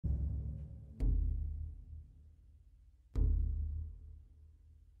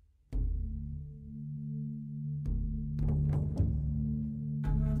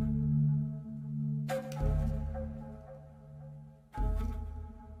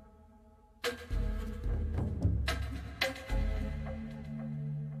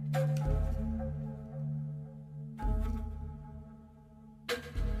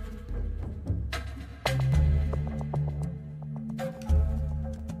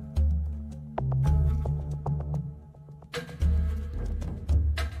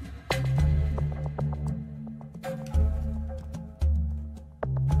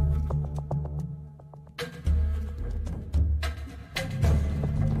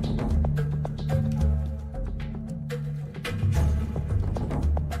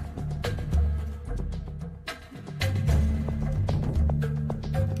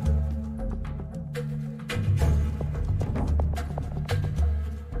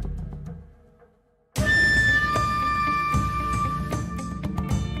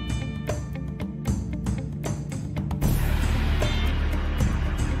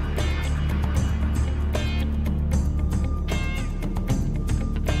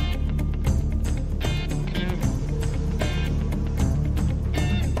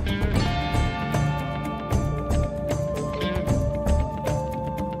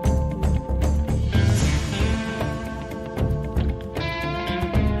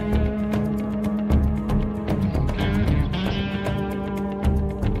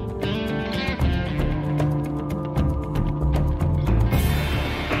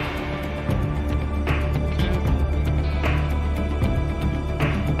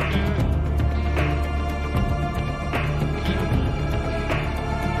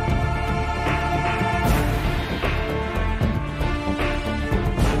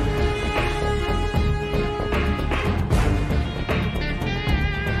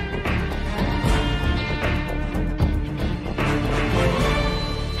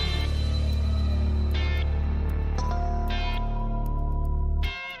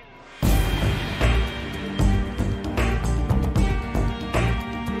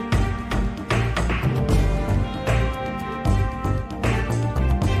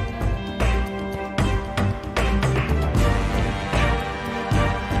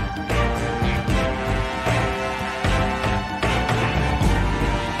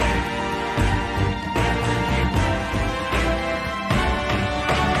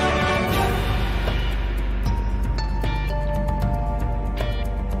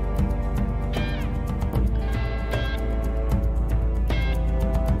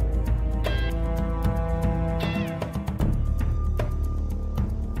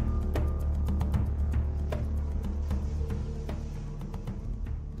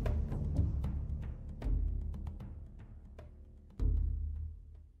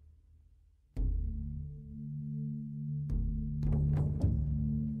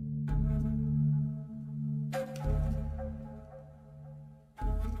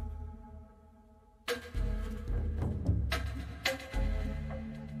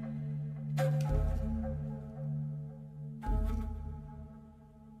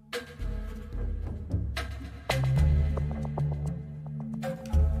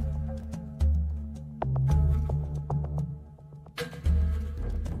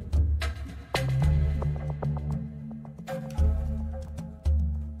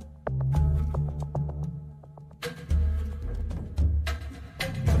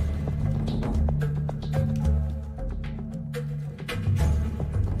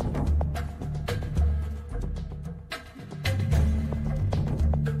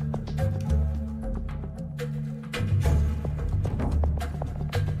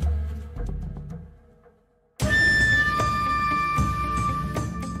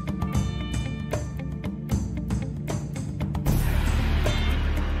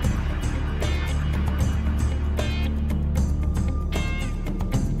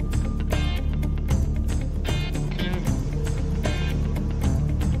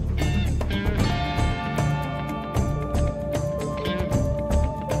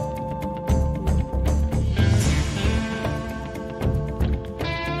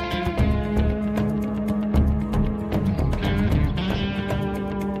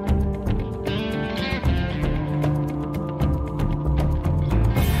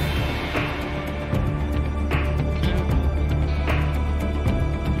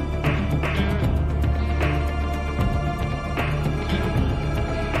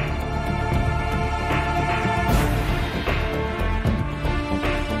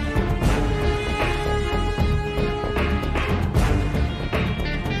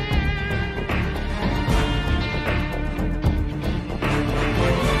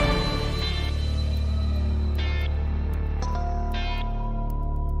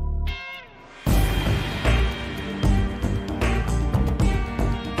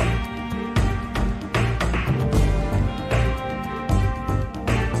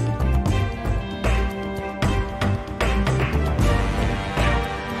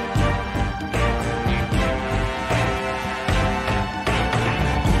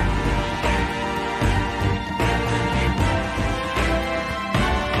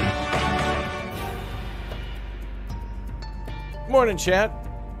Morning, chat.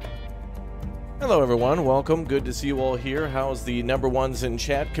 Hello, everyone. Welcome. Good to see you all here. How's the number ones in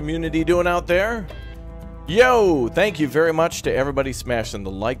chat community doing out there? Yo, thank you very much to everybody smashing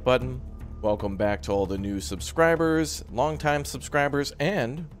the like button. Welcome back to all the new subscribers, longtime subscribers,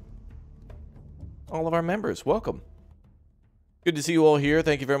 and all of our members. Welcome. Good to see you all here.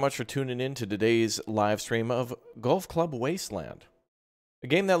 Thank you very much for tuning in to today's live stream of Golf Club Wasteland. A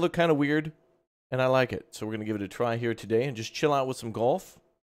game that looked kind of weird, and I like it. So we're going to give it a try here today and just chill out with some golf.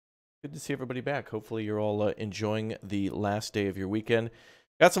 Good to see everybody back. Hopefully you're all enjoying the last day of your weekend.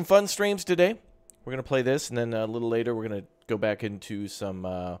 Got some fun streams today. We're going to play this, and then a little later we're going to go back into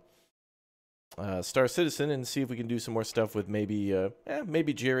some Star Citizen and see if we can do some more stuff with maybe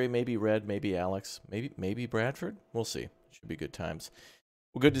Jerry, maybe Red, maybe Alex, maybe Bradford. We'll see. Should be good times.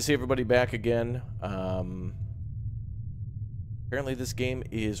 Well, good to see everybody back again. Apparently this game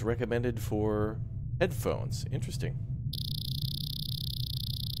is recommended for headphones. Interesting.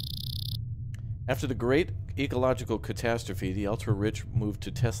 After the great ecological catastrophe, the ultra-rich moved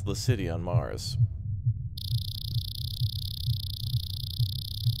to Tesla City on Mars.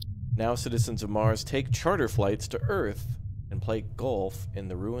 Now citizens of Mars take charter flights to Earth and play golf in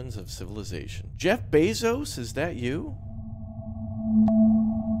the ruins of civilization. Jeff Bezos, is that you?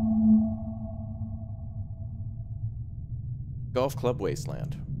 Golf Club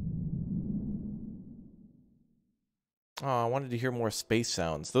Wasteland. Oh, I wanted to hear more space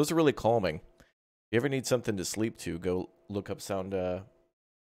sounds. Those are really calming. If you ever need something to sleep to, go look up well,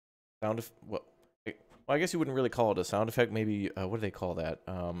 I guess you wouldn't really call it a sound effect. Maybe what do they call that?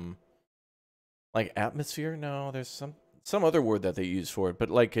 Like atmosphere? No, there's some other word that they use for it. But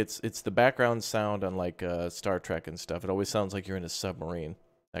like it's the background sound on like Star Trek and stuff. It always sounds like you're in a submarine,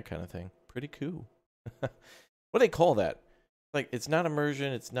 that kind of thing. Pretty cool. What do they call that? Like it's not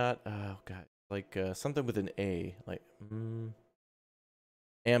immersion. It's not. Oh god, like something with an A. Like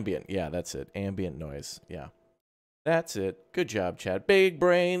ambient. Yeah, that's it. Ambient noise. Yeah. That's it. Good job, Chad. Big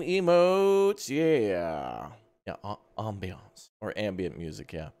brain emotes. Yeah. Yeah, ambiance. Or ambient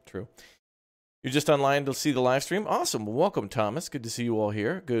music. Yeah, true. You're just online to see the live stream? Awesome. Well, welcome, Thomas. Good to see you all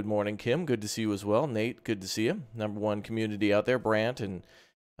here. Good morning, Kim. Good to see you as well. Nate, good to see you. Number one community out there. Brant and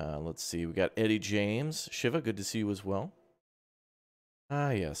let's see. We got Eddie James. Shiva, good to see you as well.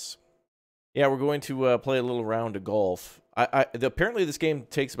 Ah, yes. Yeah, we're going to play a little round of golf. Apparently this game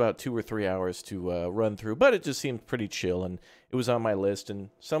takes about 2 or 3 hours to run through, but it just seems pretty chill, and it was on my list. And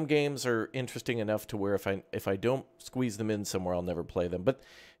some games are interesting enough to where if I don't squeeze them in somewhere, I'll never play them. But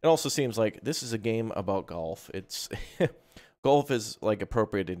it also seems like this is a game about golf. It's golf is like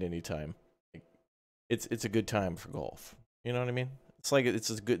appropriate at any time. It's a good time for golf. You know what I mean? It's like it's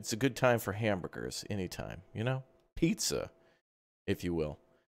a good time for hamburgers anytime. You know, pizza, if you will.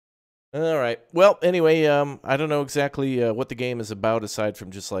 All right. Well, anyway, I don't know exactly what the game is about aside from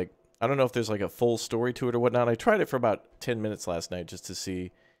just like, I don't know if there's like a full story to it or whatnot. I tried it for about 10 minutes last night just to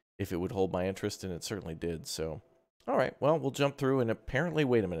see if it would hold my interest, and it certainly did. So, all right. Well, we'll jump through, and apparently,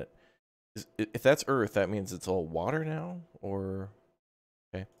 wait a minute. If that's Earth, that means it's all water now? Or,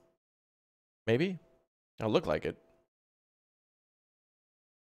 okay. Maybe? It'll look like it.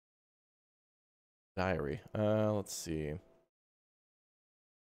 Diary. Let's see.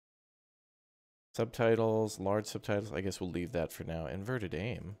 Subtitles, large subtitles. I guess we'll leave that for now. Inverted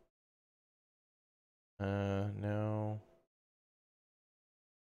aim. No.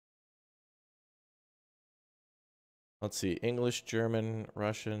 Let's see. English, German,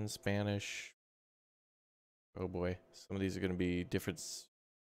 Russian, Spanish. Oh boy. Some of these are going to be different.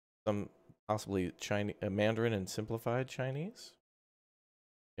 Some possibly Chinese, Mandarin and simplified Chinese.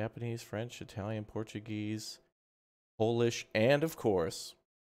 Japanese, French, Italian, Portuguese, Polish, and of course,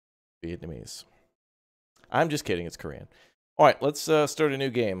 Vietnamese. I'm just kidding. It's Korean. All right, let's start a new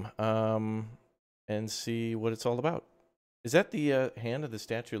game and see what it's all about. Is that the hand of the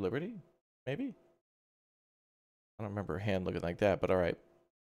Statue of Liberty? Maybe? I don't remember a hand looking like that, but all right.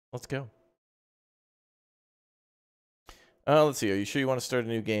 Let's go. Let's see. Are you sure you want to start a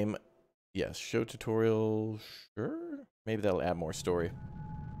new game? Yes. Show tutorial. Sure. Maybe that'll add more story.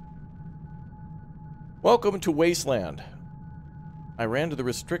 Welcome to Wasteland. I ran to the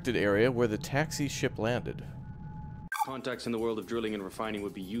restricted area where the taxi ship landed. Contacts in the world of drilling and refining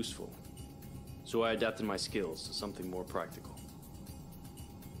would be useful, so I adapted my skills to something more practical.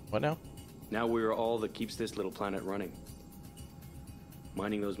 What now? Now we're all that keeps this little planet running.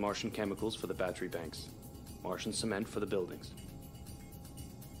 Mining those Martian chemicals for the battery banks. Martian cement for the buildings.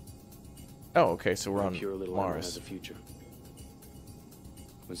 Oh, okay, so we're on pure little Mars. Has a future.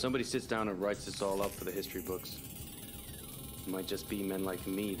 When somebody sits down and writes this all up for the history books, it might just be men like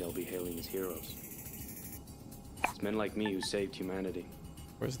me they'll be hailing as heroes. It's It's men like me who saved humanity.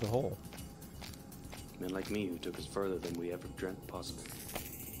 Where's the hole? Men like me who took us further than we ever dreamt possible.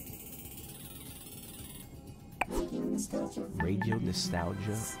 Radio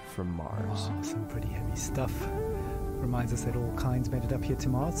nostalgia from Mars. Wow, some pretty heavy stuff. Reminds us that all kinds made it up here to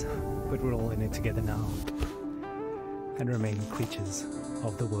Mars, but we're all in it together now. And remain creatures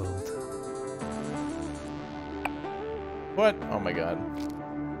of the world. What? Oh my god.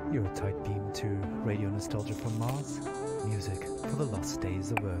 You're a tight beam to Radio Nostalgia from Mars. Music for the lost days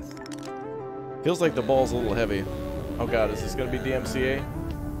of Earth. Feels like the ball's a little heavy. Oh god, is this gonna be DMCA?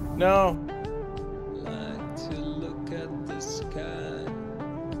 No!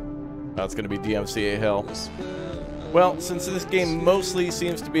 Oh, it's gonna be DMCA hell. Well, since this game mostly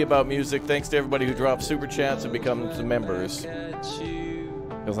seems to be about music, thanks to everybody who drops super chats and becomes members.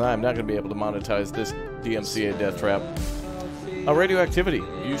 Because I'm not gonna be able to monetize this DMCA death trap. Radioactivity.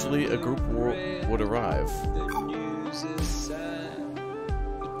 Usually a group would arrive.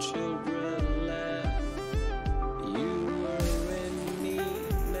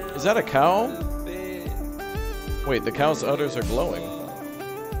 Is that a cow? Wait, the cow's udders are glowing.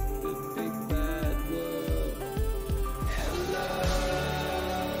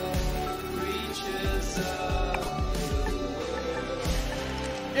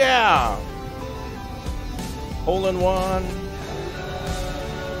 Yeah! Hole in one.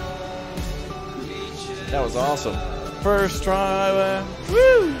 That was awesome. First try.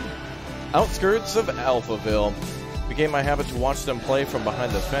 Woo! Outskirts of Alphaville. Became my habit to watch them play from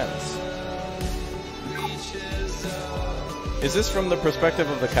behind the fence. Is this from the perspective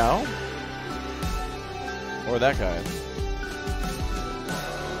of the cow? Or that guy?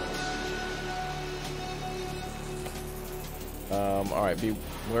 Alright, be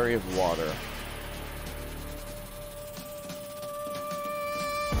wary of water.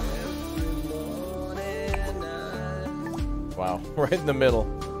 Wow, right in the middle.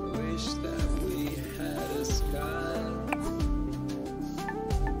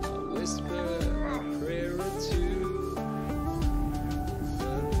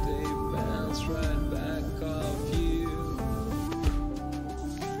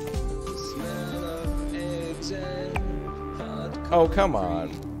 Oh, come on.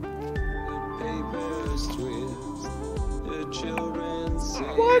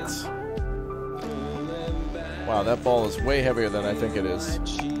 What? Wow, that ball is way heavier than I think it is.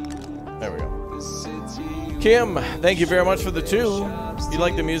 There we go. Kim, thank you very much for the 2. You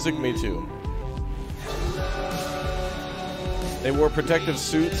like the music? Me too. They wore protective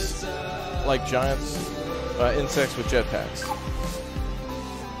suits like giants, insects with jetpacks.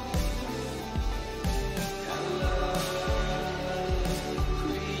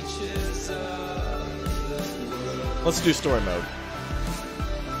 Let's do story mode.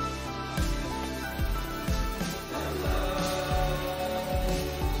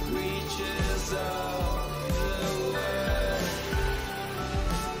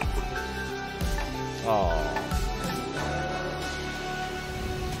 Oh.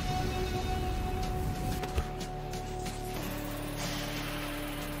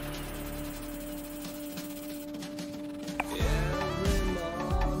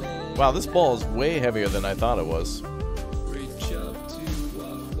 Wow, this ball is way heavier than I thought it was.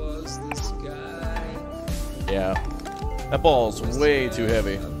 Yeah, that ball's way too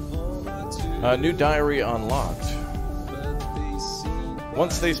heavy. New diary unlocked.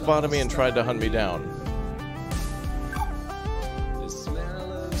 Once they spotted me and tried to hunt me down.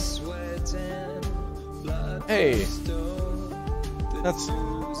 Hey,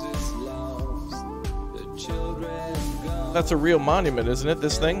 that's a real monument, isn't it,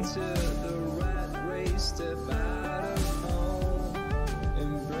 this thing?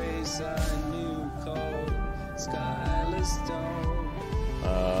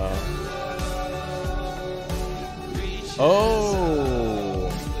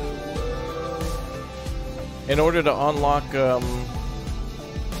 Oh! In order to unlock,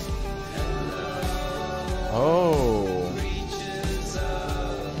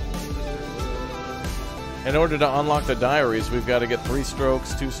 in order to unlock the diaries, we've got to get 3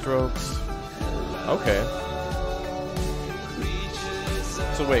 strokes, 2 strokes. Okay.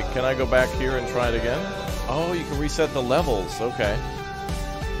 So wait, can I go back here and try it again? Oh, you can reset the levels. Okay.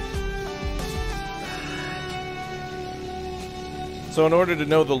 So in order to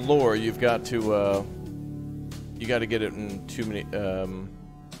know the lore, you've got to get it in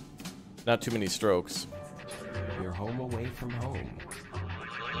not too many strokes. You're home away from home.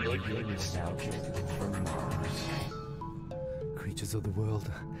 Radio nostalgia from Mars. Creatures of the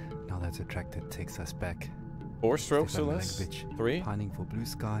world. Now that's a track that takes us back. 4 strokes or Stefan less? Lankovic, 3? Pining for blue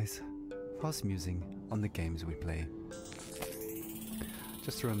skies. whilst musing on the games we play.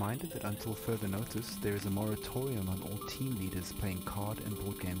 Just a reminder that until further notice, there is a moratorium on all team leaders playing card and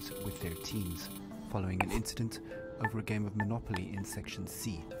board games with their teams, following an incident over a game of Monopoly in Section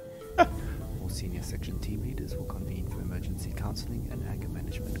C. All senior section team leaders will convene for emergency counseling and anger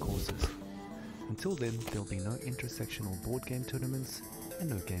management courses. Until then, there'll be no intersectional board game tournaments and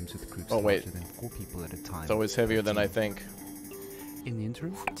no games with groups larger than 4 people at a time. It's always heavier than I think. In the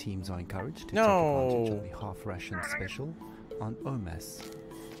interim, teams are encouraged to take advantage of the half ration special on OMAS,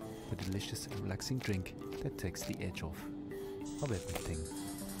 the delicious and relaxing drink that takes the edge off of everything.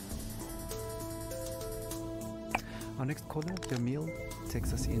 Our next caller, Jamil,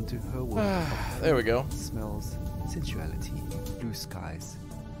 takes us into her world of there we go. Smells, sensuality, blue skies,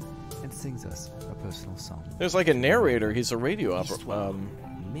 and sings us a personal song. There's like a narrator. He's a radio opera.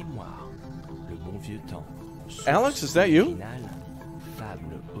 Mémoire, le bon vieux temps. Alex, is that you? Original,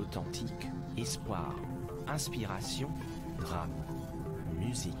 fable authentique, espoir, inspiration, drame,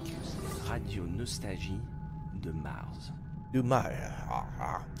 musique, radio nostalgie de Mars.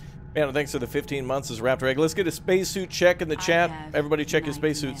 Man, thanks for the 15 months as Raptor Egg. Let's get a spacesuit check in the chat. Everybody check your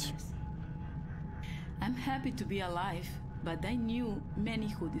spacesuits. I'm happy to be alive, but I knew many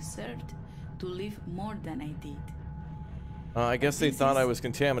who deserved to live more than I did. I guess they thought I was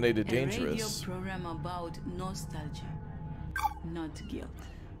contaminated dangerous. A radio program about nostalgia, not guilt.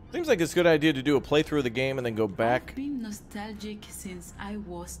 Seems like it's a good idea to do a playthrough of the game and then go back. I've been nostalgic since I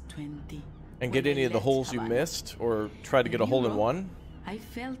was 20. And get any of the holes you missed, or try to get a hole in one. I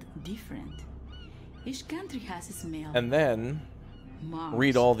felt different. Each country has a smell. And then Mars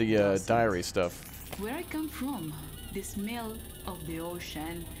read all the doesn't. diary stuff. Where I come from, the smell of the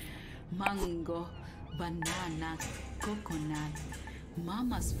ocean, mango, banana, coconut,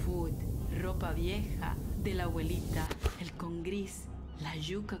 mama's food, ropa vieja, de la abuelita, el con gris, la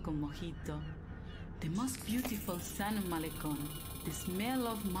yuca con mojito, the most beautiful San Malecon, the smell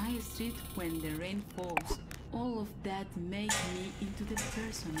of my street when the rain falls. All of that made me into the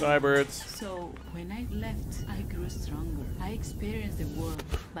person. Bye, birds. So when I left, I grew stronger. I experienced the world,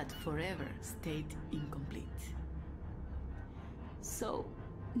 but forever stayed incomplete. So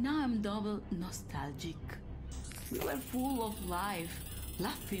now I'm double nostalgic. We were full of life,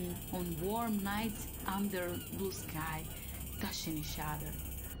 laughing on warm nights under blue sky, touching each other.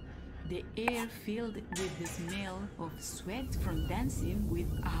 The air filled with the smell of sweat from dancing with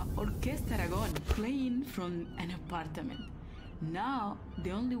Orquesta Aragon playing from an apartment. Now,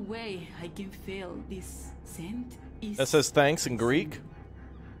 the only way I can feel this scent is... That says thanks in Greek?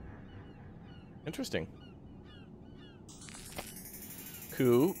 Interesting.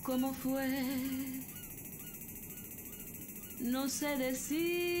 Cool. ¿Cómo fue? No sé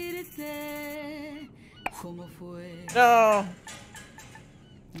decirte cómo fue. No.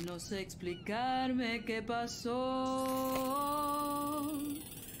 No sé explicarme qué pasó,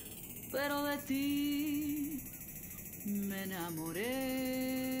 pero de ti me enamoré.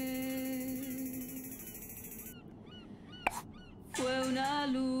 Fue una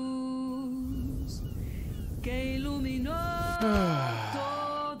luz que iluminó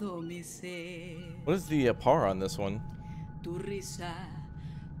todo mi ser. What is the par on this one? Tu risa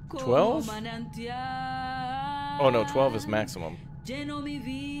 12? Oh no, 12 is maximum. Lleno mi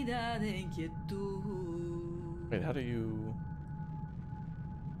vida de inquietud. Wait, how do you...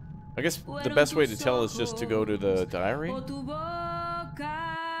 I guess the best way to tell is just to go to the diary.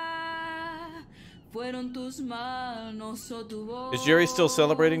 Is Jerry still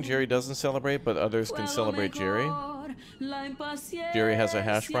celebrating? Jerry doesn't celebrate, but others can celebrate Jerry. Jerry has a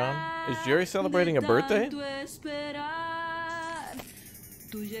hash brown. Is Jerry celebrating a birthday?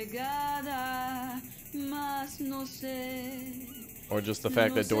 Or just the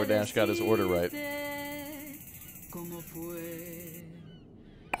fact that DoorDash got his order right.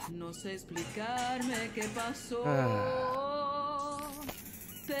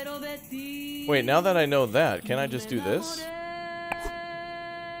 Wait, now that I know that, can I just do this?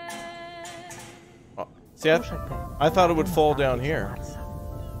 Oh, see, I thought it would fall down here.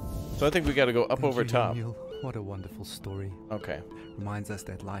 So I think we gotta go up over top. What a wonderful story. Okay. Reminds us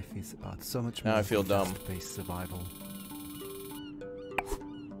that life is about so much more Now I feel than dumb. space survival.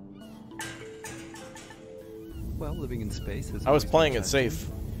 Well, living in space is... I was playing it safe.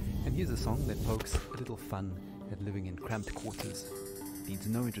 And here's a song that pokes a little fun at living in cramped quarters. Needs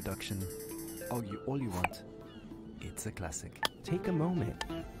no introduction. Argue all you want. It's a classic. Take a moment,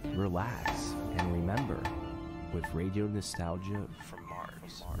 relax, and remember with Radio Nostalgia from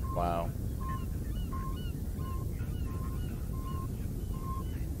Mars. Wow.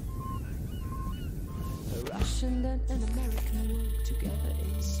 A Russian and an American work together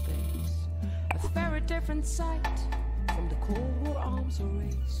in space. different sight from the Cold War arms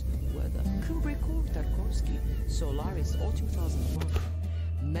race. Whether Kubrick or Tarkovsky, Solaris or 2001,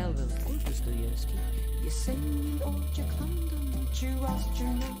 Melville or Dostoevsky, Yosemite or Jack London, two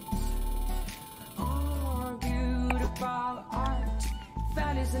astronauts argued about art,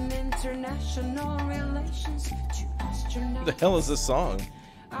 values and international relations. Two astronauts. What the hell is this song?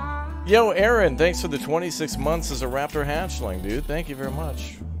 Yo, Aaron, thanks for the 26 months as a raptor hatchling, dude. Thank you very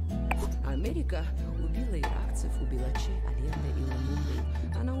much. America убила иракцев, убила Че, Алленде и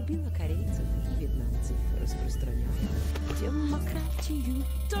Ламунду. Она убила корейцев и вьетнамцев, распространяя демократию.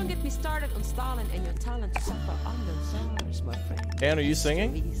 Don't get me started on Stalin and your talent to suffer under SARS, my friend. Tan, are you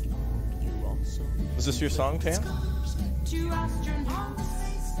singing? You also Is this your song, Tan? two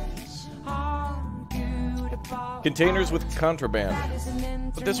astronauts argued about Containers with contraband.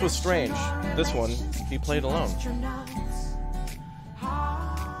 But this was strange. This one, he played alone.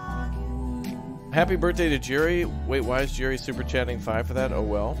 Happy birthday to Jerry. Wait, why is Jerry super chatting 5 for that? Oh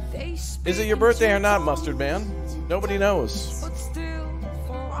well. Is it your birthday or not, Mustard Man? Nobody knows.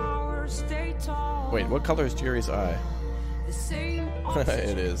 Wait, what color is Jerry's eye?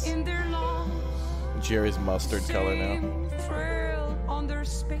 It is. Jerry's mustard color now.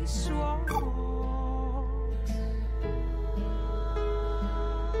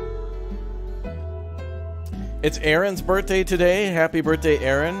 It's Aaron's birthday today. Happy birthday,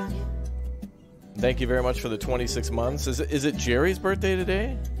 Aaron. Thank you very much for the 26 months. Is it Jerry's birthday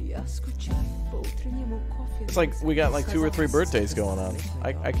today? It's like we got like 2 or 3 birthdays going on.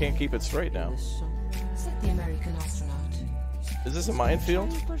 I can't keep it straight now. Is this a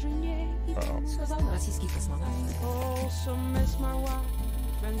minefield? Oh.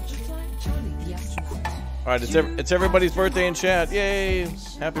 Alright, it's everybody's birthday in chat. Yay!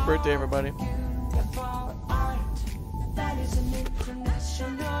 Happy birthday, everybody.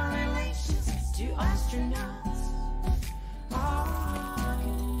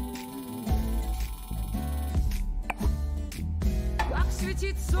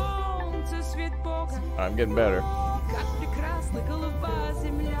 I'm getting better.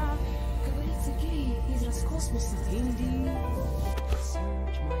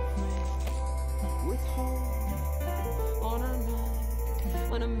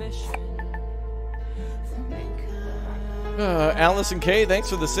 Allison K, thanks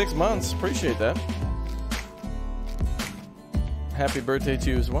for the 6 months. Appreciate that. Happy birthday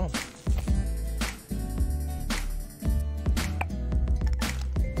to you as well.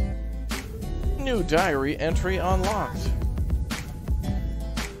 New diary entry unlocked.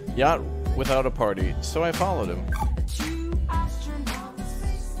 Yacht without a party, so I followed him.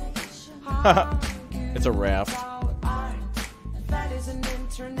 It's a raft.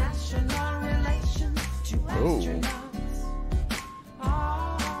 Ooh.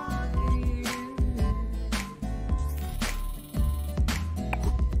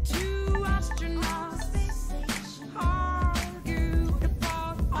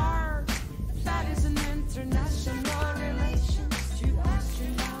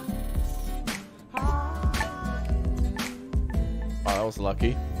 I was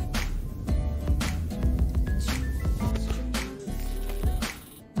lucky.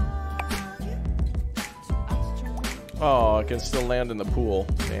 Oh, I can still land in the pool.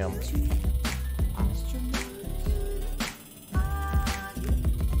 Damn.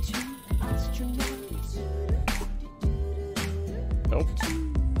 Nope.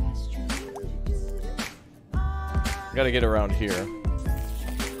 Gotta get around here.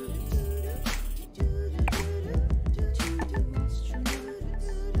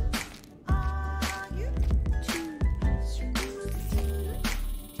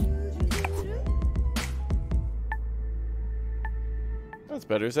 That's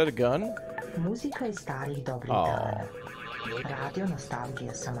better. Is that a gun? Oh.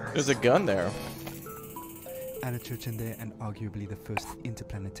 There's a gun there. Amateur Chende and arguably the first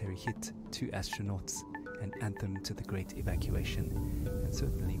interplanetary hit, 2 astronauts, an anthem to the Great Evacuation, and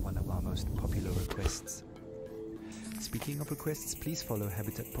certainly one of our most popular requests. Speaking of requests, please follow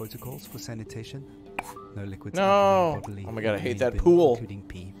Habitat Protocols for sanitation. No liquids. No! Oh my god, I hate that pool. Including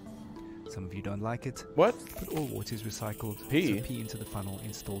pee. Some of you don't like it. What? But all water is recycled. Pee? So pee into the funnel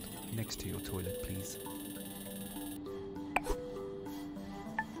installed next to your toilet, please.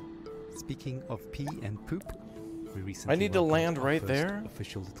 Speaking of pee and poop, we recently I need to land welcomed our right first there?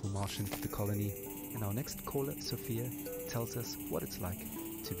 official little Martian to the colony, and our next caller, Sophia, tells us what it's like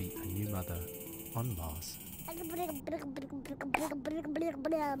to be a new mother on Mars.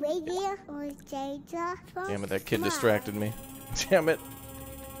 Damn it, that kid distracted me. Damn it.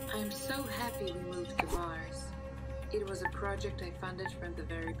 I'm so happy we moved to Mars. It was a project I funded from the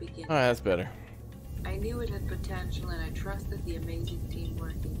very beginning. Oh, that's better. I knew it had potential and I trusted the amazing team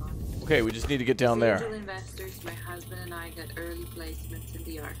working on it. Okay, we just need to get down As there. angel investors, my husband and I got early placements in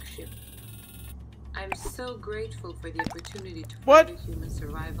the Ark ship. I'm so grateful for the opportunity to What? further human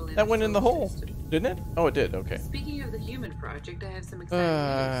survival in That our went in the solar hole, system. didn't it? Oh, it did. Okay. Speaking of the human project, I have some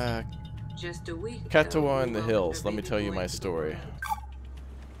exciting news. Just a week ago, Katawa in we the welcomed hills. our Let me baby tell you boy my into the story. world.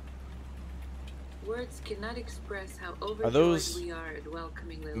 Words cannot express how overjoyed those we are at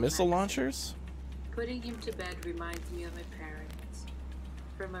welcoming little Missile Max. launchers? Putting him to bed reminds me of my parents.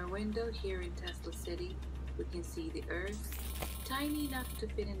 From our window here in Tesla City, we can see the Earth, tiny enough to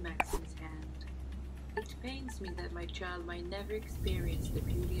fit in Maxim's hand. It pains me that my child might never experience the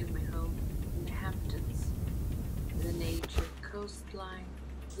beauty of my home in the Hamptons. The nature, coastline,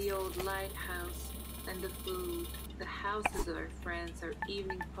 the old lighthouse, and the food, the houses of our friends, our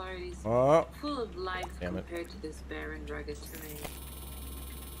evening parties, Oh, full of life damn it. compared to this barren, rugged terrain.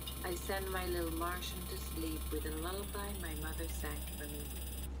 I send my little Martian to sleep with a lullaby my mother sang for me.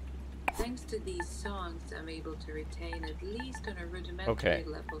 Thanks to these songs, I'm able to retain, at least on a rudimentary Okay.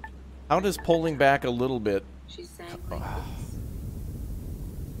 level. how does pulling back a little bit? She sang like this.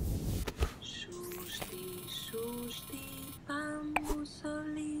 Shushti, shushti,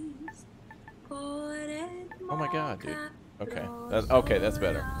 bambusolis, poret Oh my god, dude. mocha Okay. Okay, that's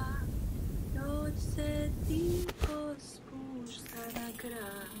better. noce tipos puštanagra,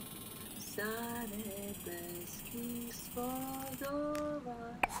 zanebeski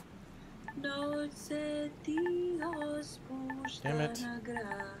spodova, noce tipos Damn it.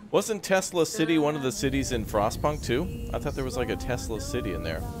 puštanagra. Wasn't Tesla City one of the cities in Frostpunk too? I thought there was like a Tesla City in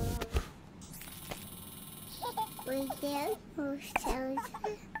there. We get ourselves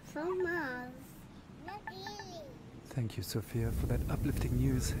from Mars. Thank you, Sophia, for that uplifting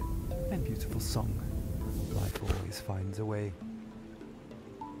news and beautiful song. Life always finds a way.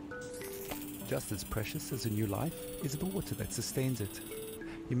 Just as precious as a new life is the water that sustains it.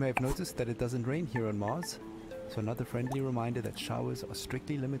 You may have noticed that it doesn't rain here on Mars, so another friendly reminder that showers are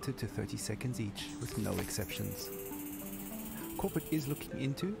strictly limited to 30 seconds each, with no exceptions. Corporate is looking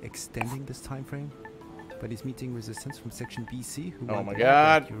into extending this time frame, but is meeting resistance from Section BC, who Oh want my the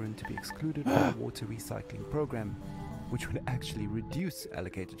God. urine to be excluded from the water recycling program, which would actually reduce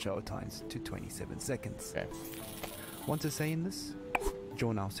allocated shower times to 27 seconds. Okay. Want to say in this?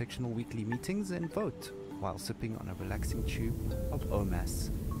 Join our sectional weekly meetings and vote while sipping on a relaxing tube of OMAS.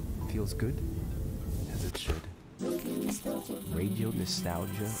 Feels good, as it should. Radio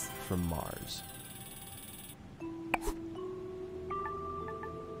nostalgia from Mars.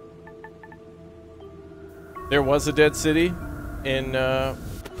 There was a dead city in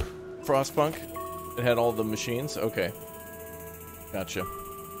Frostpunk. It had all the machines. Okay. Gotcha.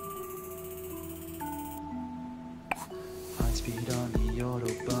 High speed on the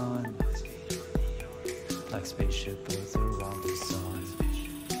Autobahn, like spaceship both around the sun.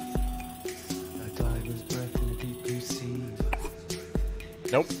 A diver's breath in a deep blue sea.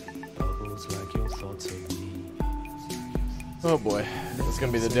 Nope. Bubbles like your thoughts of me. Oh boy. That's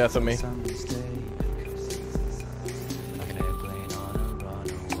gonna be the death of me. Summer's day, like an airplane on a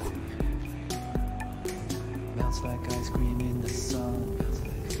runaway. Melts like ice cream in the sun.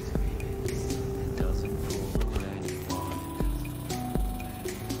 It doesn't fool anyone.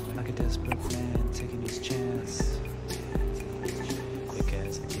 Like a desperate man taking his chance. Quick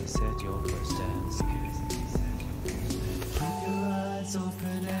as a kiss at your first dance. Keep your eyes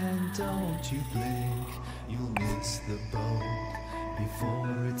open and don't you blink. You'll miss the boat before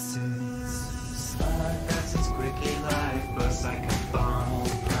it sinks. Sunlight passes quickly like bursts like a bomb.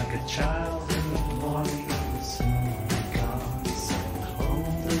 Like a child in the morning, will soon be gone. So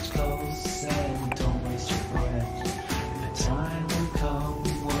hold it close and don't waste your breath. The time will come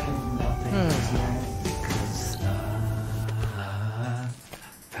when nothing is left. Because life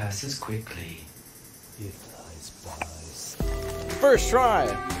passes quickly. It flies by. First try.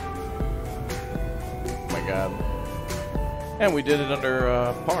 Oh my god. And we did it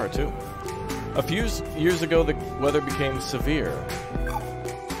under par too. A few years ago, the weather became severe.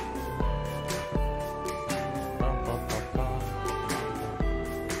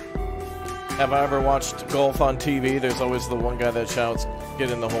 Have I ever watched golf on TV? There's always the one guy that shouts, "Get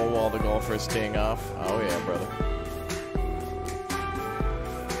in the hole," while the golfer is teeing off. Oh yeah, brother.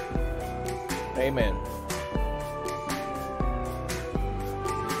 Amen.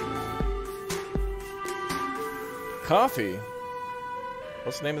 Coffee?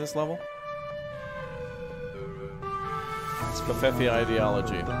 What's the name of this level? Covfefe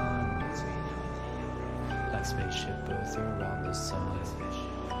Ideology. Like spaceship both around the sun.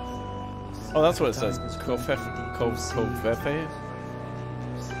 Oh, that's what it says. Covfefe?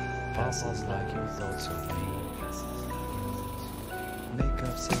 passes like you thought so. Make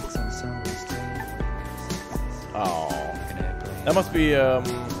up sex on summer's day. Oh, that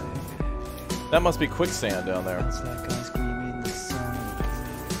must be quicksand down there. It's like ice cream in the sun.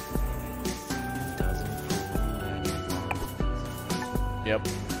 Doesn't fool anyone. Yep.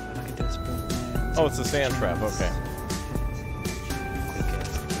 Like a desperate man. Oh, it's a sand trap. Okay. Quick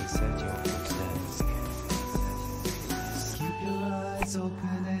as they set your footsteps. Keep your eyes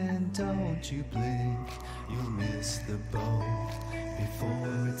open and don't you blink. You'll miss the boat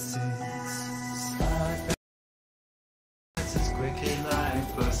before it sinks. Slide passes quickly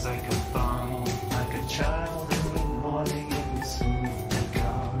like bus like a bomb. Like a child in the morning and soon it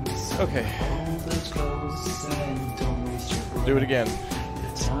comes. Okay. Hold it close and don't waste your breath. Do it again.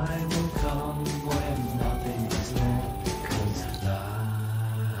 The time will come when nothing is left. 'Cause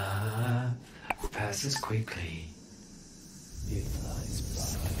life passes quickly. It flies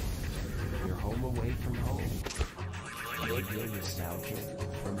by. You're home away from home. Radio nostalgia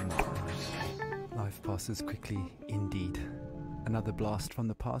from Mars. Life passes quickly indeed. Another blast from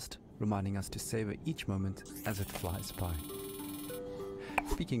the past, reminding us to savor each moment as it flies by.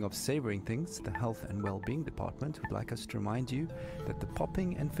 Speaking of savoring things, the Health and Well-Being Department would like us to remind you that the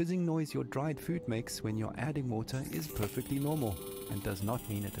popping and fizzing noise your dried food makes when you're adding water is perfectly normal and does not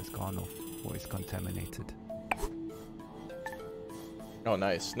mean it has gone off or is contaminated. Oh,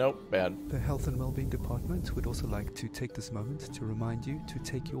 nice. Nope, bad. The Health and Wellbeing Department would also like to take this moment to remind you to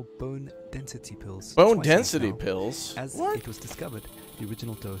take your bone density pills. Bone twice density now. pills? As What? it was discovered, the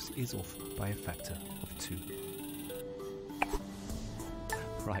original dose is off by a factor of 2.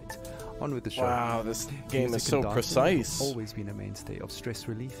 Right, on with the show. Wow, this game is Music so and dancing precise. have always been a mainstay of stress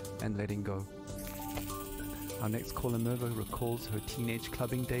relief and letting go. Our next caller, Merva, recalls her teenage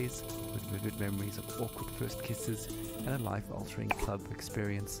clubbing days with vivid memories of awkward first kisses and a life-altering club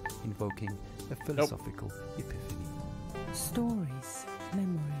experience invoking a philosophical epiphany. Stories,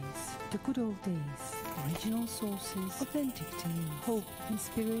 memories, the good old days, original sources, authentic tales, hope,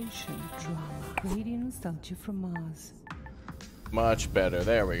 inspiration, drama, radio nostalgia from Mars. Much better.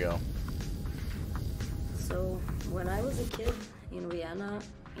 There we go. So, when I was a kid in Vienna,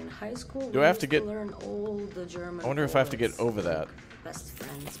 in high school, Do we I have to used get- learn all the German I wonder if I have to get poets, over that. Best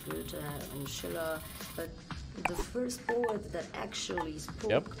friends, Goethe and Schiller. But the first poet that actually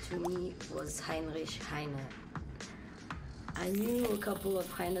spoke to me was Heinrich Heine. I knew a couple of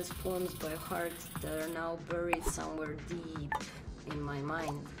Heine's poems by heart that are now buried somewhere deep in my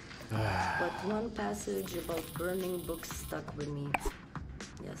mind. But one passage about burning books stuck with me.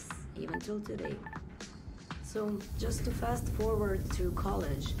 Yes, even till today. So, just to fast forward to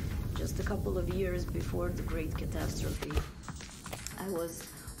college, just a couple of years before the Great Catastrophe, I was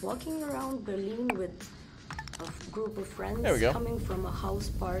walking around Berlin with a group of friends There we go. coming from a house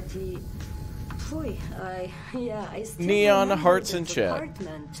party. Phew, I still Neon remember hearts this and chat.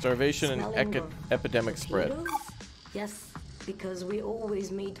 apartment Starvation and smelling of epidemic spread. potatoes. Yes, because we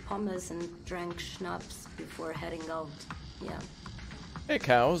always made pommes and drank schnapps before heading out. Yeah. Hey,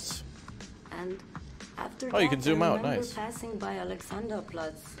 cows. And after Oh, you can that, zoom I out. remember Nice. passing by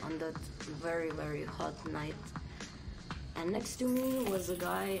Alexanderplatz on that very, very hot night. And next to me was a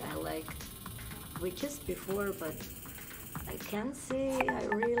guy I liked. We kissed before, but I can't say I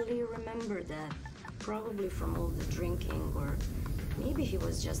really remember that. Probably from all the drinking, or maybe he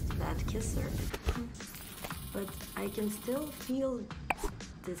was just a bad kisser. But I can still feel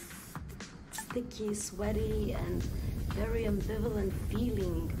this sticky, sweaty, and very ambivalent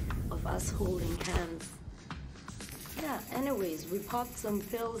feeling of us holding hands. Yeah, anyways, we popped some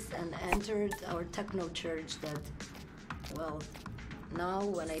pills and entered our techno church that, well, now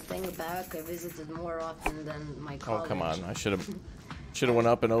when I think back, I visited more often than my Oh, college. come on. I should have went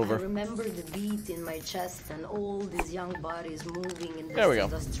up and I over. remember the beat in my chest and all these young bodies moving in There we this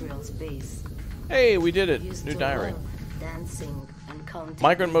go. industrial space. Hey, we did it. Used New to diary. love dancing and counting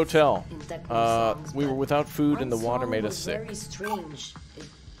Migrant beats Motel. in techno songs, We were but without food and the one water song made us was sick. very strange. It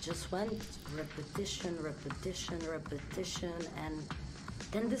just went repetition, repetition, repetition, and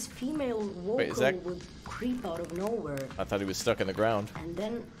then this female vocal Wait, is that- would creep out of nowhere. I thought he was stuck in the ground. And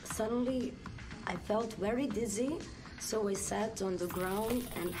then suddenly I felt very dizzy, so I sat on the ground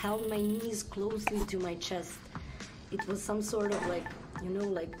and held my knees closely to my chest. It was some sort of like,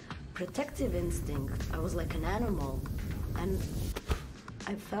 like protective instinct. I was like an animal. And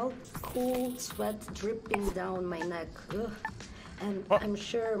I felt cold sweat dripping down my neck. Ugh. And I'm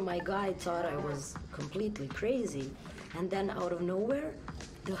sure my guy thought I was completely crazy. And then out of nowhere,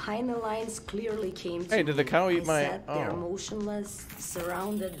 the Heine lines clearly came to Hey, did the me. cow eat I my- sat there oh. motionless,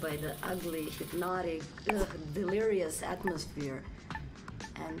 surrounded by the ugly, hypnotic, delirious atmosphere.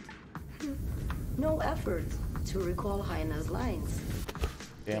 and no effort to recall Heine's lines.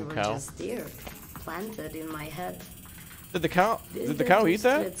 Damn they were cow. just there, planted in my head. Did the cow eat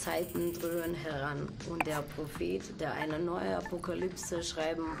that? Zeiten dröhnen heran und der Prophet, der eine neue Apokalypse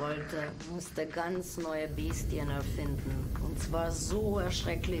schreiben wollte, musste ganz neue Bestien erfinden. Und zwar so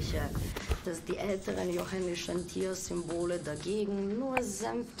erschreckliche, dass die älteren johannischen Tiersymbole dagegen nur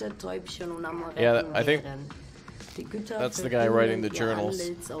sanfte Täubchen und Amoretten wären. Die Güter that's the guy writing the ihr journals.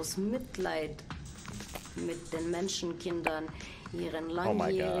 Antlitz aus Mitleid mit den Menschenkindern, ihren Oh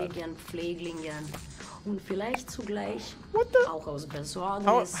my God. langjährigen Pfleglingen. Und vielleicht zugleich auch aus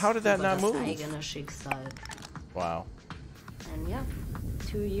Besorgnis How did that über not das move? eigene Schicksal. Wow. And yeah,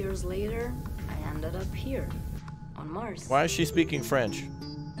 2 years later, I ended up here, on Mars. Why is she speaking French?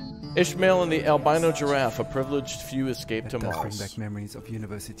 Ishmael and the albino giraffe, a privileged few escaped to That does bring Mars. back memories of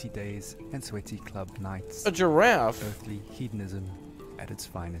university days and sweaty club nights. A giraffe? Earthly hedonism at its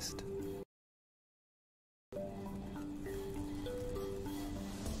finest.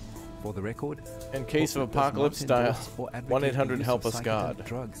 For the record, In case of Corporate does apocalypse, not dial endorse or advocate the 1-800 use help of us psychedelic God.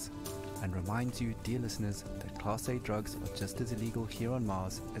 drugs, and reminds you, dear listeners, that Class A drugs are just as illegal here on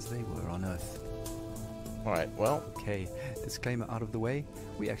Mars as they were on Earth. Alright, well. Okay, disclaimer out of the way,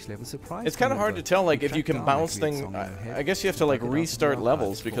 we actually have a surprise. It's kind of hard to tell, like, if you can bounce things. things. I guess you have to, like, restart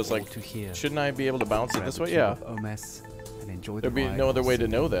levels, because, like, shouldn't I be able to bounce it this way? Yeah. There'd be no other way to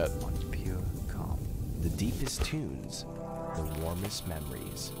know that. The deepest tunes, the warmest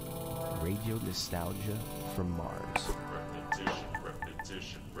memories. Radio nostalgia from Mars.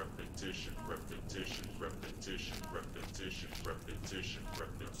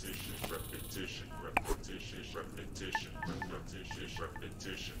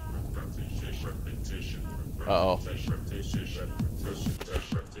 Uh-oh.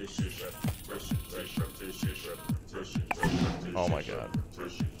 Oh my God.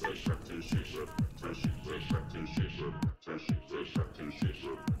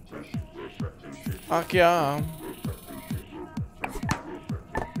 Fuck yeah.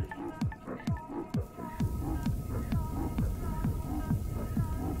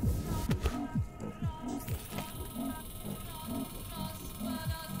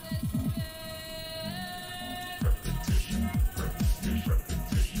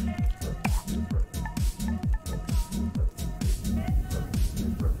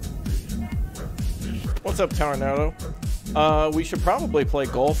 What's up, Taranado? We should probably play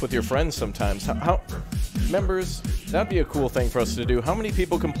golf with your friends sometimes. How members, that'd be a cool thing for us to do. How many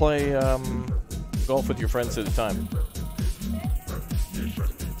people can play golf with your friends at a time?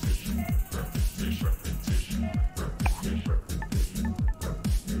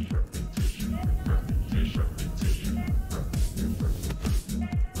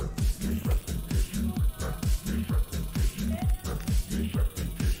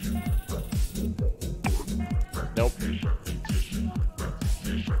 Nope.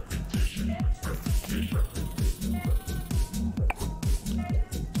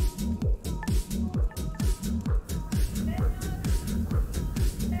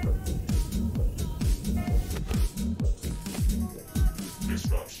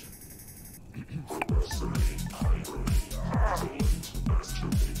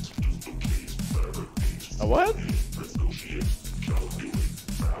 A what?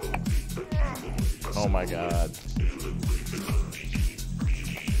 Oh my God.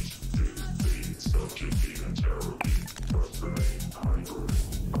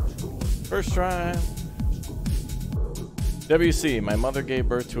 First try. WC, my mother gave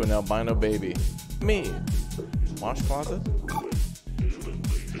birth to an albino baby. Me. Wash closet?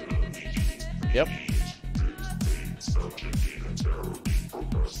 Yep.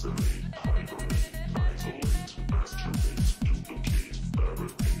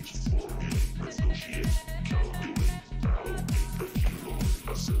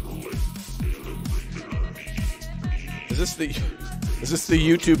 Is this the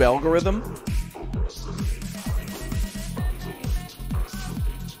YouTube algorithm?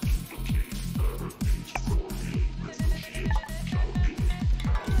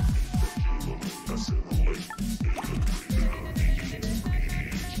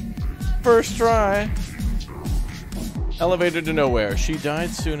 First try. Elevator to nowhere. She died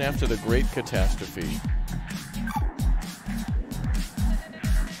soon after the Great Catastrophe.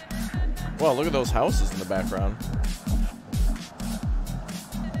 Well, look at those houses in the background.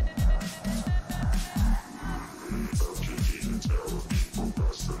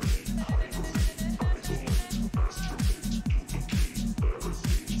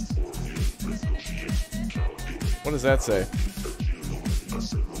 What does that say?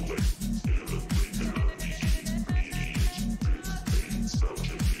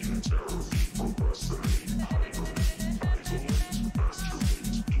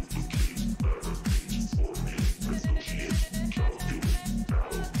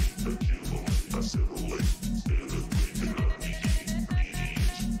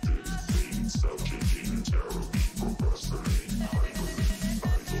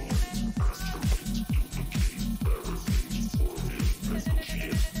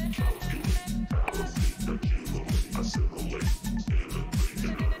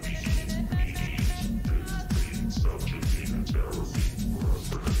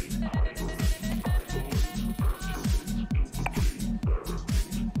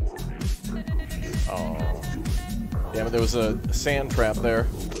 Damn it, there was a sand trap there.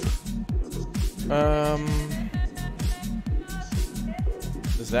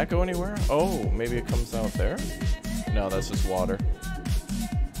 Does that go anywhere? Oh, maybe it comes out there? No, that's just water. I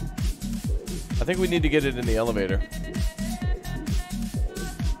think we need to get it in the elevator.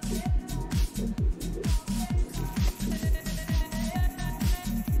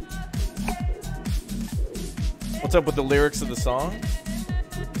 What's up with the lyrics of the song?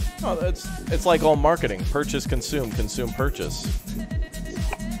 Oh, it's like all marketing. Purchase, consume, purchase.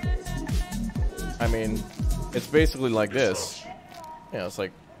 I mean, it's basically like this. Yeah, it's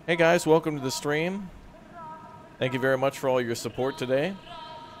like, hey guys, welcome to the stream. Thank you very much for all your support today.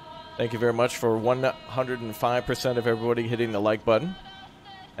 Thank you very much for 105% of everybody hitting the like button.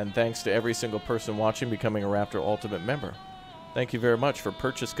 And thanks to every single person watching becoming a Raptor Ultimate member. Thank you very much for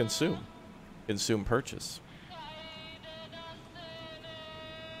purchase, consume, purchase.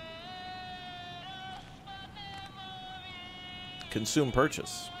 Consume,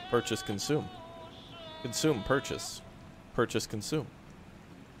 purchase, consume. Consume, purchase, consume.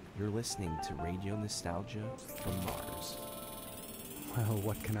 You're listening to Radio Nostalgia from Mars. Well,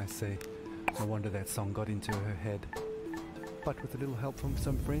 what can I say? No wonder that song got into her head. But with a little help from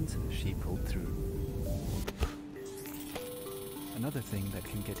some friends, she pulled through. Another thing that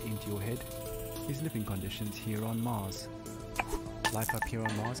can get into your head is living conditions here on Mars. Life up here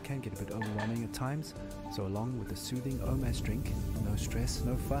on Mars can get a bit overwhelming at times, so along with a soothing OMAS drink, no stress,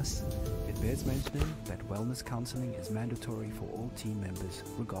 no fuss, it bears mentioning that wellness counseling is mandatory for all team members,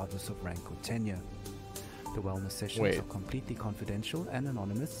 regardless of rank or tenure. The wellness sessions are completely confidential and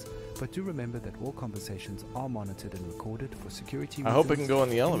anonymous, but do remember that all conversations are monitored and recorded for security reasons. I hope it can go in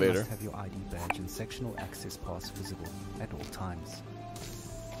the elevator. You must have your ID badge and sectional access pass visible at all times.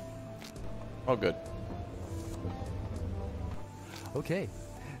 Oh, good. Okay,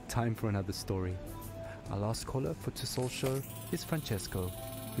 time for another story. Our last caller for To Soul Show is Francesco,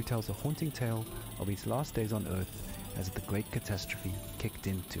 who tells a haunting tale of his last days on Earth as the Great Catastrophe kicked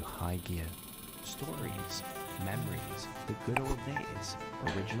into high gear. Stories, memories, the good old days,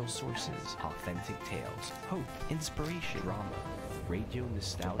 original sources, authentic tales, hope, inspiration, drama, Radio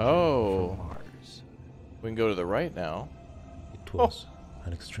Nostalgia from Mars. We can go to the right now. It was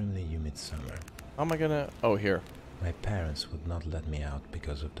an extremely humid summer. How am I gonna... Oh, here. My parents would not let me out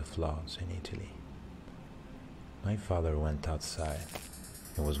because of the floods in Italy. My father went outside.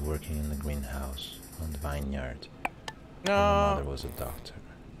 He was working in the greenhouse on the vineyard. No. And my mother was a doctor.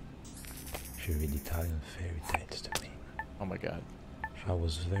 She read Italian fairy tales to me. Oh my god. I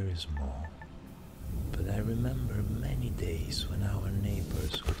was very small, but I remember many days when our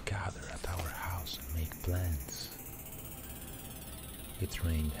neighbors would gather at our house and make plans. It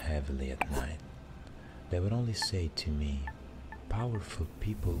rained heavily at night. They would only say to me, "Powerful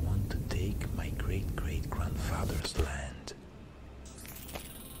people want to take my great-great-grandfather's land."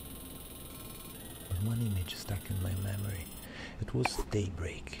 But one image stuck in my memory. It was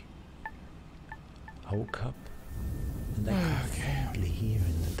daybreak. I woke up and I could faintly hear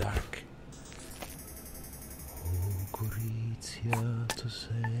in the dark.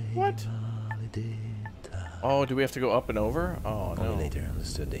 What? Oh, do we have to go up and over? Oh, no. Only later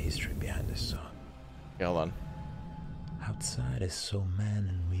understood the history behind this song. Yeah, hold on. Outside I saw men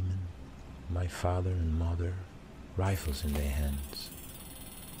and women, my father and mother, rifles in their hands.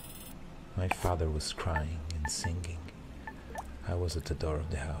 My father was crying and singing. I was at the door of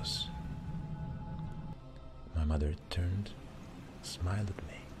the house. My mother turned, smiled at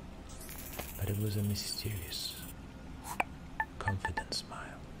me, but it was a mysterious, confident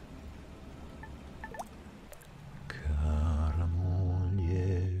smile. Cara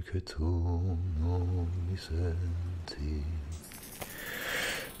moglie che tu non mi senti,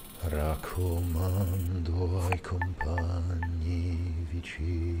 raccomando ai compagni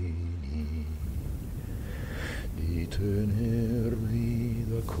vicini di tenermi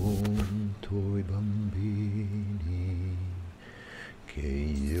da conto i bambini, che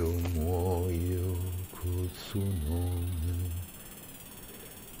io muoio col suo nome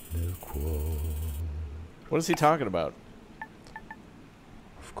nel cuore. What is he talking about?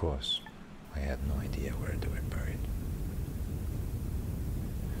 Of course, I had no idea where they were buried.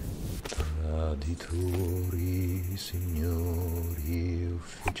 Traditori, signori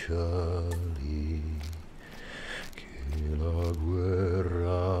ufficiali, che la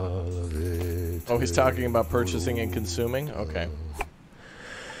guerra l'avete. Oh, he's talking about purchasing and consuming? Okay.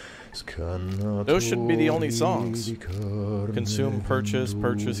 Those shouldn't be the only songs. Consume, purchase,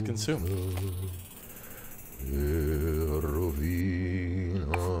 purchase, consume.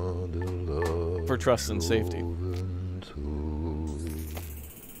 For trust and safety.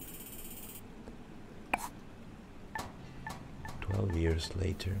 years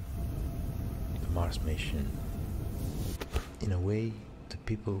later, the Mars mission. In a way, the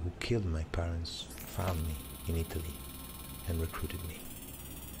people who killed my parents found me in Italy and recruited me.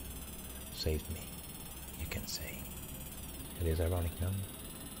 Saved me, you can say. It is ironic, no?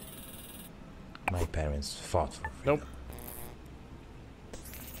 My parents fought for freedom. Nope.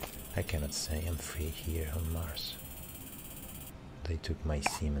 I cannot say I'm free here on Mars. They took my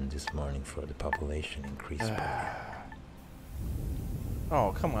semen this morning for the population increase program.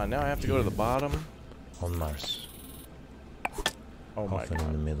 Oh, come on, now I have to go to the bottom? On Mars. Oh my Often god.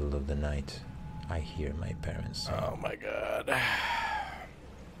 in the middle of the night, I hear my parents say, Oh my god.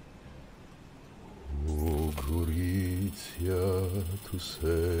 O Gorizia, tu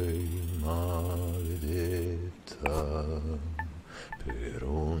sei maledetta per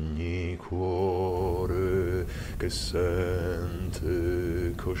ogni cuore che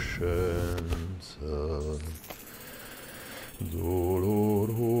sente coscienza.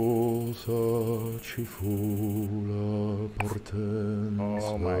 Dolorosa ci fu la partenza.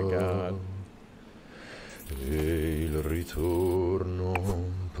 Oh my god. E il ritorno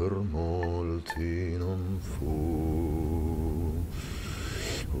per molti non fu.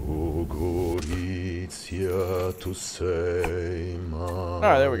 O Gorizia, tu sei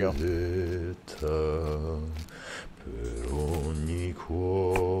maledetta per ogni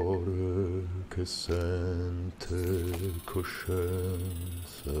cuore che sente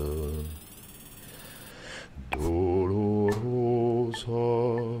coscienza. Dolorosa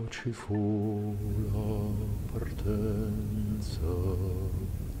ci fu la partenza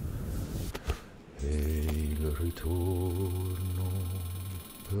e il ritorno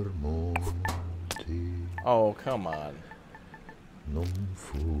per molti. Oh, come on. Non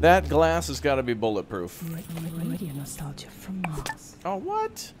fu. That glass has got to be bulletproof. Radio nostalgia from Mars. Oh,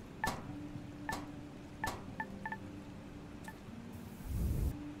 what?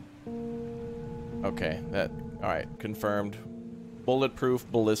 Okay, that... Alright, confirmed. Bulletproof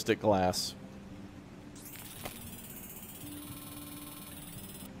ballistic glass.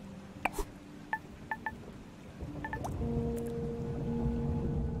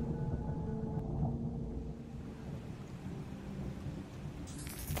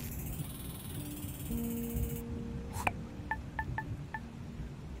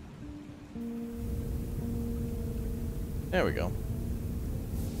 There we go.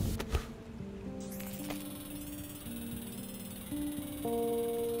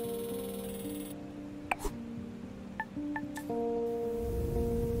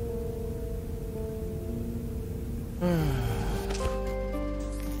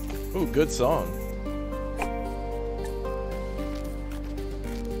 Ooh, good song.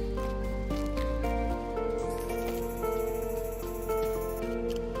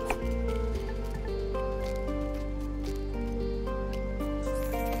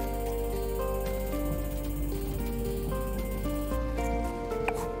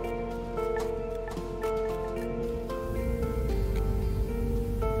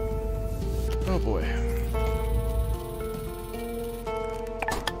 Oh boy.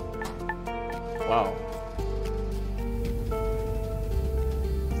 Wow.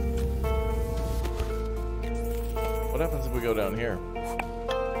 What happens if we go down here?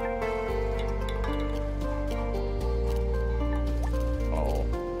 Oh.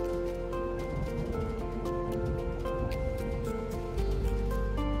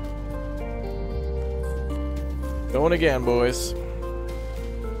 Going again, boys.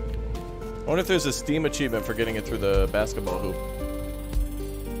 I wonder if there's a Steam achievement for getting it through the basketball hoop.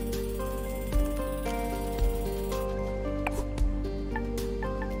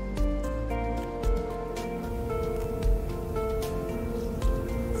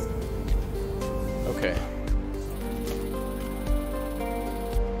 Okay.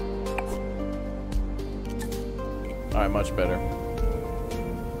 Alright, much better.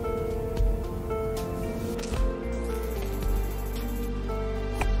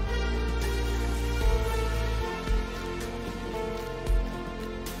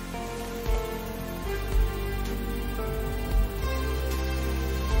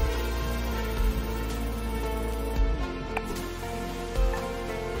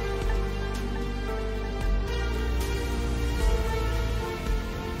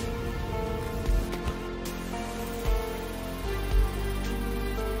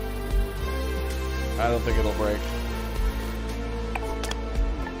 I don't think it'll break.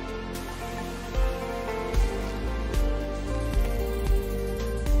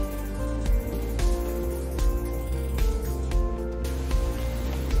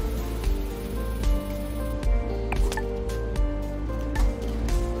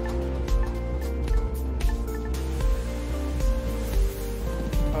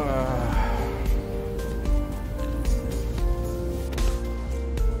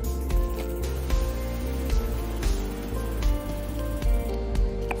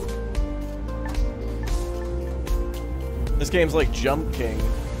 game's like Jump King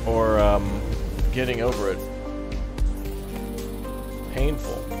or Getting Over It.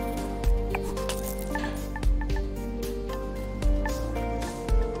 Painful.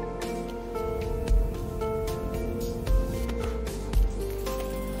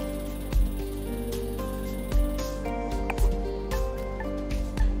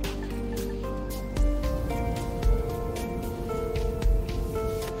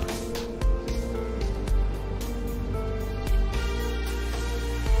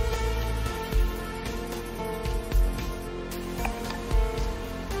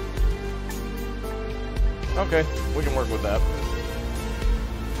 Okay, we can work with that.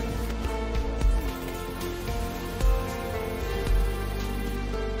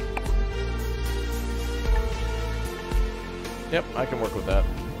 Yep, I can work with that.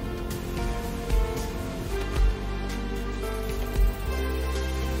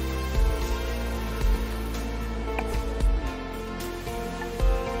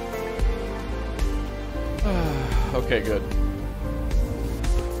 Okay, good.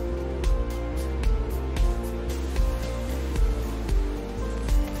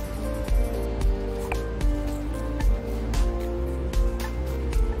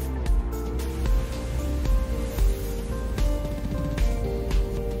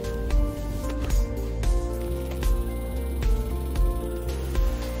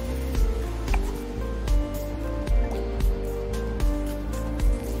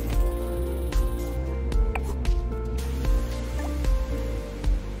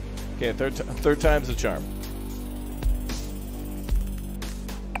 Okay, third time's the charm.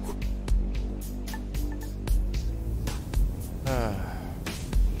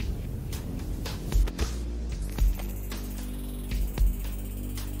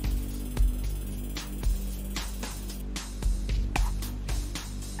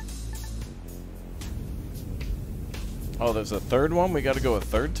 Oh, there's a third one? We gotta go a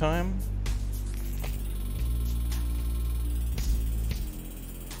third time?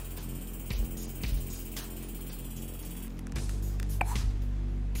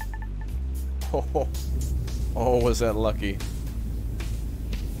 Oh, was that lucky?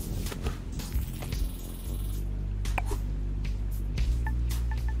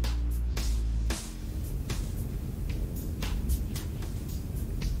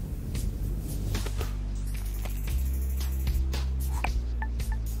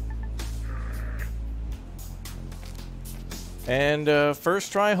 And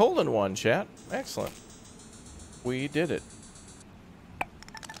first try holding one, chat. Excellent. We did it.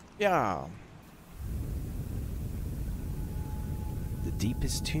 Yeah. The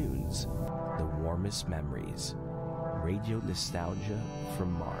deepest tunes, the warmest memories. Radio nostalgia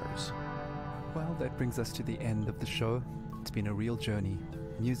from Mars. Well, that brings us to the end of the show. It's been a real journey.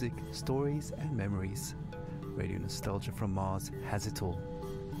 Music, stories, and memories. Radio Nostalgia from Mars has it all.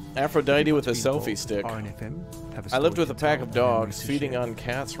 Aphrodite with a selfie stick. RNFM, I lived with a pack of dogs, feeding on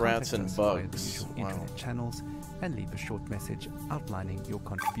cats, rats, and bugs. Wow. Internet channels, and leave a short message outlining your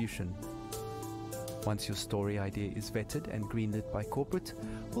contribution. Once your story idea is vetted and greenlit by corporate,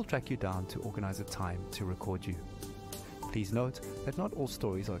 we'll track you down to organize a time to record you. Please note that not all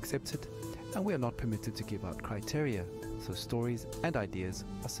stories are accepted, and we are not permitted to give out criteria, so stories and ideas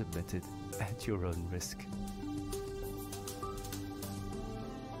are submitted at your own risk.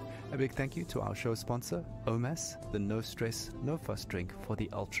 A big thank you to our show sponsor, OMAS, the no stress, no fuss drink for the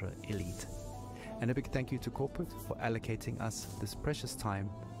ultra elite. And a big thank you to corporate for allocating us this precious time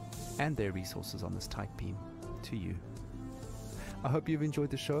and their resources on this tight beam to you. I hope you've enjoyed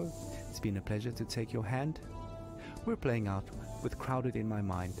the show. It's been a pleasure to take your hand. We're playing out with Crowded in My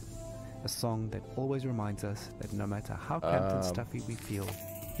Mind, a song that always reminds us that no matter how cramped and stuffy we feel,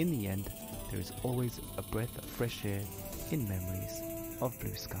 in the end, there is always a breath of fresh air in memories of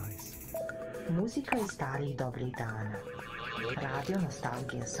blue skies. Muzika iz starih dobrih dana. Radio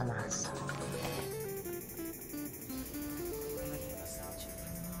Nostalgia Samas.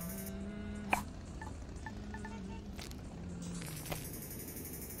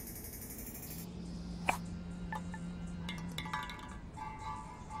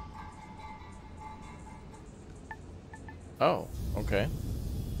 Oh, okay.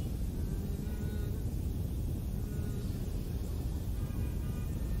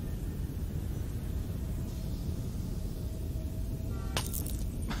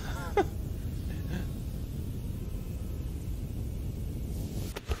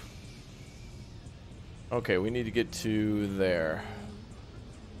 Okay, we need to get to there.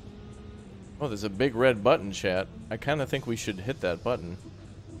 Oh, there's a big red button, chat. I kind of think we should hit that button.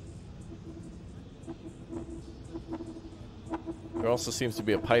 There also seems to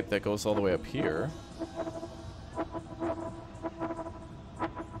be a pipe that goes all the way up here.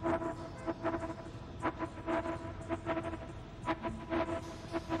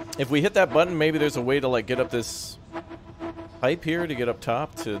 If we hit that button, maybe there's a way to like get up this pipe here to get up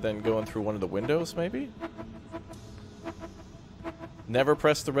top to then go in through one of the windows, maybe? Never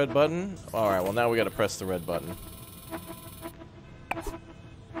press the red button? Alright, well now we gotta press the red button.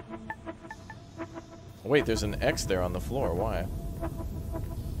 Wait, there's an X there on the floor. Why?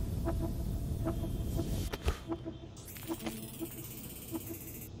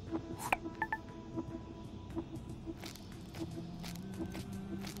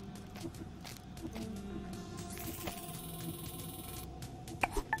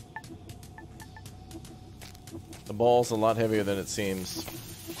 The ball's a lot heavier than it seems.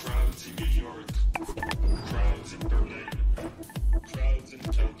 Crowds in New York, crowds in Berlin, crowds in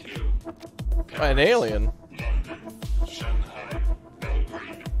Tokyo, An alien? London, Shanghai,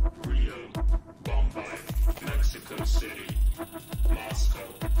 Belgrade, Rio, Bombay, Mexico City, Moscow.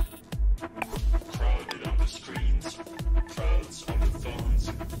 Crowded on the screens, crowds on the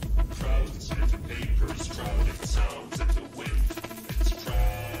phones, crowds in the papers, crowded sounds in the wind. It's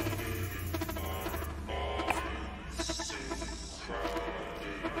crowded in our minds, so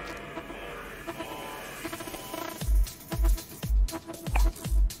crowded in our minds.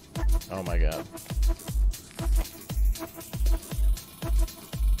 Oh my god.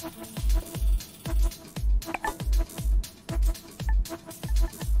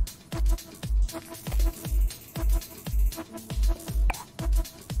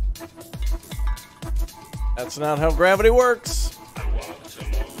 That's not how gravity works. I walked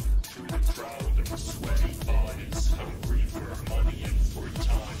alone through the crowd of sweaty bodies, hungry for money and for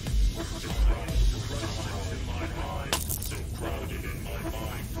time. The crowd in my mind, so crowded in my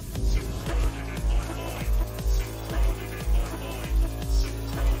mind, so crowded in my mind, so crowded in my mind, so crowded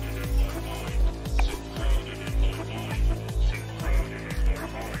in my mind, so crowded in my mind, so crowded in my mind, so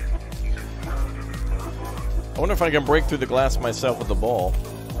crowded in my mind. I wonder if I can break through the glass myself with the ball.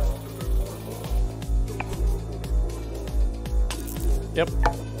 Yep.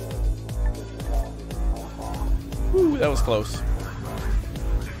 Ooh, that was close.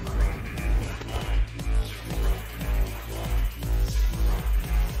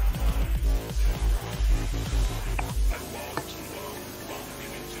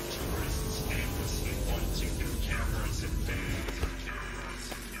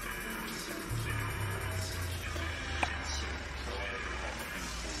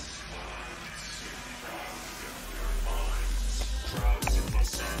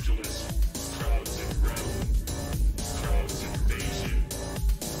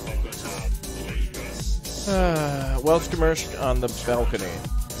 Welsh commercial on the balcony.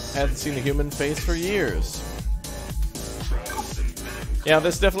 Hadn't seen a human face for years. Yeah,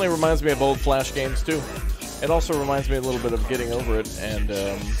 this definitely reminds me of old Flash games too. It also reminds me a little bit of Getting Over It and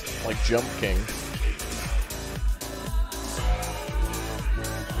like Jump King.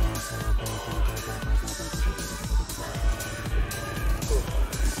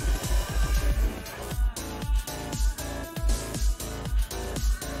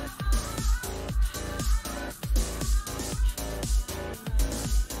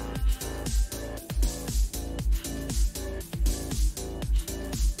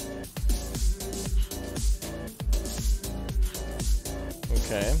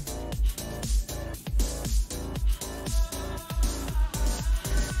 Okay.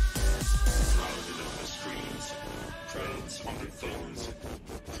 Crowded on the screens, crowds on the phones,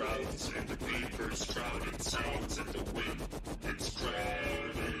 crowds in the papers, crowded sounds in the wind. It's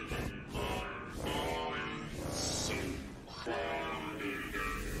crowded in our minds, so crowded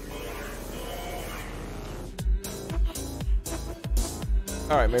in our minds.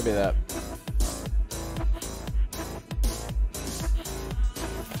 Alright, maybe that.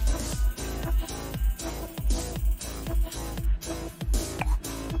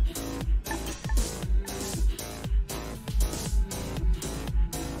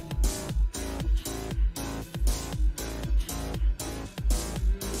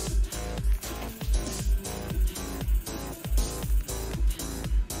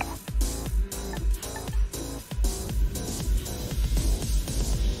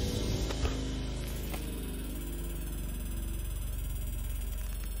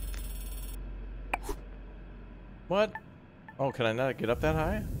 What? Oh, can I not get up that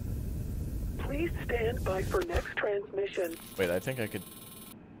high? Please stand by for next transmission. Wait, I think I could...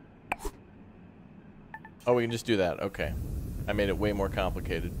 Oh, we can just do that. Okay. I made it way more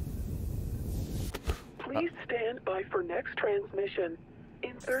complicated. Please stand by for next transmission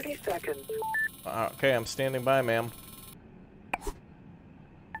in 30 seconds. Okay, I'm standing by, ma'am.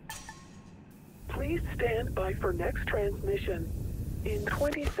 Please stand by for next transmission in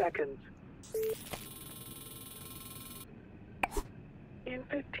 20 seconds. In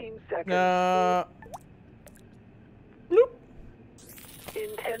 15 seconds. Bloop.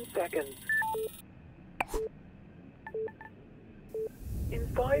 In 10 seconds. In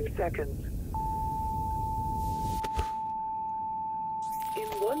 5 seconds. In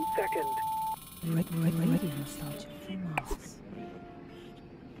 1 second. Radio nostalgia from Mars.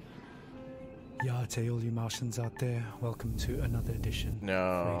 Yeah, to all you Martians out there, welcome to another edition of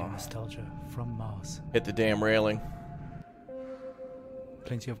Radio No. Nostalgia from Mars. Hit the damn railing.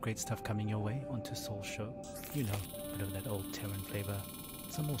 Plenty of great stuff coming your way onto Soul Show. You know, a bit of that old Terran flavor,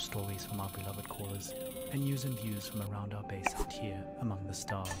 some more stories from our beloved callers, and news and views from around our base out here among the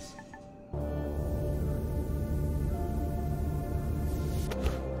stars.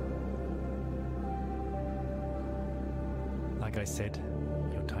 Like I said,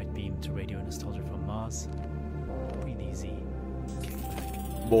 your tight beam to Radio Nostalgia from Mars. Breathe easy, kick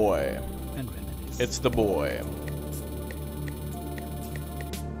back, Boy. and reminisce. It's the boy.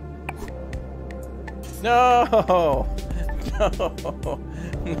 No! No!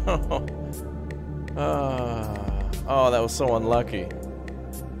 No! Oh, that was so unlucky.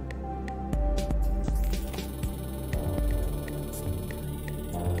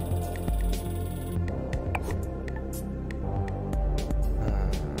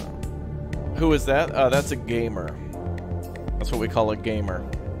 Who is that? That's a gamer. That's what we call a gamer.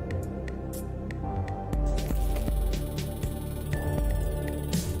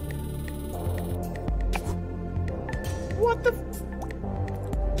 What the?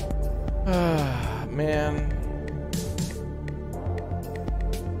 Man.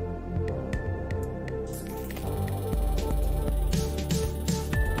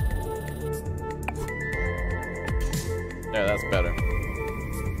 Yeah, that's better.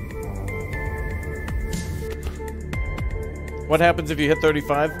 What happens if you hit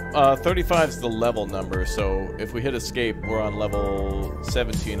 35? 35 is the level number, so if we hit escape, we're on level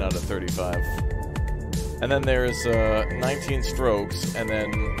 17 out of 35. And then there's 19 strokes, and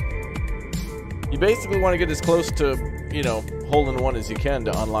then you basically want to get as close to, you know, hole-in-one as you can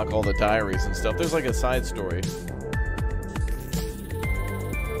to unlock all the diaries and stuff. There's like a side story.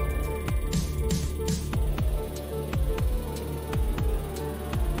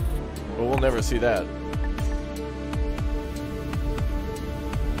 But we'll never see that.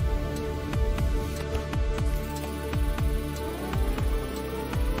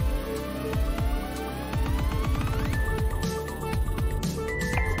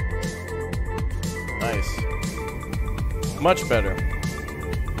 Nice. Much better.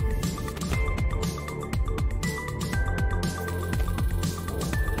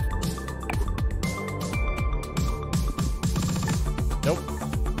 Nope.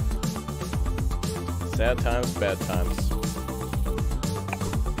 Sad times, bad times.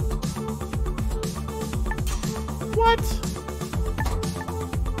 What?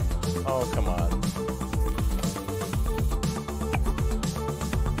 Oh, come on.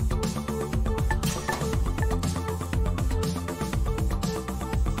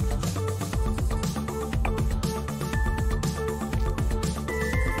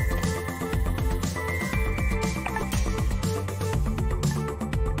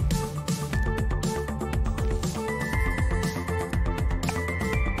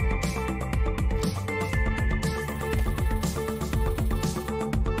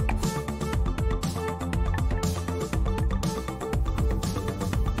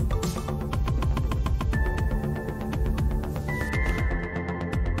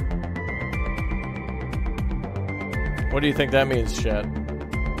 What do you think that means, chat?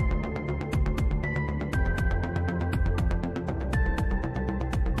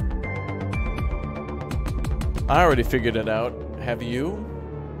 I already figured it out. Have you?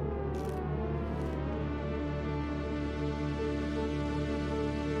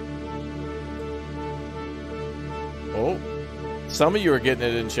 Oh. Some of you are getting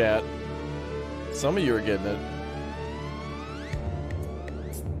it in chat. Some of you are getting it.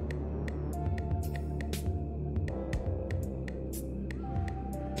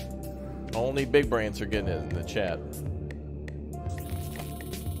 Only big brains are getting it in the chat.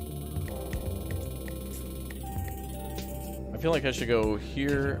 I feel like I should go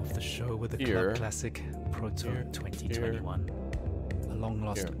here. Off the show with the here, club classic Proto 2021, a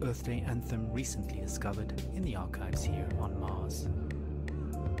long-lost Earth Day anthem recently discovered in the archives here on Mars.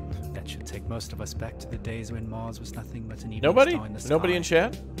 That should take most of us back to the days when Mars was nothing but an evening Nobody? star in the sky. Nobody in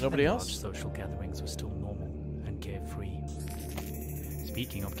chat? Nobody and else? Large social gatherings were still normal and carefree.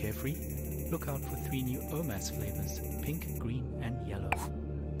 Speaking of carefree, look out for 3 new OMAS flavors: pink, green, and yellow.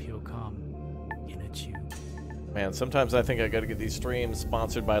 Pure calm in a tube. Man, sometimes I think I gotta get these streams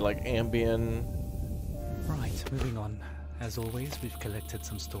sponsored by like Ambien. Right, moving on. As always, we've collected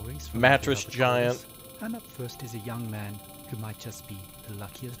some stories from Mattress the giant. chorus, and up first is a young man who might just be the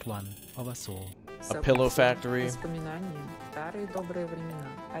luckiest one of us all. A pillow factory. Воспоминания, старые добрые времена,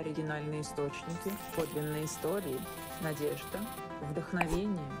 оригинальные источники, подлинные истории, надежда,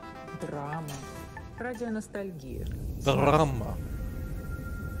 вдохновение, драма, радионостальгия. Drama.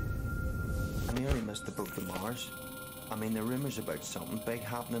 I nearly missed the boat to Mars. I mean, the rumors about something big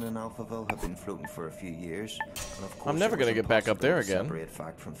happening in Alphaville have been floating for a few years, and of course, I'm never gonna get back up there again. Separate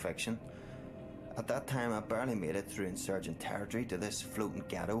fact from fiction. At that time, I barely made it through insurgent territory to this floating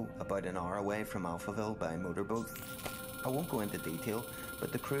ghetto about an hour away from Alphaville by motorboat. I won't go into detail,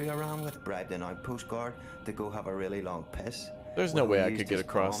 but the crew I ran with bribed an outpost guard to go have a really long piss. There's no way I could get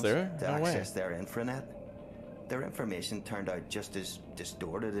across there. To No way. access their infranet. Their information turned out just as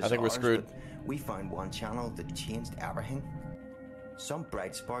distorted as I think we're ours, screwed. but we found one channel that changed everything. Some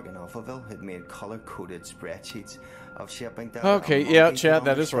bright spark in Alphaville had made color-coded spreadsheets of shipping data. Okay, yeah, chat,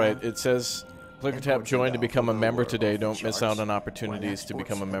 that is right. It says, click or tap join to become a member today. Don't miss out on opportunities to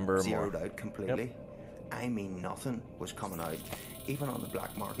become a member or more. Zeroed out completely. I mean, nothing was coming out, even on the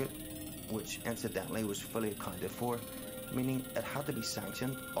black market, which incidentally was fully accounted for, meaning it had to be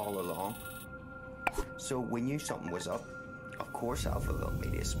sanctioned all along. So we knew something was up. Of course, Alphaville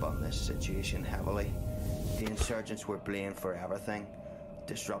media spun this situation heavily. The insurgents were blamed for everything,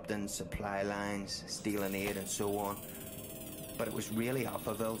 disrupting supply lines, stealing aid, and so on. But it was really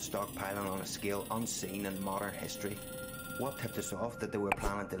Alphaville stockpiling on a scale unseen in modern history. What tipped us off that they were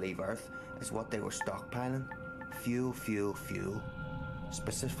planning to leave Earth is what they were stockpiling. Fuel, fuel, fuel.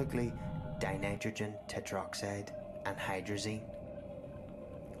 Specifically, dinitrogen tetroxide and hydrazine.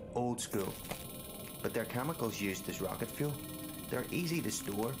 Old school. But they're chemicals used as rocket fuel. They're easy to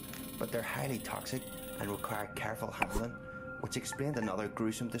store, but they're highly toxic and require careful handling, which explained another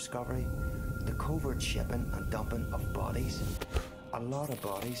gruesome discovery: the covert shipping and dumping of bodies. A lot of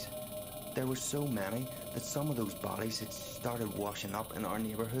bodies. There were so many that some of those bodies had started washing up in our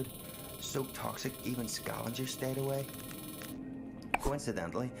neighborhood, so toxic even scavengers stayed away.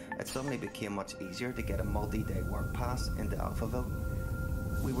 Coincidentally, it suddenly became much easier to get a multi-day work pass into Alphaville.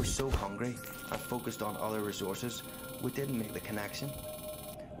 We were so hungry and focused on other resources, we didn't make the connection.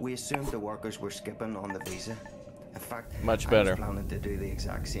 We assumed the workers were skipping on the visa. In fact, much I better. was planning to do the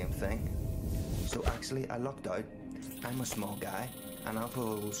exact same thing. So actually, I lucked out. I'm a small guy, and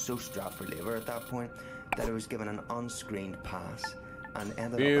Alphaville was so strapped for labour at that point that I was given an unscreened pass and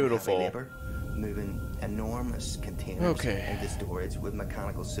ended up in heavy labour, moving enormous containers into storage with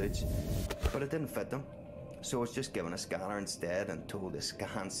mechanical suits. But it didn't fit them. So I was just given a scanner instead and told to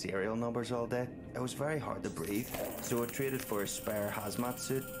scan serial numbers all day. It was very hard to breathe, so I traded for a spare hazmat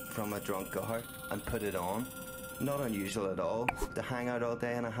suit from a drunk guard and put it on. Not unusual at all to hang out all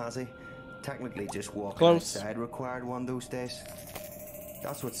day in a hazy. Technically just walking outside required one those days.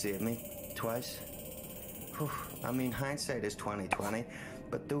 That's what saved me, twice. Whew. I mean, hindsight is 20/20,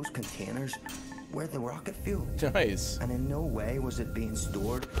 but those containers were the rocket fuel. Nice. And in no way was it being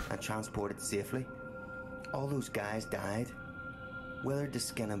stored and transported safely. All those guys died, withered to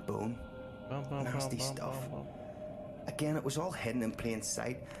skin and bone. Nasty stuff. Again, it was all hidden in plain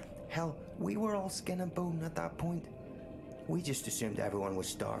sight. Hell, we were all skin and bone at that point. We just assumed everyone was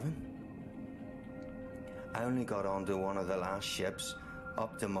starving. I only got onto one of the last ships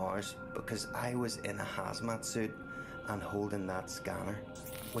up to Mars because I was in a hazmat suit and holding that scanner,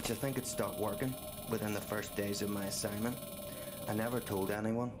 which I think had stopped working within the first days of my assignment. I never told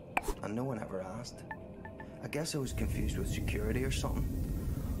anyone, and no one ever asked. I guess I was confused with security or something.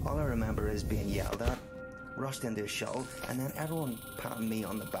 All I remember is being yelled at, rushed into a shuttle, and then everyone patting me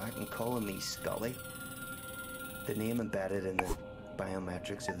on the back and calling me Scully. The name embedded in the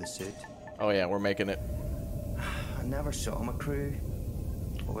biometrics of the suit. Oh yeah, we're making it. I never saw my crew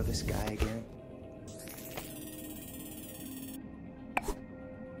or this guy again.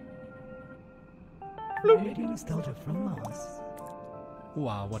 Radio nostalgia from Mars.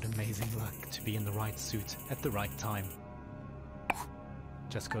 Wow, what amazing luck to be in the right suit at the right time.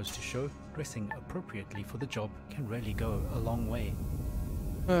 Just goes to show, dressing appropriately for the job can really go a long way.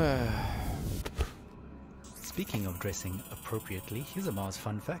 Speaking of dressing appropriately, here's a Mars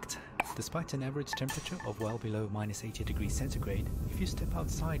fun fact. Despite an average temperature of well below minus 80 degrees centigrade, if you step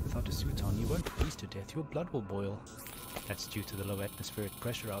outside without a suit on, you won't freeze to death, your blood will boil. That's due to the low atmospheric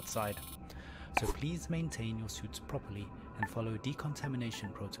pressure outside. So please maintain your suits properly and follow decontamination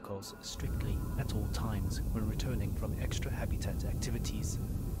protocols strictly at all times when returning from extra habitat activities.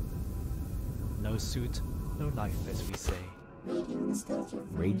 No suit, no life, as we say.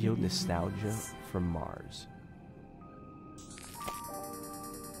 Radio nostalgia from Mars.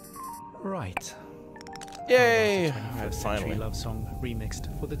 Right. Yay! Our Alright, 21st Century finally. Love Song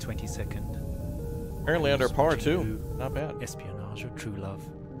remixed for the 22nd. Apparently under par too. Not bad. Espionage or true love?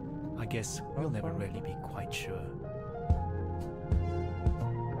 I guess we'll never really be quite sure.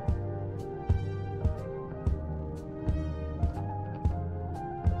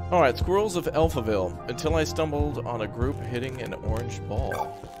 Alright, Squirrels of Alphaville. Until I stumbled on a group hitting an orange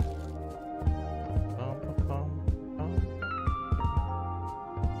ball.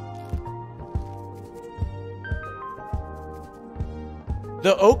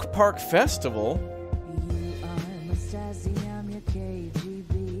 The Oak Park Festival?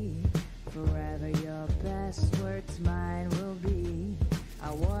 Forever your best words mine will be. I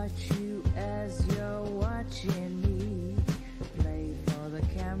watch you as you're watching me. Play for the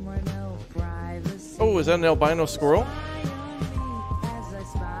camera, no privacy. Oh, is that an albino squirrel? As I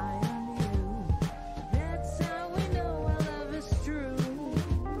spy on you, that's how we know our love is true.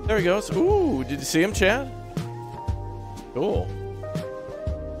 There he goes. Ooh, did you see him, Chad? Cool.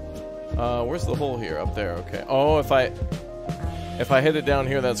 Where's the hole here? Up there, okay. Oh, if I hit it down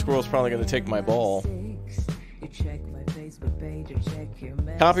here, that squirrel's probably going to take my ball.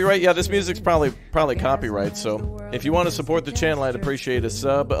 Copyright? Yeah, this music's probably copyright, so if you want to support the channel, I'd appreciate a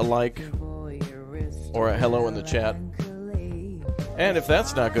sub, a like, or a hello in the chat. And if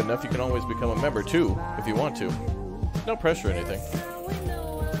that's not good enough, you can always become a member too, if you want to. No pressure or anything.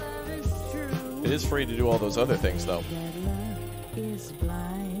 It is free to do all those other things, though.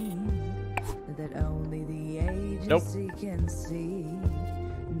 Nope.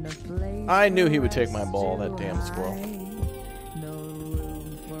 I knew he would take my ball, that damn squirrel.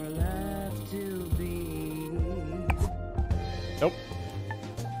 Nope.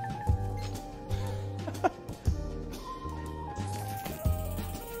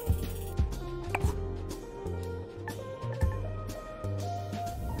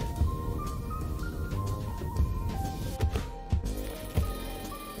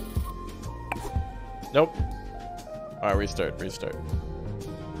 Nope. Alright, restart.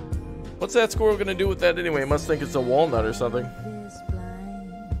 What's that squirrel gonna do with that anyway? It must think it's a walnut or something.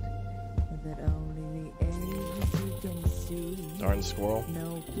 Darn squirrel.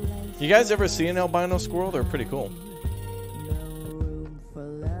 You guys ever see an albino squirrel? They're pretty cool.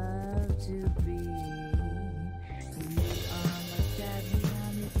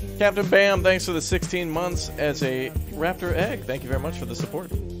 Captain Bam, thanks for the 16 months as a raptor egg. Thank you very much for the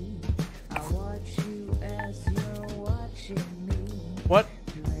support. What?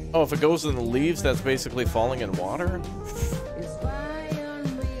 Oh, if it goes in the leaves, that's basically falling in water?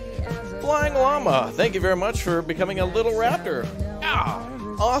 Flying Llama, thank you very much for becoming a little raptor. Ah,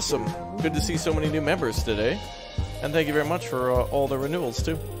 awesome. Good to see so many new members today. And thank you very much for all the renewals,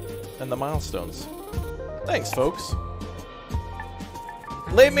 too. And the milestones. Thanks, folks.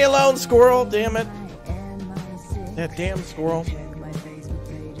 Leave me alone, squirrel, damn it. That damn squirrel.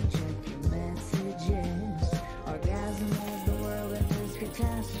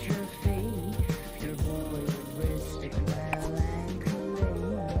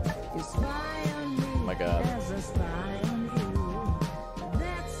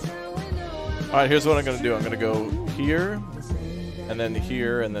 Alright, here's what I'm going to do. I'm going to go here, and then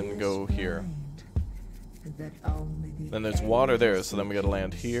here, and then go here. Then there's water there, so then we got to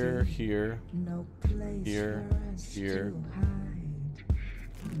land here, here, here, here.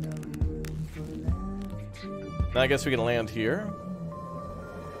 Now I guess we can land here.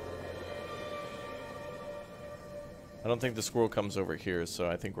 I don't think the squirrel comes over here, so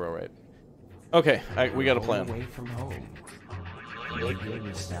I think we're alright. Okay, we got a plan. Away from home. Radio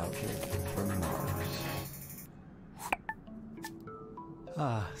nostalgia from Mars.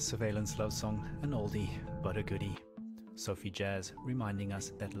 Ah, Surveillance Love Song, an oldie, but a goodie. Sophie Jazz reminding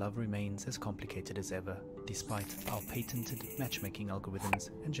us that love remains as complicated as ever, despite our patented matchmaking algorithms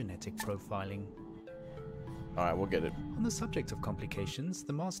and genetic profiling. Alright, we'll get it. On the subject of complications,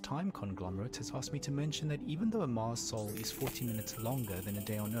 the Mars Time Conglomerate has asked me to mention that even though a Mars sol is 40 minutes longer than a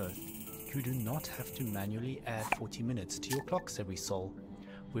day on Earth, you do not have to manually add 40 minutes to your clocks every sol.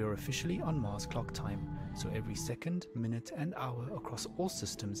 We are officially on Mars clock time, so every second, minute and hour across all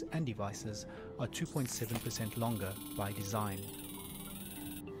systems and devices are 2.7% longer by design.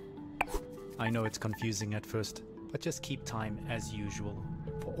 I know it's confusing at first, but just keep time as usual.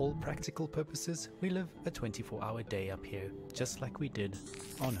 For all practical purposes, we live a 24-hour day up here, just like we did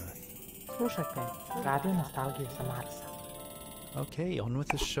on Earth. Слушайте Radio Nostalgia sa Marsa. Okay, on with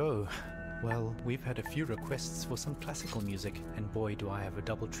the show. Well, we've had a few requests for some classical music, and boy do I have a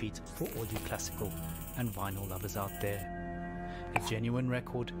double treat for all you classical and vinyl lovers out there. A genuine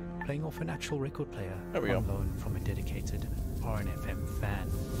record playing off an actual record player on loan from a dedicated RNFM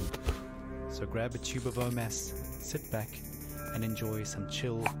fan. So So grab a tube of OMS, sit back, and enjoy some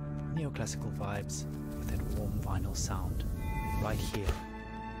chill, neoclassical vibes with that warm vinyl sound right here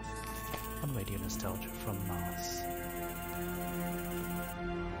on Radio Nostalgia from Mars.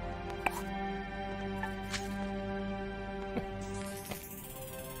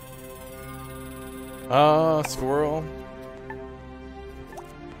 Squirrel.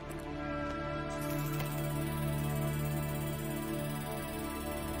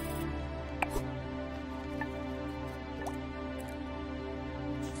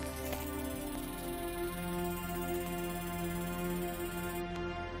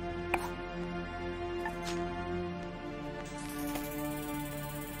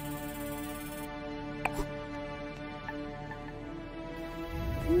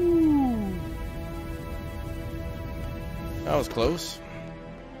 That was close.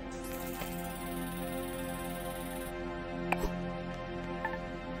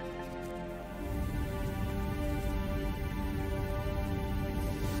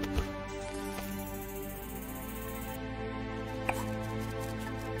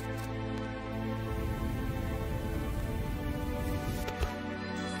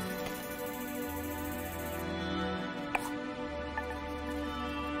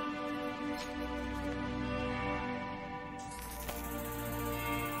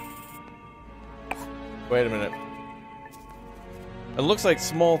 Wait a minute. It looks like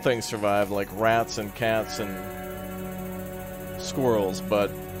small things survived, like rats and cats and squirrels, but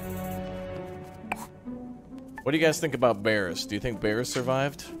what do you guys think about bears? Do you think bears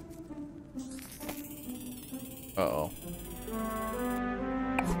survived? Uh-oh.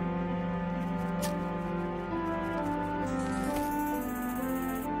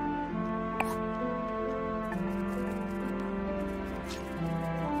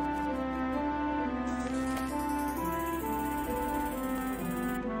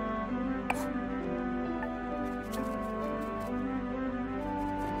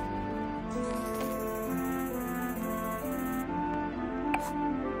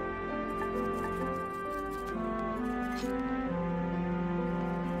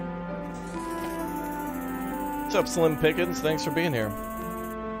 What's up, Slim Pickens? Thanks for being here.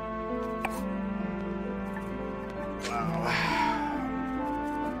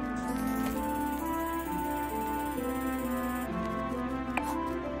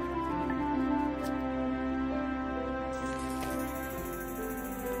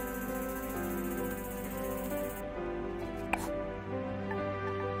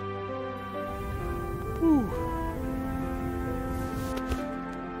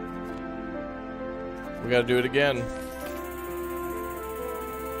 We gotta do it again.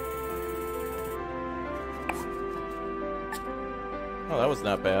 Oh, that was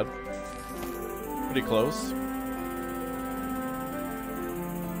not bad. Pretty close.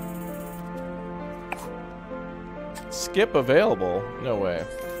 Skip available? No way.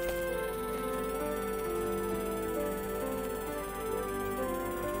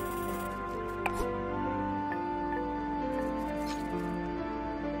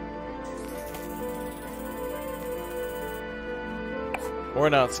 We're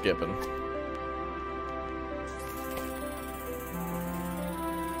not skipping.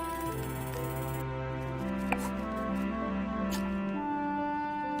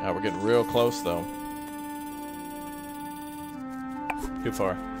 We're getting real close, though. Too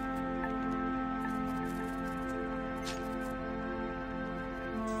far.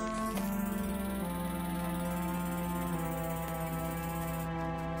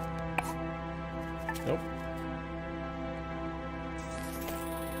 Nope.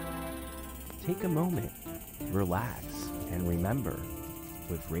 Take a moment, relax, and remember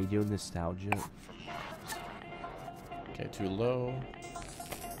with Radio Nostalgia. Okay, too low.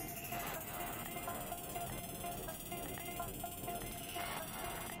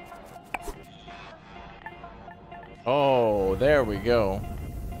 Oh, there we go.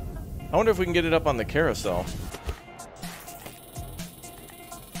 I wonder if we can get it up on the carousel.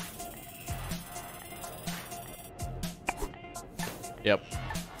 Yep.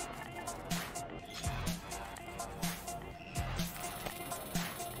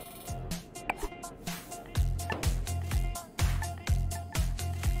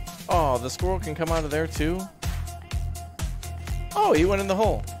 Oh, the squirrel can come out of there too? Oh, he went in the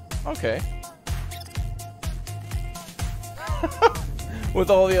hole. Okay. With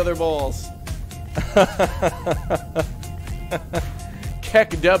all the other balls.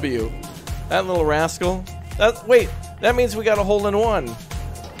 Keck W. That little rascal. Wait, that means we got a hole in one.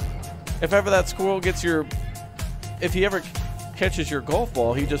 If ever that squirrel gets your... If he ever catches your golf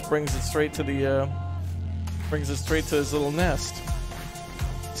ball, he just brings it straight to the... brings it straight to his little nest.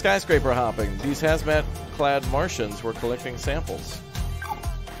 Skyscraper hopping. These hazmat-clad Martians were collecting samples.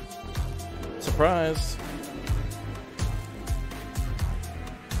 Surprise.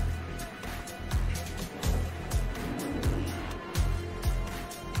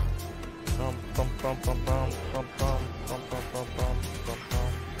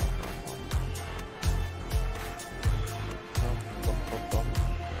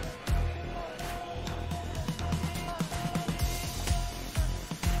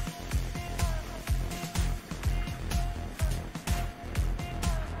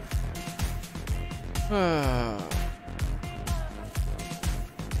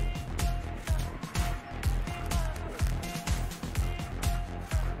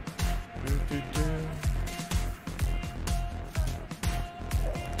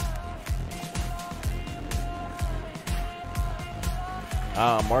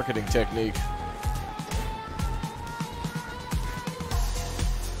 Marketing technique.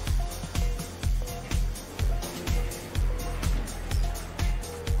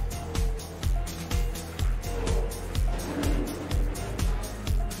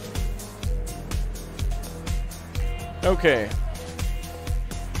 Okay.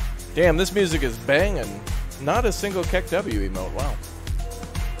 Damn, this music is banging. Not a single Keck W emote. Wow.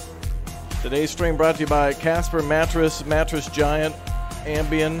 Today's stream brought to you by Casper Mattress, Mattress Giant,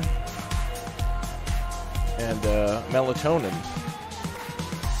 Ambien, and melatonin.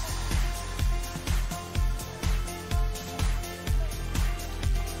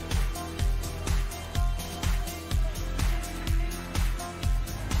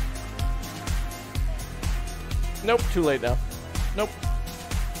 Nope, too late now. Nope.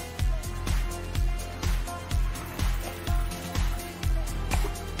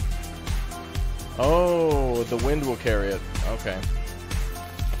 Oh, the wind will carry it. Okay.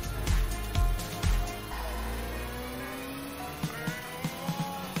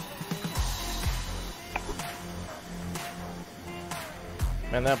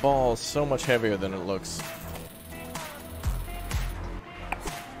 Man, that ball is so much heavier than it looks.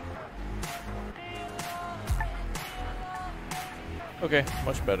 Okay,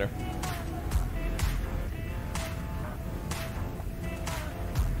 much better.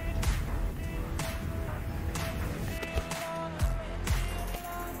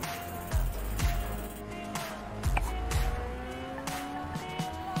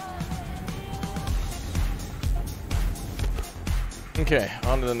 Okay,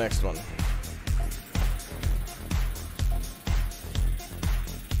 on to the next one.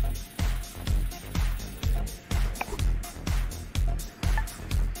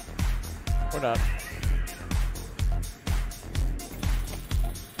 Or not.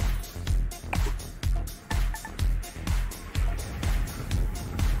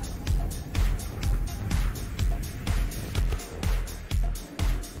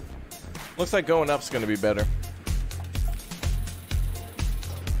 Looks like going up's going to be better.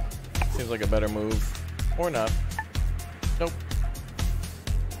 Seems like a better move. Or not. Nope.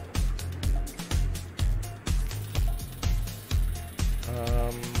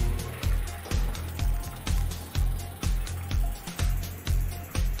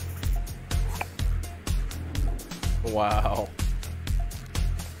 Wow.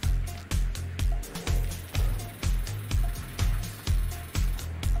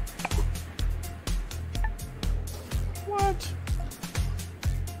 What?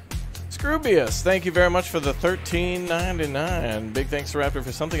 Scroobius, thank you very much for the $13.99. Big thanks to Raptor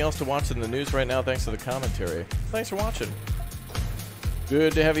for something else to watch in the news right now. Thanks for the commentary. Thanks for watching.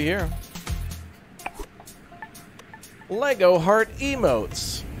 Good to have you here. Lego heart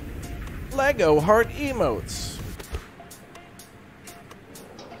emotes. Lego heart emotes.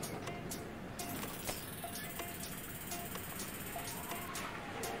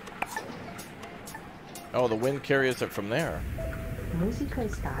 Oh, the wind carries it from there. Musica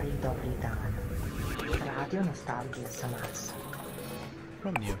stari dobri dan. Radio nostalgia samas.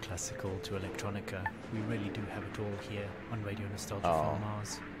 From neoclassical to electronica, we really do have it all here on Radio Nostalgia from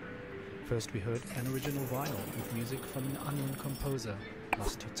Mars. First we heard an original vinyl with music from an unknown composer,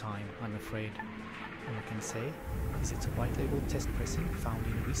 lost to time, I'm afraid. All I can say is it's a white label test pressing found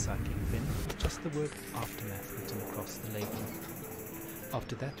in a recycling bin with just the word Aftermath written across the label.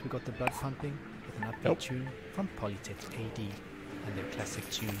 After that we got the blood pumping with an upbeat tune from Polytech AD and their classic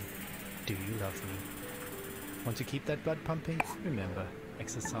tune, Do You Love Me? Want to keep that blood pumping? Remember,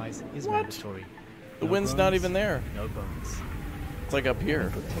 exercise is mandatory. The wind's not even there. No bones. It's like up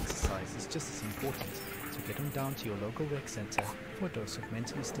here. Good exercise is just as important, so get them down to your local rec center for a dose of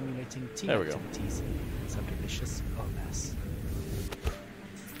mentally stimulating tea activities and some delicious OMAS.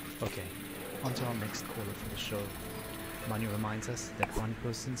 Okay, on to our next caller for the show. Money reminds us that one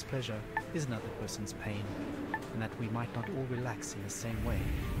person's pleasure is another person's pain, and that we might not all relax in the same way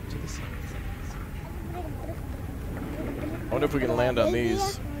to the same extent. I wonder if we can land on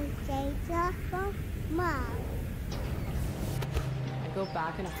these. I go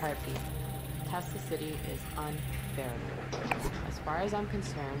back in a heartbeat. Tesla City is unbearable. As far as I'm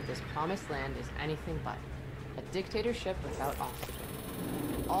concerned, this promised land is anything but. A dictatorship without oxygen.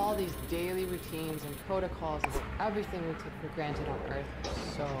 All these daily routines and protocols about everything we took for granted on Earth are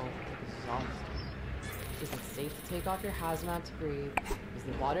so exhausting. Is it safe to take off your hazmat to breathe? Is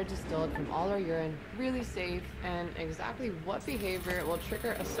the water distilled from all our urine really safe? And exactly what behavior will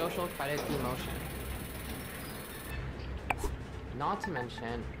trigger a social credit demotion? Not to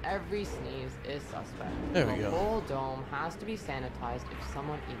mention, every sneeze is suspect. There we go. The whole dome has to be sanitized if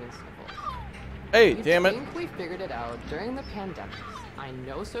someone even sniffles. Hey, damn it. I think we figured it out during the pandemic. I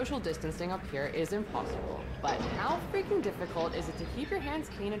know social distancing up here is impossible, but how freaking difficult is it to keep your hands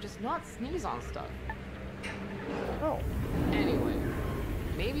clean and just not sneeze on stuff? Oh. Anyway,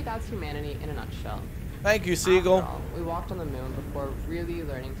 maybe that's humanity in a nutshell. Thank you, Seagull. After all, we walked on the moon before really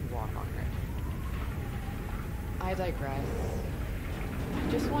learning to walk on Earth. I digress. I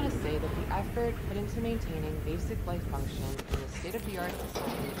just want to say that the effort put into maintaining basic life functions in the state-of-the-art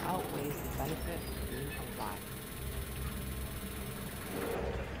facility outweighs the benefit of being alive.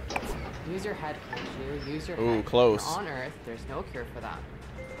 Use your head, can't you? Use your head. Close. On Earth, there's no cure for that.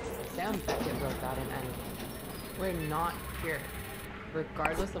 Sam Beckett wrote that in Endgame. We're not cured,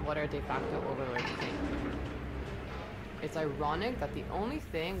 regardless of what our de facto overlords think. It's ironic that the only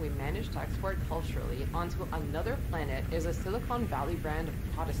thing we managed to export culturally onto another planet is a Silicon Valley brand of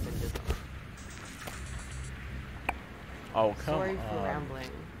Protestantism. Oh, come Sorry on. for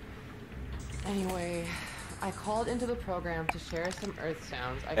rambling. Anyway, I called into the program to share some Earth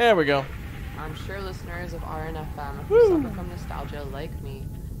sounds. There we go. I'm sure listeners of RNFM who suffer from nostalgia like me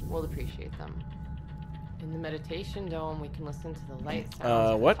will appreciate them. In the meditation dome, we can listen to the light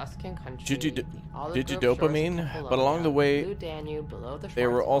sounds of what? Tuscan country, Did you the dopamine? But along the way, Blue Danube below the they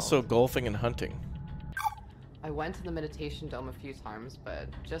were Schwarzwald. also golfing and hunting. I went to the meditation dome a few times, but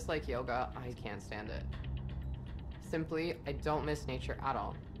just like yoga, I can't stand it. Simply, I don't miss nature at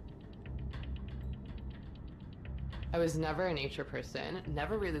all. I was never a nature person,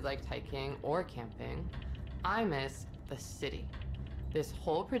 never really liked hiking or camping. I miss the city. This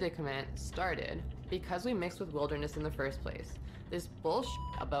whole predicament started because we mixed with wilderness in the first place. This bullshit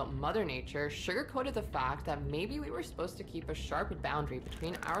about Mother Nature sugarcoated the fact that maybe we were supposed to keep a sharp boundary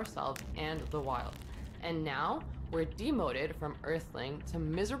between ourselves and the wild. And now, we're demoted from Earthling to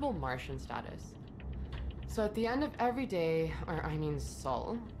miserable Martian status. So at the end of every day, or I mean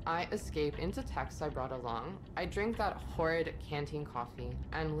soul, I escape into texts I brought along. I drink that horrid canteen coffee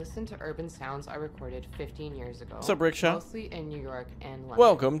and listen to urban sounds I recorded 15 years ago. What's up, Rickshaw? Mostly in New York and London.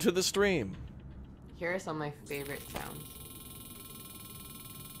 Welcome to the stream. Here are some of my favorite sounds.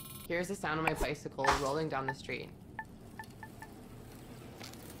 Here's the sound of my bicycle rolling down the street.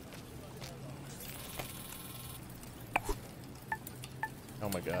 Oh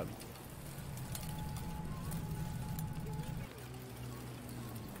my god.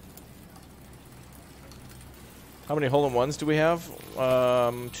 How many hole-in-ones do we have?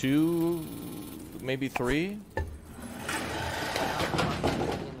 2, maybe 3? In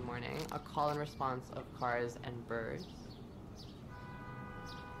the morning, a call and response of cars and birds.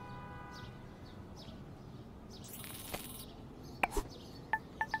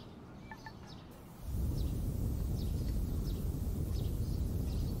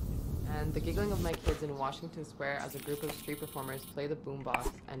 And the giggling of my kids in Washington Square as a group of street performers play the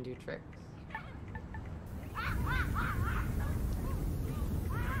boombox and do tricks.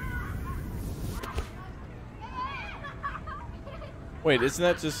 Wait, isn't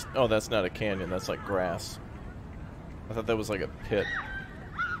that just... Oh, that's not a canyon. That's like grass. I thought that was like a pit.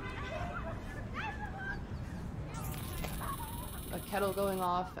 A kettle going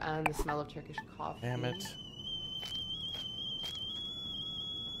off and the smell of Turkish coffee. Damn it.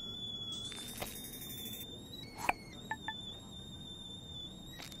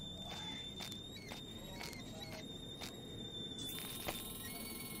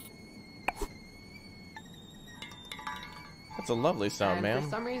 That's a lovely sound, And man. for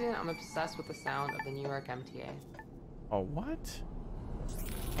some reason, I'm obsessed with the sound of the New York MTA. Oh, what?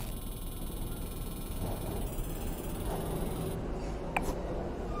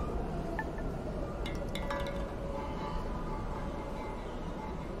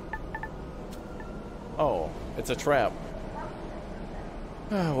 Oh, it's a trap.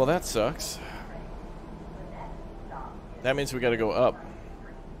 Well, that sucks. That means we gotta go up.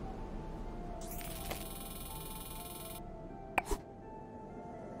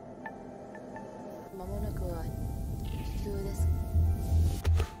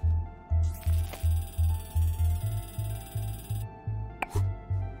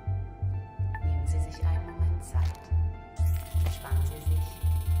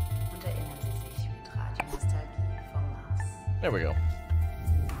 There we go.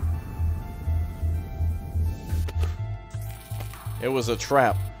 It was a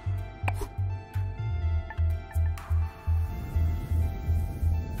trap.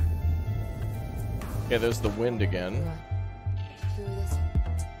 Okay, there's the wind again.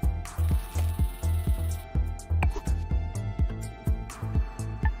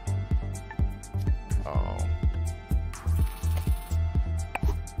 Oh.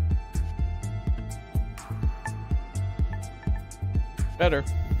 Better.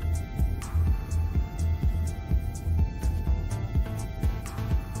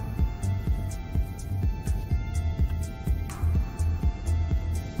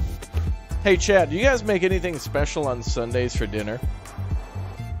 Hey Chad, do you guys make anything special on Sundays for dinner?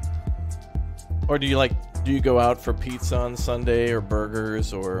 Or do you go out for pizza on Sunday or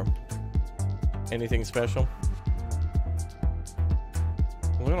burgers or anything special?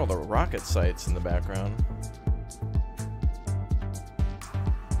 Look at all the rocket sites in the background.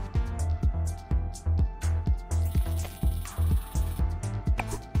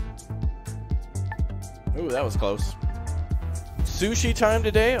 Ooh, that was close. Sushi time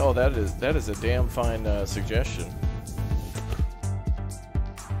today? Oh, that is a damn fine suggestion.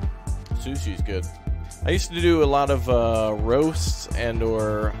 Sushi's good. I used to do a lot of roasts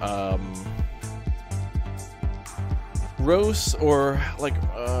or like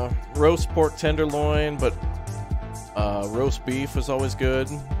roast pork tenderloin, but roast beef was always good.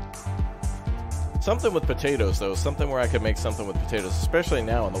 Something with potatoes though. Something where I could make something with potatoes, especially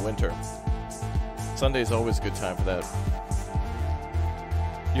now in the winter. Sunday's always a good time for that.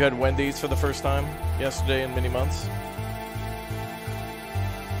 You had Wendy's for the first time yesterday in many months?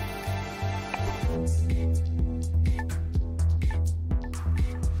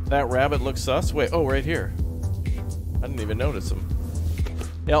 That rabbit looks sus? Wait, oh, right here. I didn't even notice him.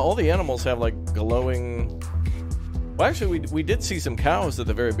 Yeah, all the animals have like glowing... Well, actually, we did see some cows at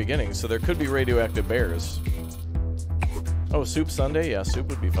the very beginning, so there could be radioactive bears. Oh, soup Sunday? Yeah, soup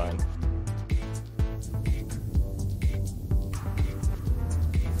would be fine.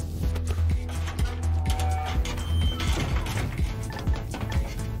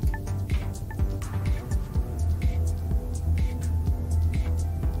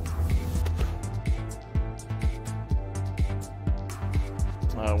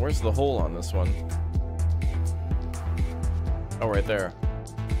 Where's the hole on this one? Oh, right there.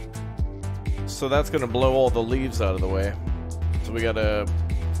 So that's gonna blow all the leaves out of the way. So we gotta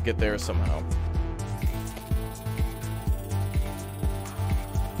get there somehow.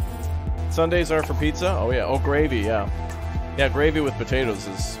 Sundays are for pizza? Oh yeah. Oh, gravy, yeah. Yeah, gravy with potatoes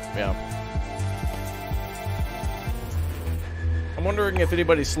is, yeah. I'm wondering if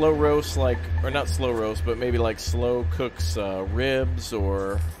anybody slow roasts, like, or not slow roast, but maybe like slow cooks ribs,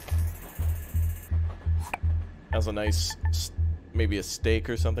 or has a nice, maybe a steak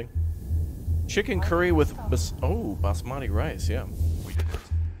or something. Chicken curry with basmati rice, yeah.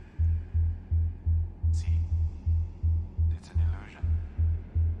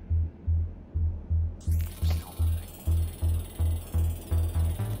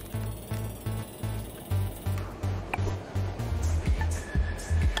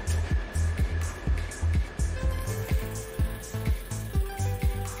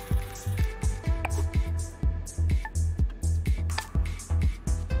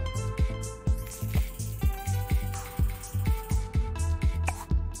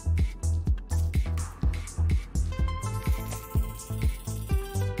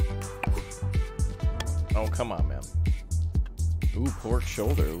 Oh, come on, man. Ooh, pork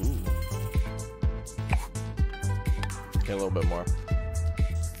shoulder. Ooh. Okay, a little bit more.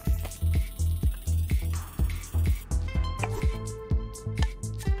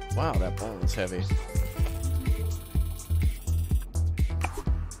 Wow, that ball is heavy.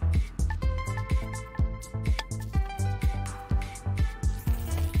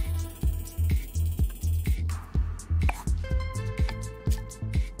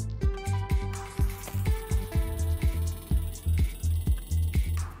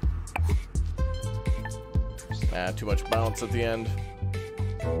 Too much bounce at the end.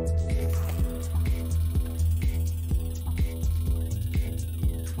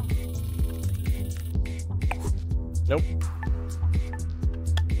 Nope.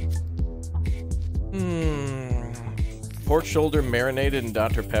 Pork shoulder marinated in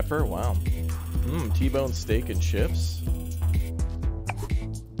Dr. Pepper. Wow. T-bone steak and chips.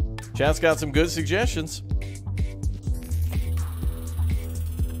 Chat's got some good suggestions.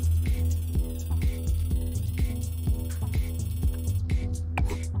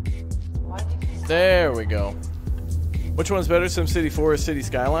 There we go. Which one's better, SimCity 4 or City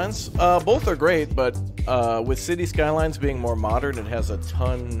Skylines? Both are great, but with City Skylines being more modern, it has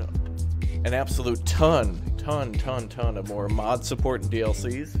an absolute ton of more mod support and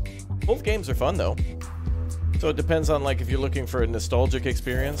DLCs. Both games are fun though. So it depends on like if you're looking for a nostalgic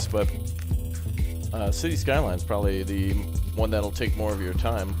experience, but City Skylines probably the one that'll take more of your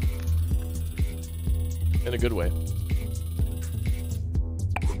time. In a good way.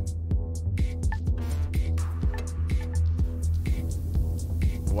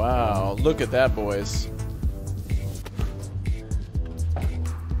 Wow, look at that, boys.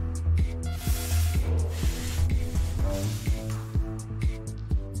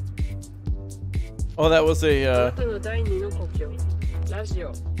 Oh, that was a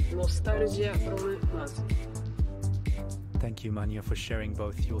Thank you, Manya, for sharing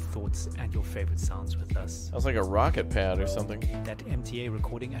both your thoughts and your favorite sounds with us. That was like a rocket pad or something. That MTA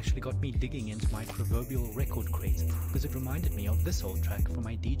recording actually got me digging into my proverbial record crate because it reminded me of this old track from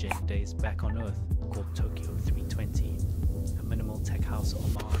my DJing days back on Earth called Tokyo 320, a minimal tech house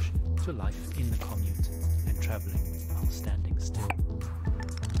homage to life in the commute and traveling while standing still.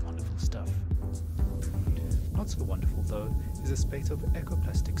 Wonderful stuff. Not so wonderful, though, is a spate of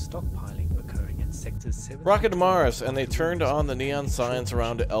ecoplastic stockpiling occurring in sectors 7. Rocket to Mars, and they turned on the neon signs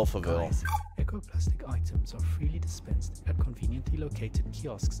around Alphaville. Guys, ecoplastic items are freely dispensed at conveniently located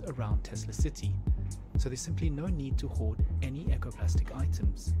kiosks around Tesla City, so there's simply no need to hoard any ecoplastic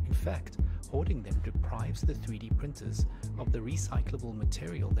items. In fact, hoarding them deprives the 3D printers of the recyclable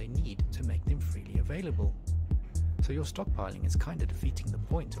material they need to make them freely available. So your stockpiling is kinda defeating the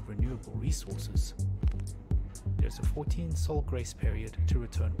point of renewable resources. There's a 14-sol grace period to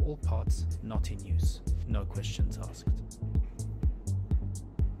return all parts not in use. No questions asked.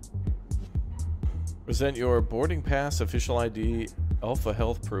 Present your boarding pass, official ID, Alpha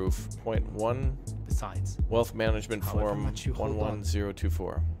Health Proof, .1. Besides, Wealth Management Form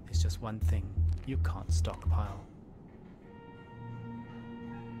 11024. There's just one thing you can't stockpile.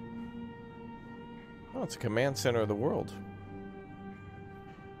 Oh, it's a command center of the world.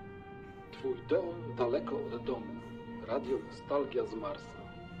 Twój dom daleko od domu. Radio Nostalgia z Marsa.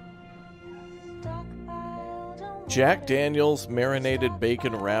 Jack Daniel's marinated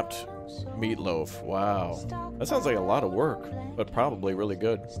bacon wrapped meatloaf. Wow. That sounds like a lot of work, but probably really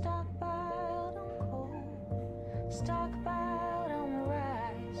good.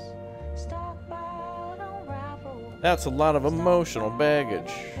 That's a lot of emotional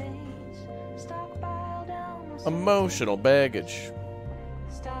baggage. Emotional baggage.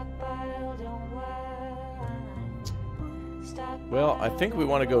 Well, I think we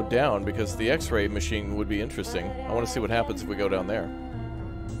want to go down because the X-ray machine would be interesting. I want to see what happens if we go down there.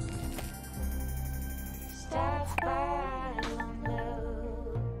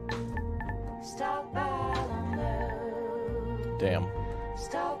 Damn.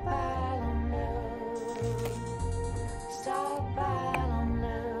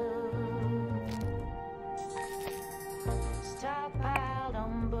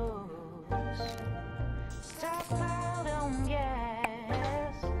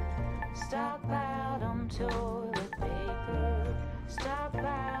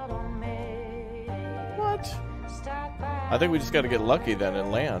 What? I think we just got to get lucky then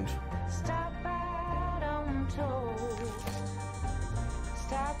and land.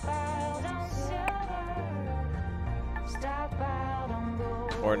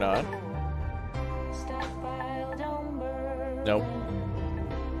 Or not. Nope.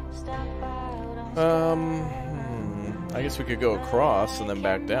 I guess we could go across and then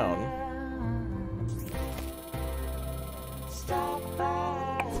back down.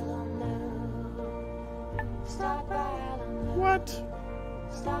 What?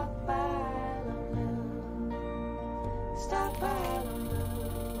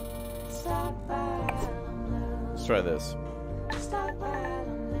 Let's try this.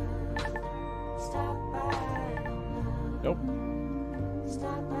 Nope.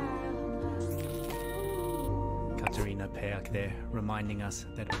 Katerina Payak there, reminding us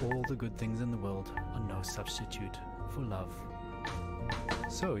that all the good things in the world are no substitute for love.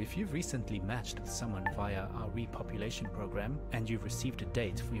 So, if you've recently matched with someone via our repopulation program and you've received a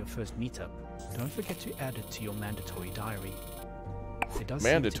date for your first meetup, don't forget to add it to your mandatory diary. There does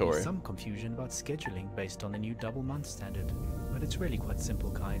seem to be some confusion about scheduling based on the new double month standard, but it's really quite simple,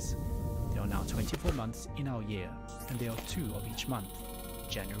 guys. There are now 24 months in our year, and there are 2 of each month,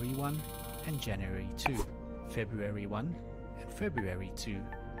 January 1 and January 2, February 1 and February 2,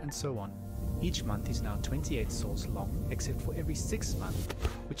 and so on. Each month is now 28 sols long, except for every 6th month,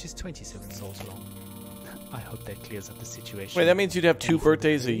 which is 27 sols long. I hope that clears up the situation. Wait, that means you'd have 2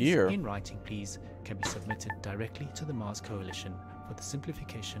 birthdays a year. In writing, please, can be submitted directly to the Mars Coalition for the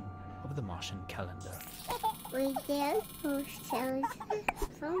simplification of the Martian calendar. Radio Nostalgia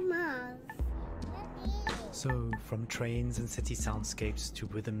from Mars. So, from trains and city soundscapes to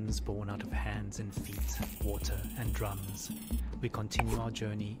rhythms born out of hands and feet, water and drums, we continue our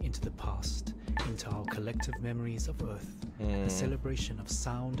journey into the past, into our collective memories of Earth, a celebration of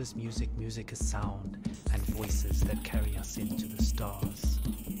sound as music, music as sound, and voices that carry us into the stars.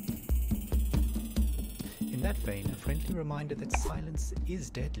 In that vein, a friendly reminder that silence is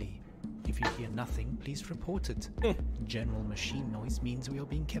deadly. If you hear nothing, please report it. General machine noise means we are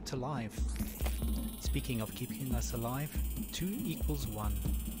being kept alive. Speaking of keeping us alive, 2 equals 1.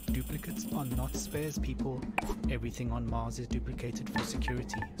 Duplicates are not spares, people. Everything on Mars is duplicated for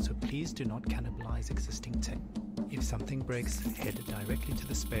security, so please do not cannibalize existing tech. If something breaks, head directly to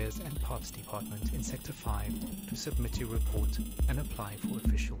the spares and parts department in Sector 5 to submit your report and apply for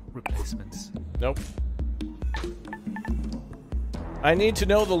official replacements. Nope. I need to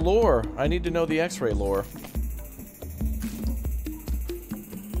know the lore. I need to know the X-ray lore.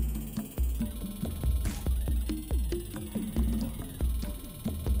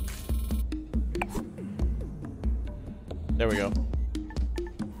 There we go.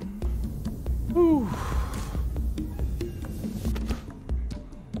 Whew.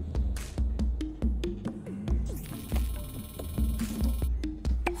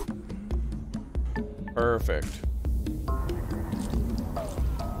 Perfect.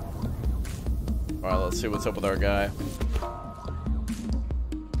 Alright, let's see what's up with our guy.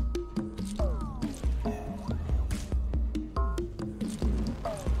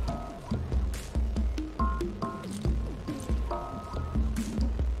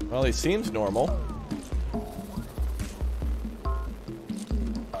 Well, he seems normal.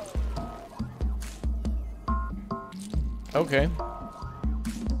 Okay.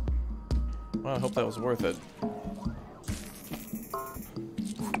 Well, I hope that was worth it.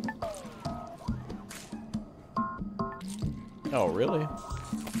 Oh, really?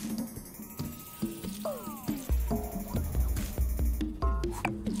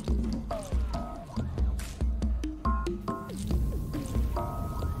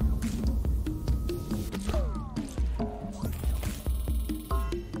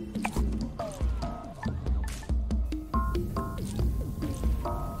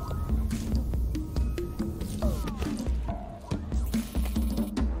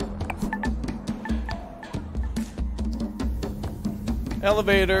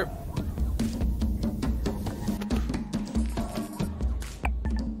 Elevator.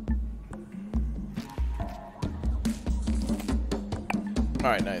 All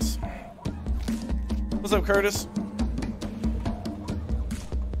right, nice. What's up, Curtis?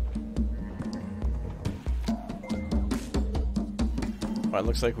 All right,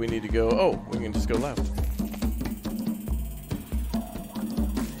 looks like we need to go. Oh, we can just go left.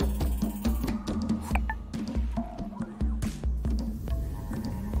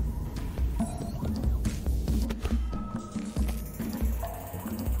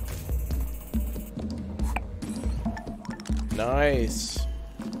 Nice.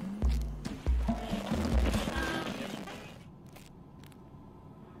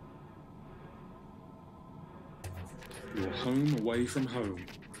 Your home away from home.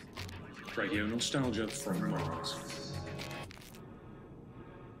 Radio Nostalgia from Mars.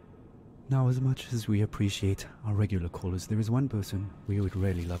 Now, as much as we appreciate our regular callers, there is one person we would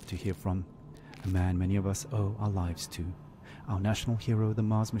really love to hear from. A man many of us owe our lives to. Our national hero, the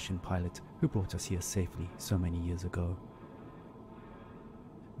Mars mission pilot, who brought us here safely so many years ago.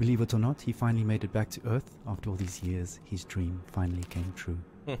 Believe it or not, he finally made it back to Earth. After all these years, his dream finally came true.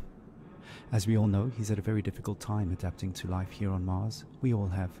 As we all know, he's had a very difficult time adapting to life here on Mars. We all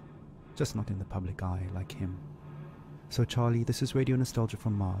have, just not in the public eye like him. So Charlie, this is Radio Nostalgia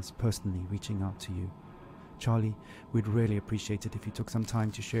from Mars, personally reaching out to you. Charlie, we'd really appreciate it if you took some time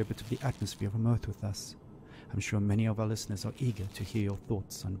to share a bit of the atmosphere from Earth with us. I'm sure many of our listeners are eager to hear your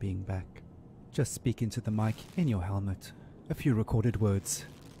thoughts on being back. Just speak into the mic in your helmet. A few recorded words.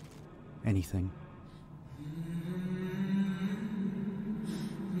 Anything.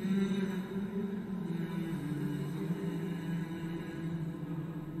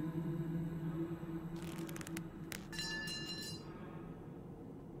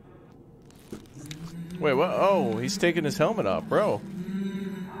 Wait, what? Oh, he's taking his helmet off, bro.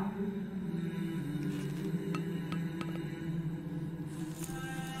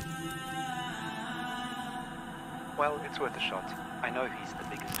 Well, it's worth a shot. I know he's the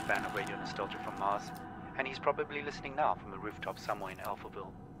biggest fan of Radio Nostalgia from Mars, and he's probably listening now from a rooftop somewhere in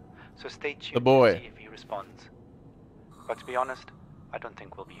Alphaville. So stay tuned to see if he responds. But to be honest, I don't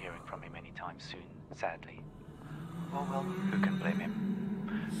think we'll be hearing from him anytime soon, sadly. Oh well, who can blame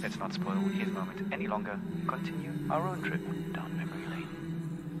him? Let's not spoil his moment any longer. Continue our own trip down memory lane.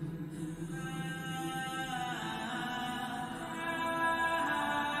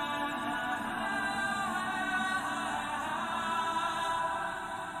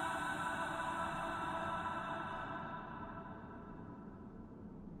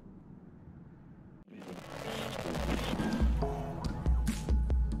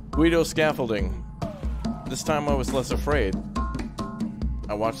 Guido scaffolding. This time I was less afraid.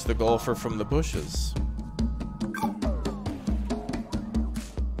 I watched the golfer from the bushes.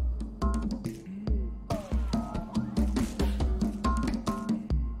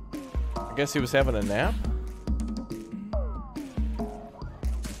 I guess he was having a nap?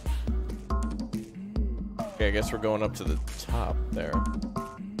 Okay, I guess we're going up to the top there.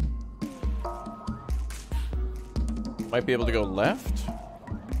 Might be able to go left?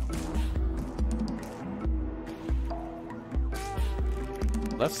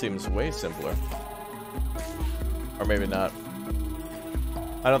 Left seems way simpler. Or maybe not.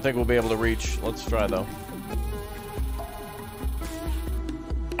 I don't think we'll be able to reach. Let's try though.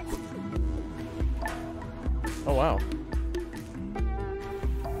 Oh wow.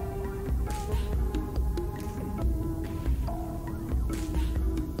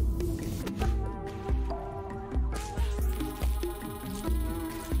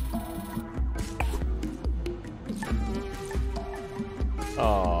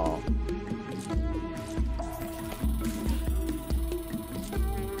 Oh.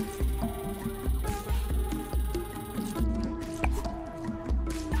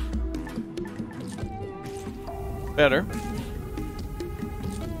 Better.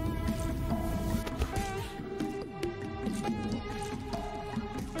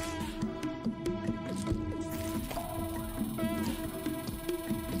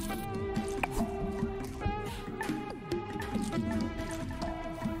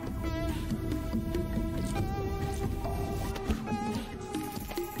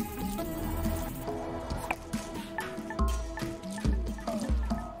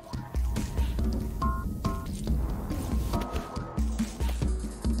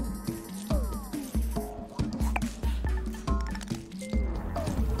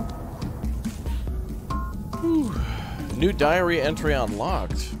 New diary entry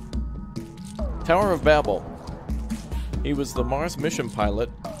unlocked. Tower of Babel. He was the Mars mission pilot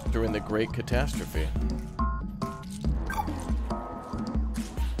during the Great Catastrophe.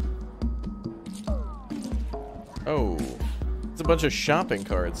 Oh, it's a bunch of shopping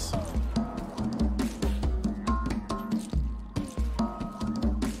carts.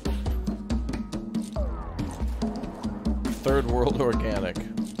 Third World Organic.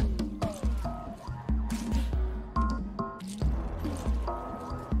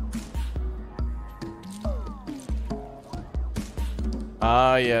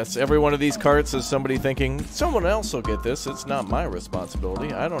 Ah, yes. Every one of these carts is somebody thinking, someone else will get this. It's not my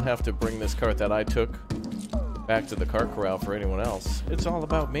responsibility. I don't have to bring this cart that I took back to the cart corral for anyone else. It's all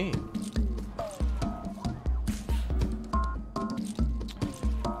about me.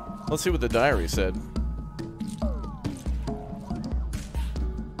 Let's see what the diary said.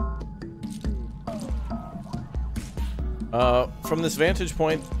 From this vantage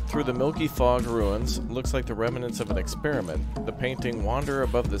point through the milky fog ruins, looks like the remnants of an experiment. The painting Wander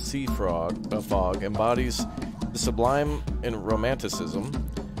Above the Sea Fog embodies the sublime in romanticism.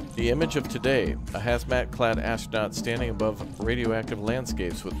 The image of today, a hazmat-clad astronaut standing above radioactive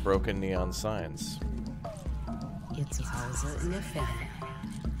landscapes with broken neon signs.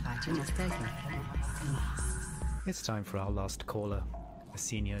 It's time for our last caller. A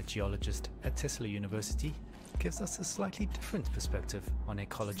senior geologist at Tesla University gives us a slightly different perspective on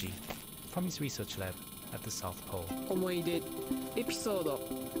ecology from his research lab at the South Pole. 思い出エピソード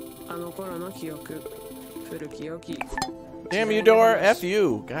あの頃の記憶古き良き Damn you, door! F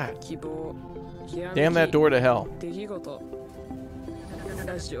you! God. Damn that door to hell. 出来事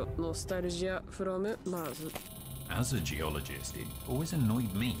ラジオノスタルジア from Mars. As a geologist, it always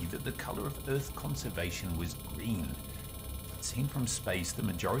annoyed me that the color of Earth conservation was green. Seen from space, the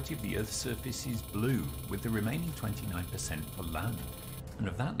majority of the Earth's surface is blue, with the remaining 29% for land. And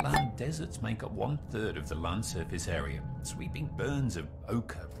of that land, deserts make up 1/3 of the land surface area. Sweeping burns of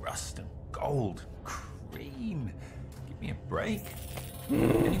ochre, rust, and gold. Cream! Give me a break.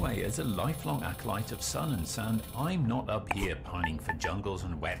 Anyway, as a lifelong acolyte of sun and sand, I'm not up here pining for jungles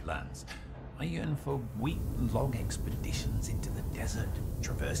and wetlands. I yearn for week-long expeditions into the desert,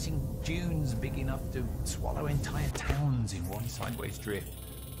 traversing dunes big enough to swallow entire towns in one sideways drift.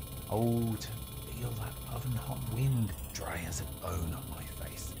 Oh, to be feel that oven-hot wind dry as a bone on my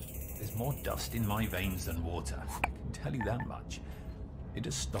face. There's more dust in my veins than water, I can tell you that much. It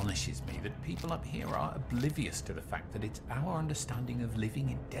astonishes me that people up here are oblivious to the fact that it's our understanding of living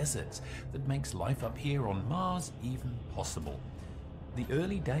in deserts that makes life up here on Mars even possible. The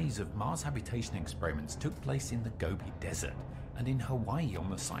early days of Mars habitation experiments took place in the Gobi Desert and in Hawaii on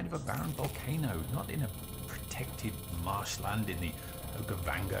the side of a barren volcano, not in a protected marshland in the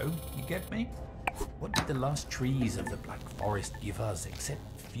Okavango, you get me? What did the last trees of the Black Forest give us except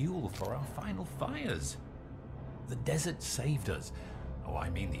fuel for our final fires? The desert saved us. Oh, I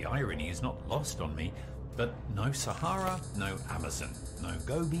mean, the irony is not lost on me, but no Sahara, no Amazon, no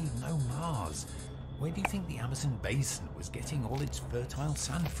Gobi, no Mars. Where do you think the Amazon basin was getting all its fertile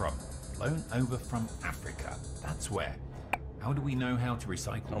sand from? Blown over from Africa, that's where. How do we know how to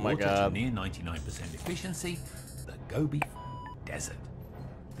recycle water to near 99% efficiency? The Gobi Desert.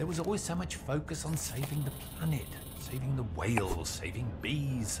 There was always so much focus on saving the planet, saving the whales, saving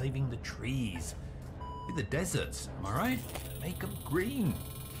bees, saving the trees. With the deserts, am I right? Make them green.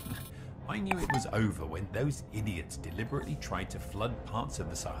 I knew it was over when those idiots deliberately tried to flood parts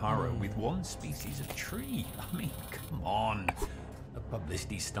of the Sahara with one species of tree. I mean, come on. A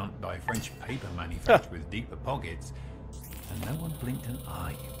publicity stunt by a French paper manufacturer with deeper pockets. And no one blinked an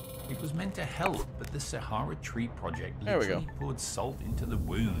eye. It was meant to help, but the Sahara Tree Project literally poured salt into the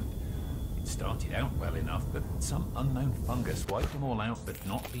wound. It started out well enough, but some unknown fungus wiped them all out, but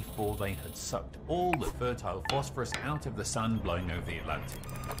not before they had sucked all the fertile phosphorus out of the sun blowing over the Atlantic,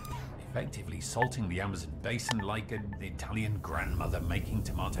 effectively salting the Amazon basin like an Italian grandmother making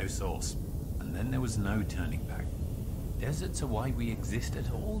tomato sauce. And then there was no turning back. Deserts are why we exist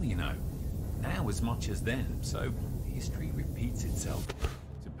at all, you know. Now as much as then, so history repeats itself.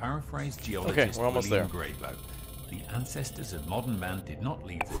 To paraphrase geologist William Graylow, the ancestors of modern man did not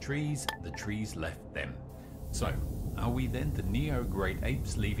leave the trees left them. So, are we then the neo-great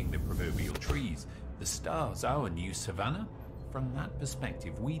apes leaving the proverbial trees? The stars our new savannah? From that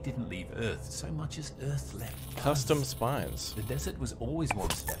perspective, we didn't leave Earth so much as Earth left us. Custom spines. The desert was always one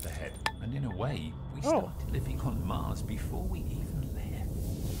step ahead, and in a way, we started living on Mars before we even left.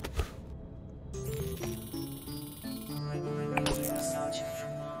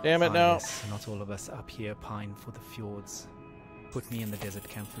 Damn it, no. Yes, not all of us up here pine for the fjords. Put me in the desert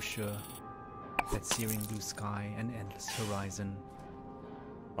camp for sure. That searing blue sky and endless horizon.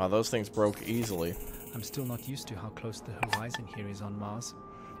 Wow, those things broke easily. I'm still not used to how close the horizon here is on Mars,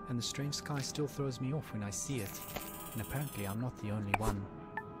 and the strange sky still throws me off when I see it. And apparently I'm not the only one.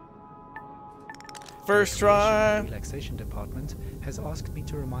 First try! The relaxation department has asked me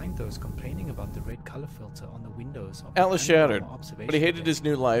to remind those complaining about the red color filter on the windows of Atlas shattered, but he hated his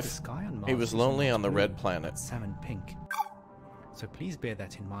new life. He was lonely on the red planet. Salmon pink. So please bear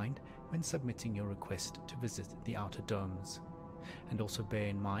that in mind when submitting your request to visit the outer domes. And also bear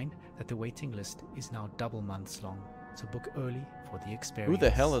in mind that the waiting list is now double months long, so book early for the experience. Who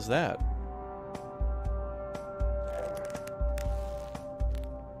the hell is that?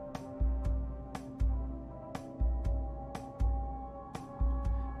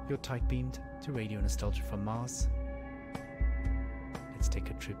 You're tight beamed to Radio Nostalgia from Mars. Let's take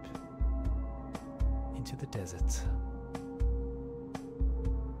a trip into the desert.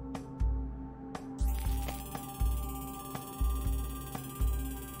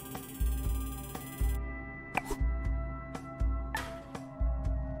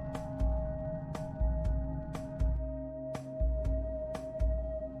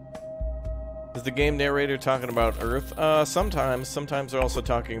 Is the game narrator talking about Earth? Sometimes. Sometimes they're also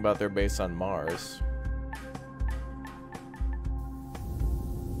talking about their base on Mars.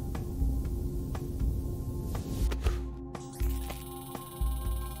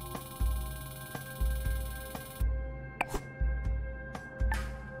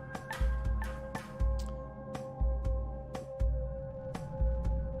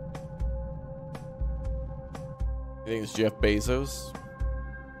 You think it's Jeff Bezos?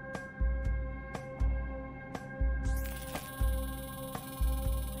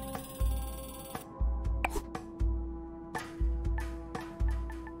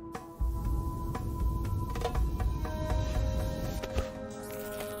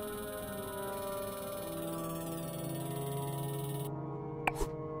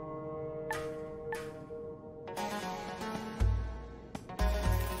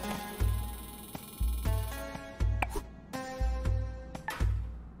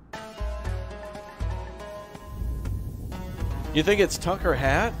 You think it's Tucker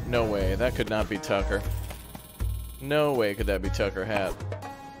Hat? No way, that could not be Tucker. No way could that be Tucker Hat.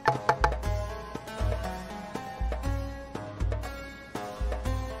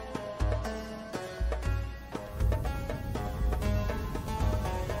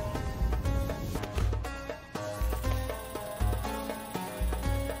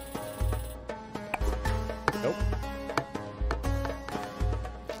 Nope.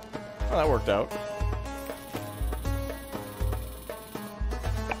 Well, that worked out.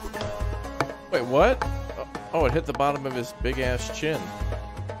 Wait, what? Oh, it hit the bottom of his big-ass chin.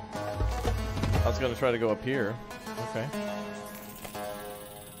 I was going to try to go up here. Okay.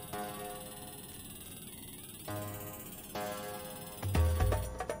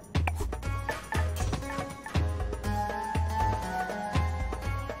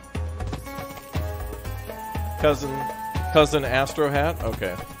 Cousin Astro Hat?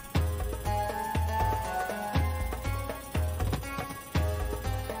 Okay.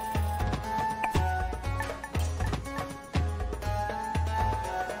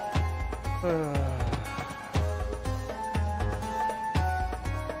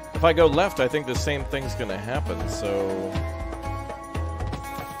 If I go left, I think the same thing's gonna happen, so...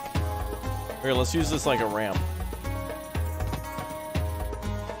 Here, let's use this like a ramp.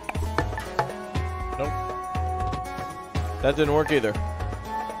 Nope. That didn't work either.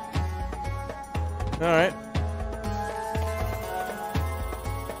 Alright.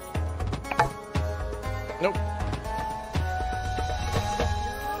 Nope.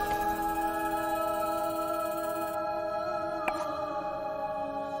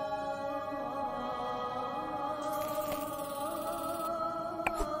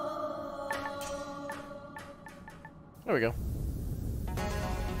 There we go.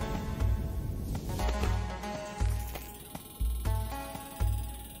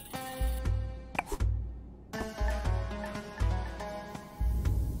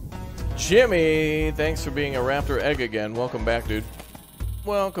 Jimmy, thanks for being a raptor egg again. Welcome back, dude.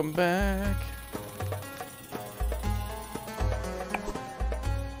 Welcome back.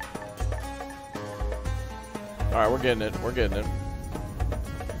 Alright, we're getting it. We're getting it.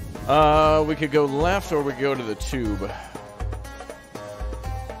 We could go left or we could go to the tube.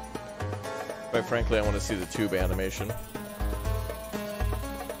 Quite frankly, I want to see the tube animation.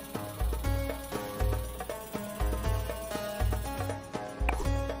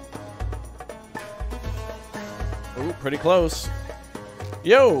 Ooh, pretty close.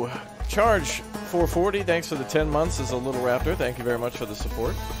 Yo, Charge 440, thanks for the 10 months as a little raptor. Thank you very much for the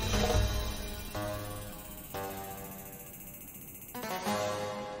support.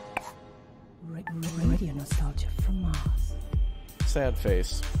 Radio nostalgia from Mars. Sad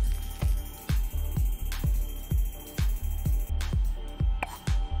face.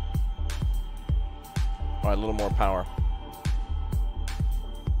 Alright, a little more power.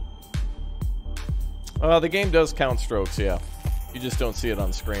 The game does count strokes, yeah. You just don't see it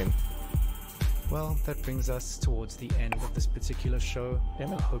on screen. Well, that brings us towards the end of this particular show.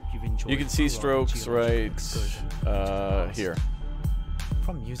 Damn it. I hope you've enjoyed. You can see strokes right here.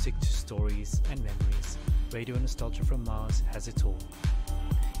 From music to stories and memories, Radio Nostalgia from Mars has it all.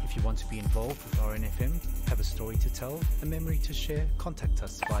 If you want to be involved with RNFM, have a story to tell, a memory to share, contact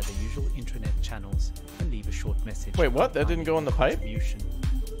us via the usual intranet channels and leave a short message. Wait, what? That didn't go in the pipe?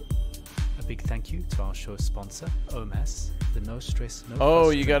 A big thank you to our show sponsor, OMAS, the No Stress, No Oh,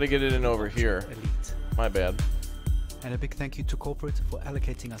 Fuss you got to get it in over here. Elite. My bad. And a big thank you to corporate for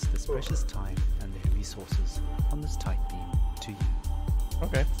allocating us this precious time and their resources on this tight beam to you.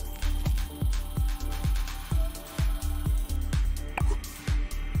 Okay.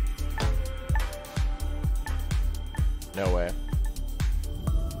 No way.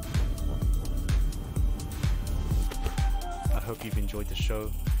 I hope you've enjoyed the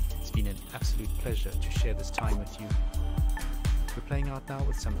show. It's been an absolute pleasure to share this time with you. We're playing out now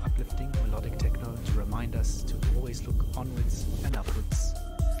with some uplifting melodic techno to remind us to always look onwards and upwards.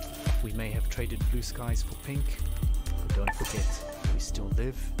 We may have traded blue skies for pink, but don't forget, we still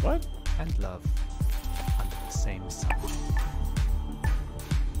live and love under the same sun.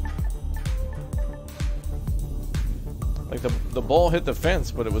 Like the ball hit the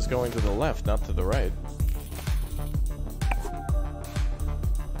fence, but it was going to the left, not to the right.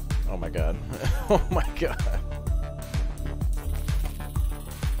 Oh my god. Oh my god.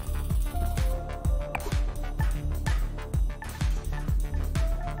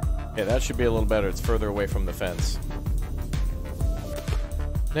 Yeah, that should be a little better. It's further away from the fence.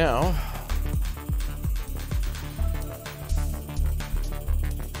 Now...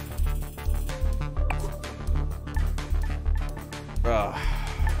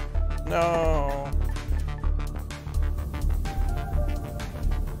 no.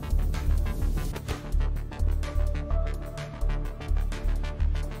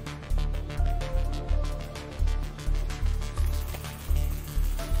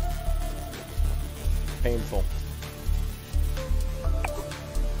 Painful.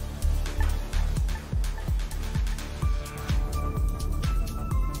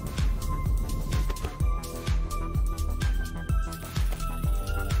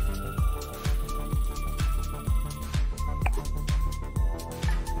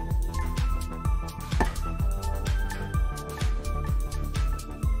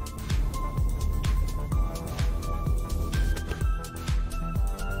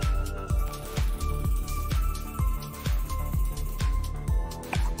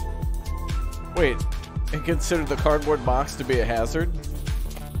 Wait, and consider the cardboard box to be a hazard?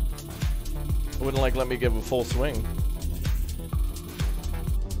 It wouldn't like let me give a full swing.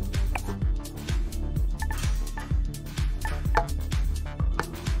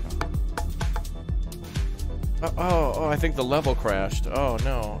 Oh, I think the level crashed. Oh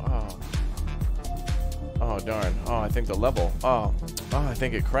no. Oh darn. Oh, I think the level. Oh, I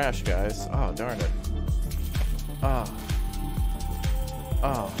think it crashed, guys. Oh, darn it. Oh.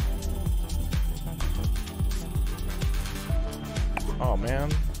 Oh man.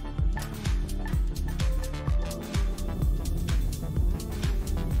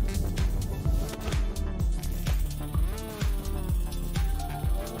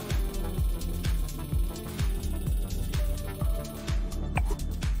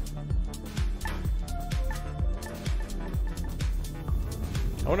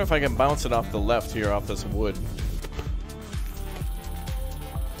 I wonder if I can bounce it off the left here, off this wood. Due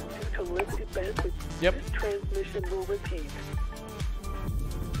to limited bandwidth, yep. This transmission will repeat.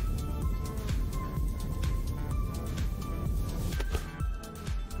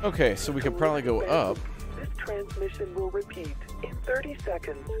 Okay, so we could probably go up. This transmission will repeat in 30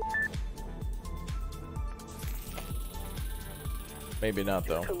 seconds. Maybe not,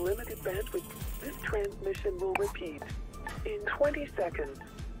 though. Due to limited bandwidth, this transmission will repeat in 20 seconds.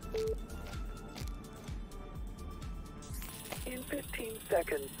 In 15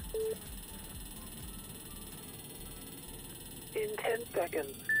 seconds. In 10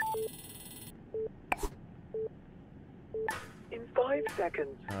 seconds. In 5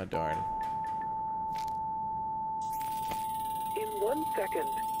 seconds. Ah, darn. In 1 second.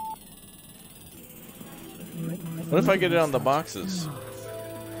 What if I get it on the boxes?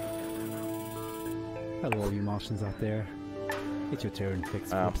 Hello, you Martians out there. It's your turn. Fix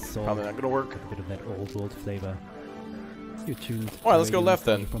soul. Probably not gonna work. A bit of that old world flavor. You're tuned. Alright, let's go left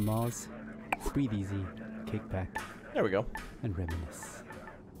then. From Mars. Breathe easy. Kick back. There we go. And reminisce.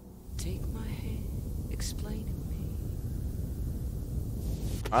 Take my hand. Explain to me.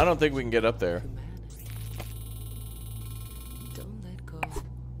 I don't think we can get up there. Don't let go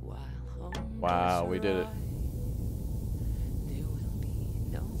while wow, we did it. There will be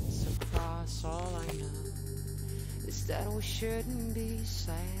no surprise. All I know is that we shouldn't be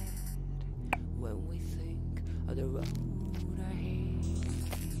sad when we think of the road ahead.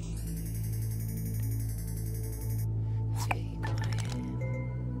 Take my hand.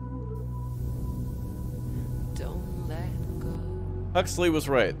 Don't let go. Huxley was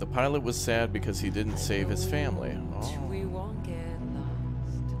right. The pilot was sad because he didn't save his family. Oh. We won't get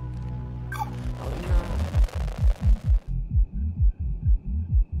lost. Oh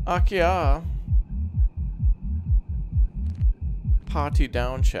no. Akia. Party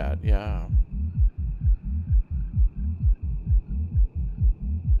down chat, yeah.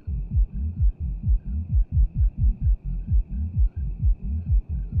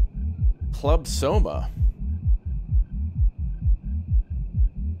 Club Soma.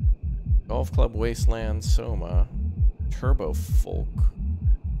 Golf Club Wasteland Soma. Turbo Folk.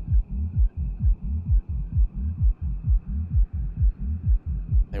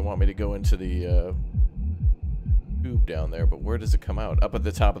 They want me to go into the tube down there, but where does it come out? Up at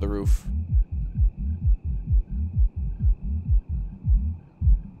the top of the roof.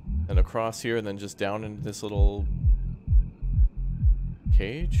 And across here, and then just down into this little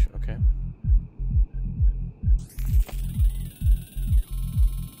cage? Okay.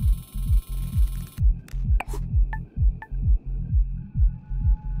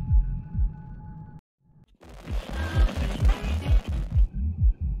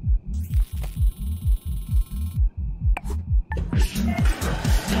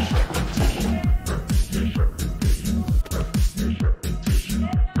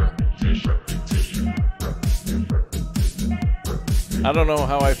 I don't know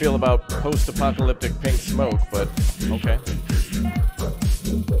how I feel about post-apocalyptic pink smoke, but okay.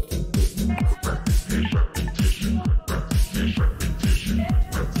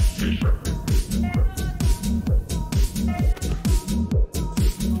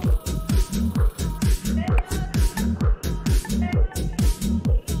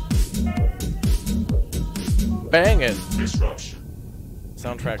 Banging.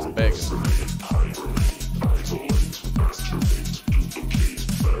 Soundtrack's banging.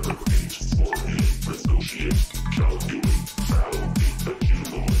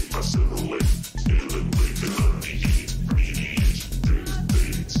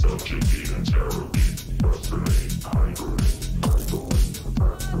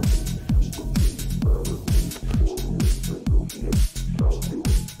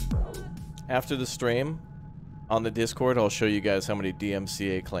 After the stream, on the Discord, I'll show you guys how many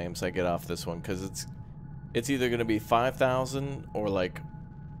DMCA claims I get off this one, because it's either going to be 5,000 or like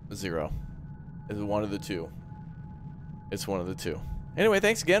 0. It's one of the two. It's one of the two. Anyway,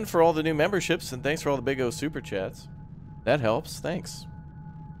 thanks again for all the new memberships, and thanks for all the big O super chats. That helps. Thanks.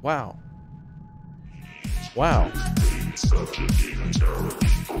 Wow. Wow.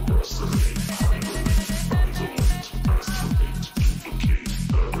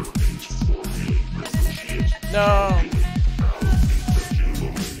 No.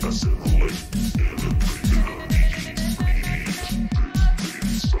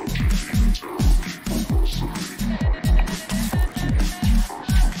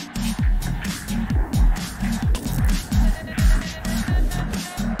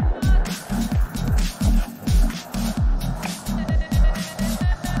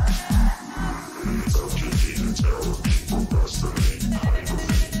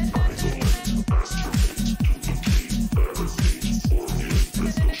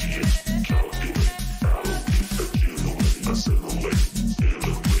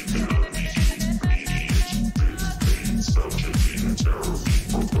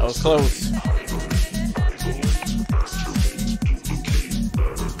 That was close.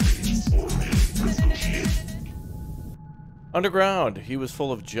 Underground, he was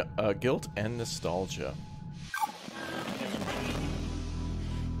full of guilt and nostalgia.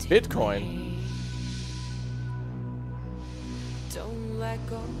 Bitcoin. Don't let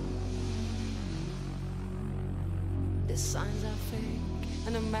go. The signs are fake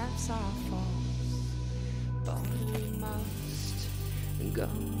and the maps are false, but we must go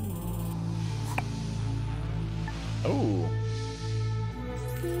on. Oh.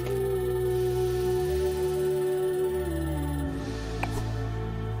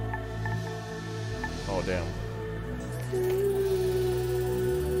 Oh, damn.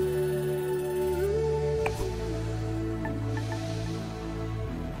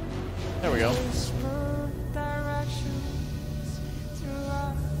 There we go.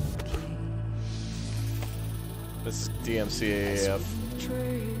 This is DMCA.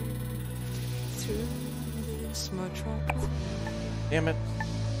 Damn it.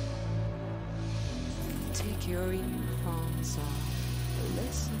 Take your earphones off and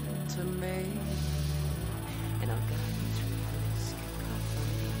listen to me, and I'll guide you through this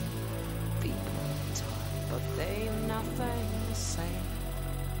cacophony. People talk, but they are nothing the same.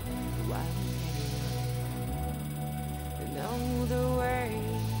 Why you know the way?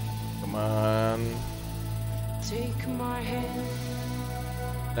 Come on. Take my hand.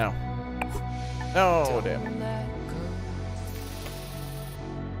 Now. No, damn it.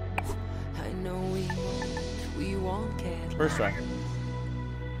 I know we won't get First try.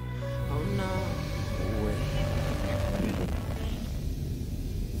 Oh no, wait.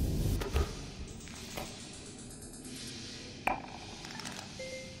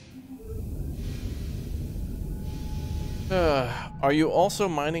 Are you also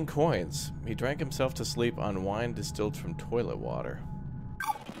mining coins? He drank himself to sleep on wine distilled from toilet water.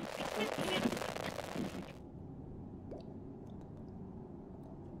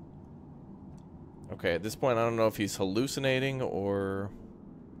 Okay, at this point, I don't know if he's hallucinating or...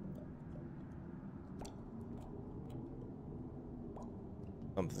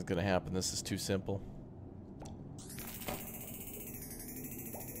 something's gonna happen. This is too simple.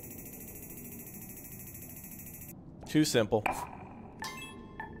 Too simple.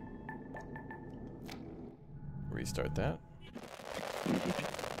 Restart that.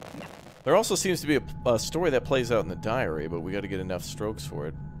 There also seems to be a story that plays out in the diary, but we gotta get enough strokes for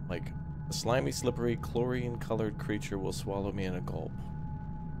it. Like, a slimy, slippery, chlorine-colored creature will swallow me in a gulp.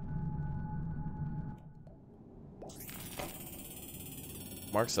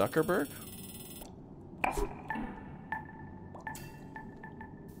 Mark Zuckerberg?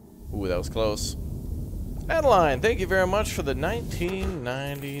 Ooh, that was close. Madeline, thank you very much for the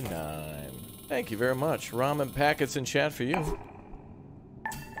 19.99. Thank you very much. Ramen packets in chat for you.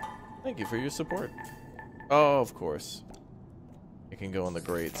 Thank you for your support. Oh, of course. It can go in the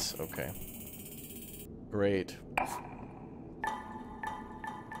grades. Okay. Great.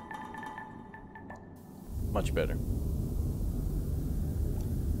 Much better.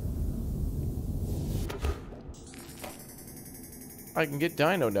 I can get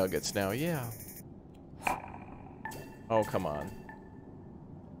dino nuggets now, yeah. Oh, come on.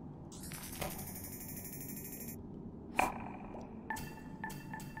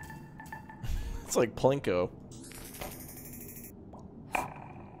 It's like Plinko.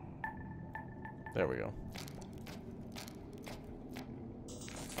 There we go.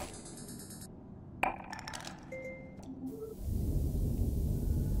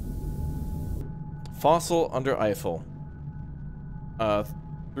 Fossil under Eiffel.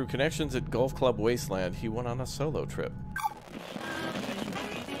 Through connections at Golf Club Wasteland, he went on a solo trip.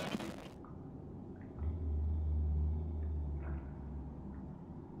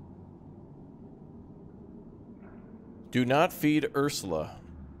 Do not feed Ursula.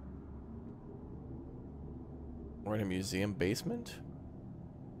 We're in a museum basement?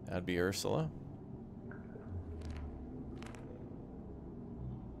 That'd be Ursula.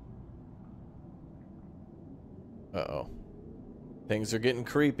 Uh-oh. Things are getting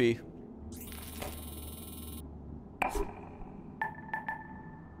creepy.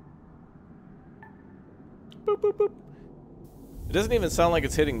 Boop, boop, boop. It doesn't even sound like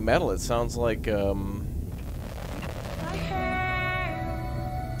it's hitting metal. It sounds like,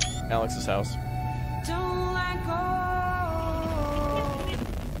 Alex's house. Don't let go.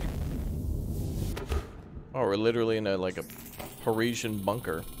 Oh, we're literally in a, like a Parisian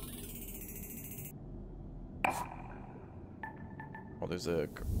bunker. Oh, there's a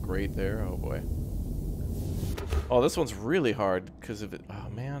grate there. Oh, boy. Oh, this one's really hard because of it. Oh,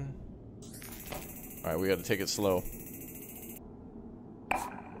 man. Alright, we gotta take it slow.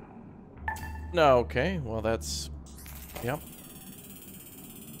 No, okay. Well, that's... Yep.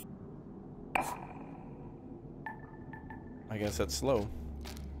 I guess that's slow.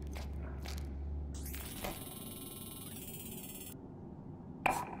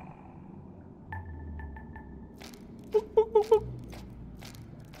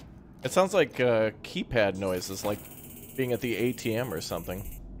 It sounds like keypad noises, like being at the ATM or something.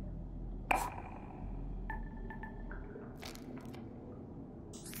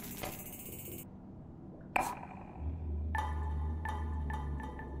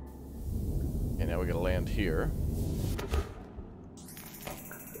 Okay, now we gotta land here.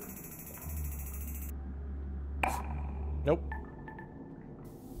 Nope.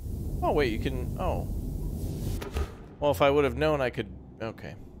 Oh, wait, you can... Oh. Well, if I would have known, I could...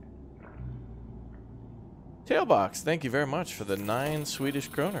 Okay. Tailbox, thank you very much for the 9 Swedish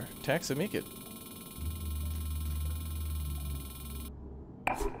kroner. Taxamikit.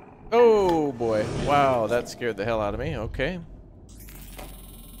 Oh, boy. Wow, that scared the hell out of me. Okay.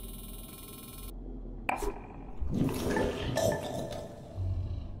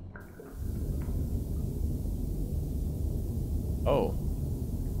 Oh.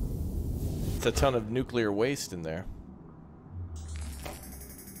 It's a ton of nuclear waste in there.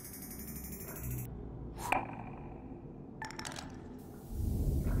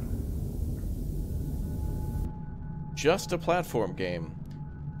 Just a platform game.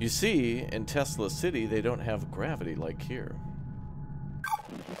 You see, in Tesla City, they don't have gravity like here.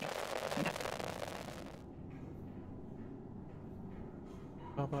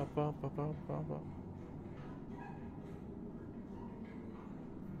 Ba, ba, ba, ba, ba, ba, ba.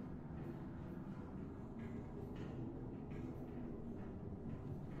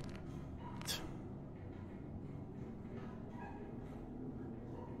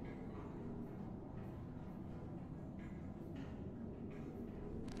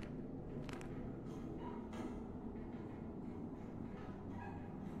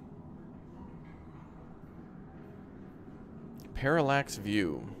 Parallax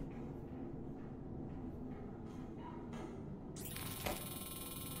view.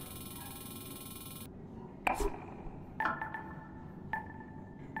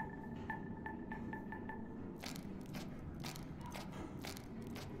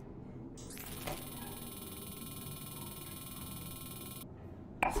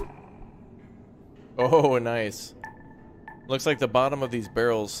 Oh, nice. Looks like the bottom of these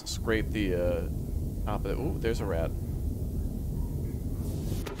barrels scrape the top of it. Ooh, there's a rat.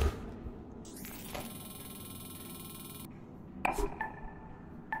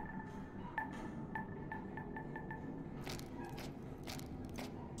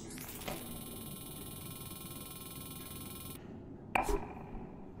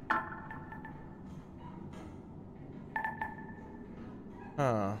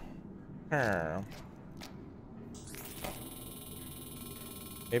 Huh.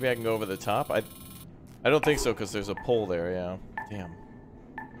 Maybe I can go over the top? I don't think so, because there's a pole there, yeah. Damn.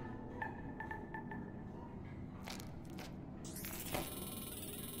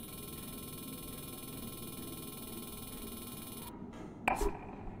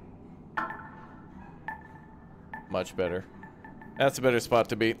 Much better. That's a better spot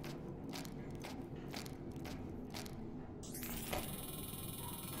to be.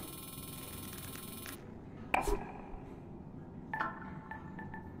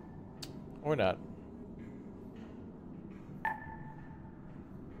 Or not.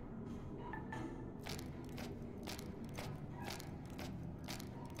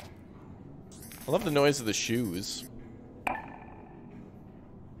 I love the noise of the shoes.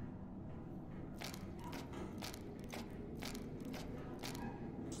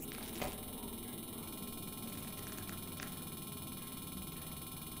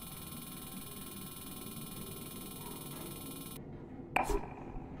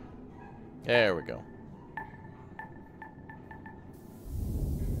 There we go.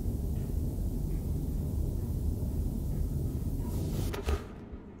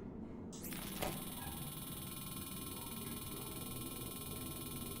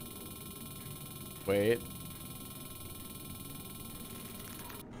 Wait.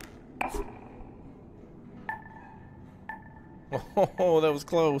 Oh, that was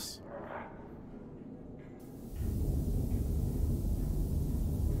close.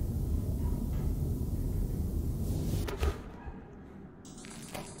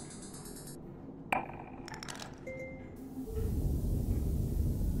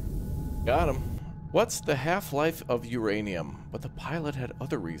 Got him. What's the half-life of uranium? But the pilot had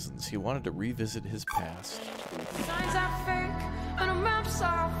other reasons. He wanted to revisit his past. Signs are fake and maps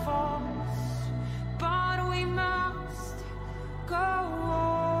are false, but we must go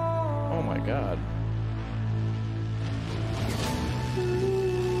on. Oh my god.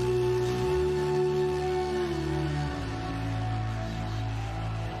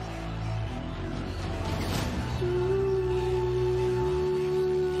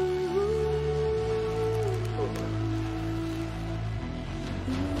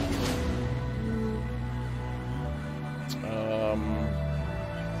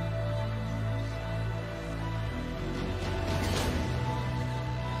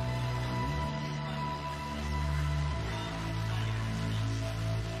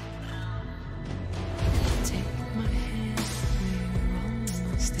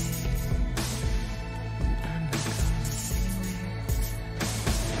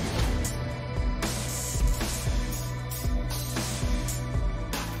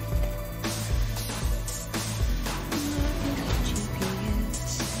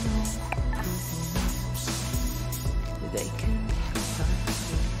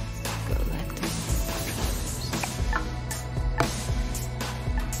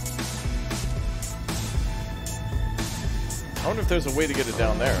 I wonder if there's a way to get it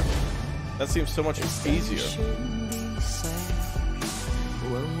down there. That seems so much easier.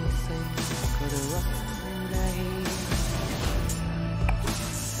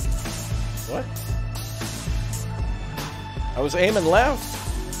 What? I was aiming left.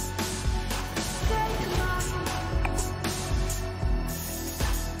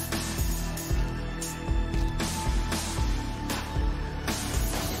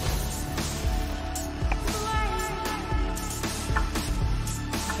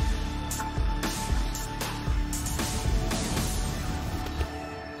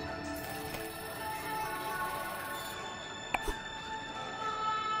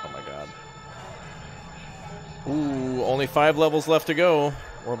 Ooh, only 5 levels left to go.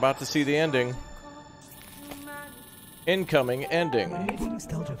 We're about to see the ending. Incoming ending.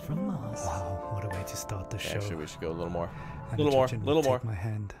 Nostalgia from Mars. Wow, what a way to start the show. Actually, we should go a little more. And Little more. Imogen Little will more. Take my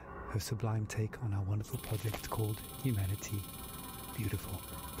hand. Her sublime take on our wonderful project called Humanity. Beautiful.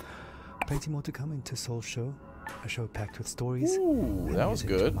 Plenty more to come into Soul's show. A show packed with stories. Ooh, and that was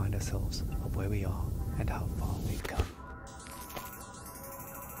music to good. remind ourselves of where we are and how far we've come.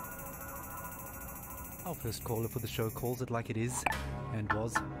 Our first caller for the show calls it like it is, and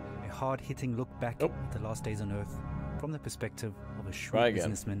was a hard-hitting look back at the last days on Earth from the perspective of a shrewd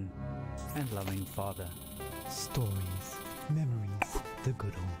businessman and loving father. Stories, memories, the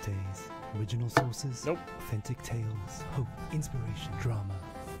good old days, original sources, authentic tales, hope, inspiration, drama.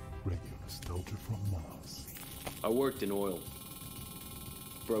 Radio nostalgia from Mars. I worked in oil,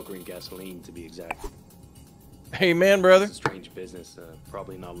 brokering gasoline to be exact. Hey, man, brother. It's a strange business,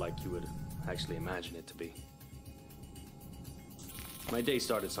 probably not like you would actually imagine it to be. My day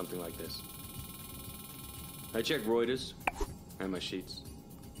started something like this. I check Reuters and my sheets.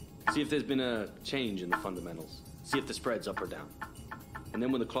 See if there's been a change in the fundamentals. See if the spread's up or down. And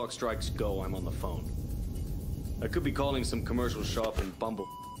then when the clock strikes go, I'm on the phone. I could be calling some commercial shop in Bumble,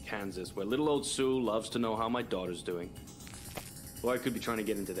 Kansas, where little old Sue loves to know how my daughter's doing. Or I could be trying to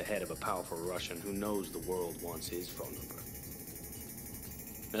get into the head of a powerful Russian who knows the world wants his phone number.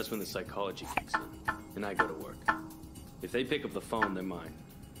 That's when the psychology kicks in, and I go to work. If they pick up the phone, they're mine.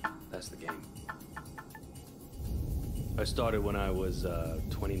 That's the game. I started when I was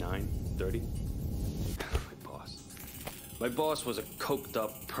 29, 30. My boss was a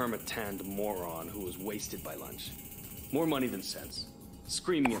coked-up, perma-tanned moron who was wasted by lunch. More money than sense.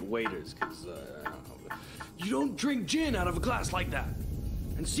 Screaming at waiters because, you don't drink gin out of a glass like that.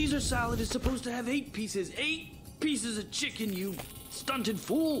 And Caesar salad is supposed to have 8 pieces. 8 pieces of chicken, you stunted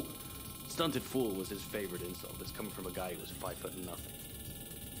fool. Stunted fool was his favorite insult. It's coming from a guy who was 5 foot and nothing.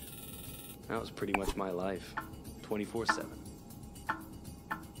 That was pretty much my life. 24/7.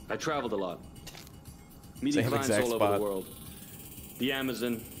 I traveled a lot. Meeting clients all over the world. The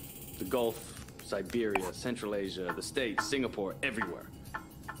Amazon, the Gulf, Siberia, Central Asia, the States, Singapore, everywhere.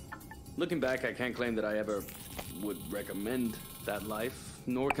 Looking back, I can't claim that I ever would recommend that life,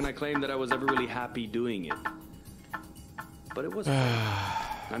 nor can I claim that I was ever really happy doing it. But it was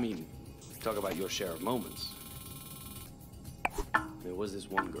I mean, talk about your share of moments. There was this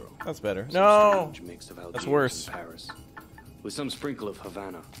one girl. That's better. Some No! strange mix of That's Algiers worse. and Paris, with some sprinkle of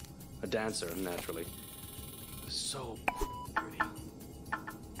Havana. A dancer, naturally. So pretty.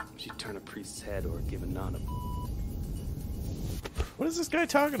 She'd turn a priest's head or give a nun a... What is this guy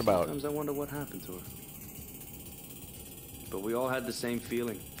talking about? Sometimes I wonder what happened to her. But we all had the same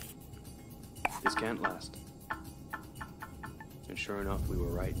feeling. This can't last. And sure enough, we were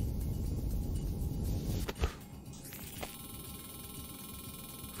right.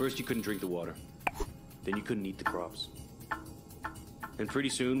 First, you couldn't drink the water. Then you couldn't eat the crops. And pretty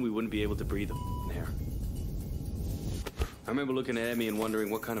soon, we wouldn't be able to breathe the air. I remember looking at Emmy and wondering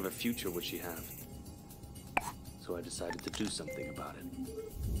what kind of a future would she have. So I decided to do something about it.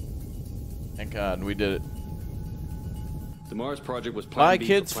 Thank God, we did it. The Mars project was By Plan B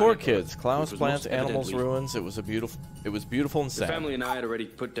kids, for Planet kids. Earth, Clouds, which was plants, most animals, evidently- ruins. It was beautiful and The sad. family and I had already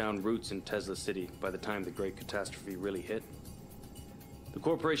put down roots in Tesla City by the time the great catastrophe really hit. The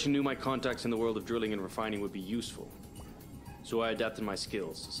corporation knew my contacts in the world of drilling and refining would be useful. So I adapted my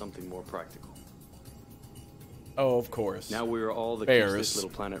skills to something more practical. Oh, of course. Now we are all the Bears. keeps this little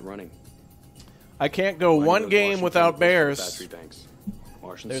planet running. I can't go Mining one those game Martian without chemicals for the bears. Battery banks.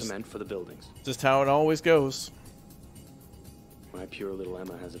 Martian There's- cement for the buildings. Just how it always goes. My pure little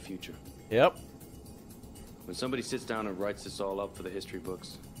Emma has a future. Yep. When somebody sits down and writes this all up for the history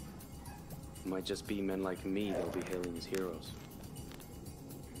books, it might just be men like me that'll be hailing as heroes.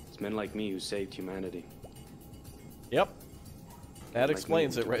 It's men like me who saved humanity. Yep. That Men like me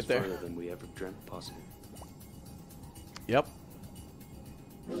explains who it took right us there. further than we ever dreamt possible. Yep.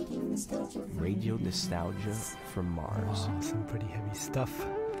 Radio nostalgia from Mars. Wow, some pretty heavy stuff.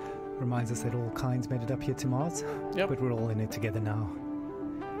 Reminds us that all kinds made it up here to Mars. Yep. But we're all in it together now.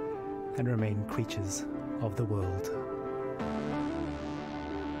 And remain creatures of the world.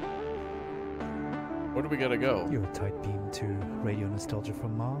 Where do we gotta go? You're a tight beam to Radio Nostalgia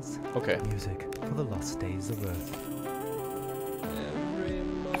from Mars. Okay. Music for the lost days of Earth.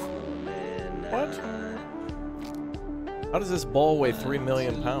 What? How does this ball weigh 3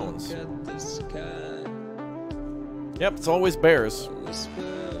 million pounds? Yep, it's always bears.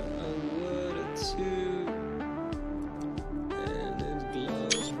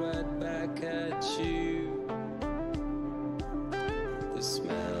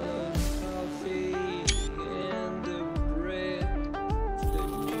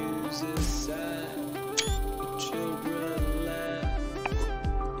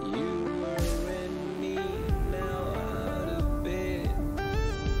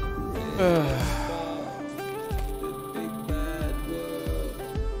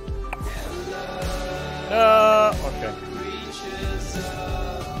 Okay.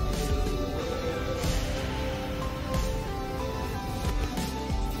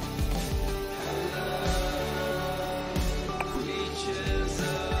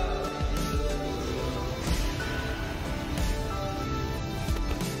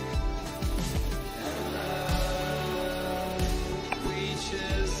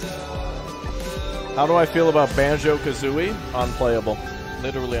 How do I feel about Banjo-Kazooie? Unplayable.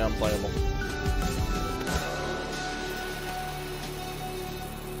 Literally unplayable.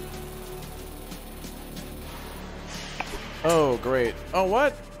 Oh, great. Oh,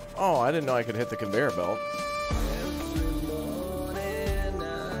 what? Oh, I didn't know I could hit the conveyor belt.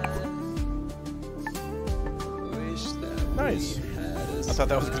 Nice. I thought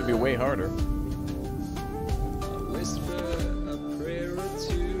that was going to be way harder.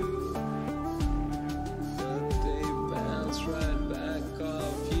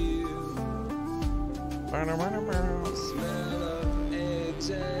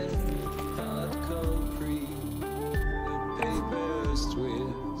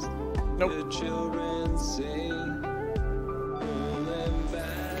 Nope. The children sing, pull them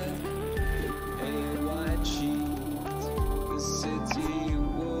back, a white sheet. The city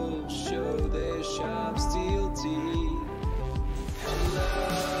wolves show their sharp steel teeth. Hello,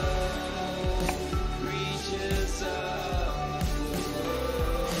 creatures of the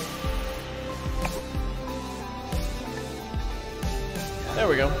world. There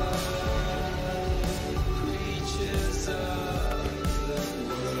we go.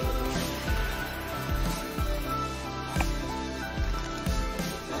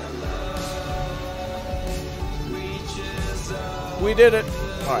 We did it.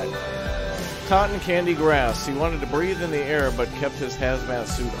 All right. Cotton candy grass. He wanted to breathe in the air, but kept his hazmat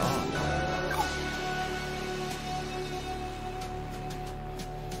suit on.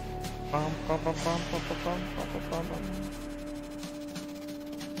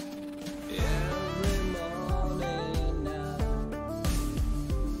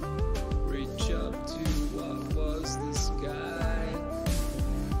 Reach up to what was the sky.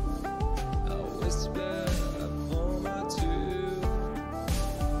 I whisper a poem or two,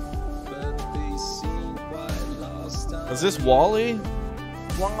 but they seem quite lost. Is this Wally?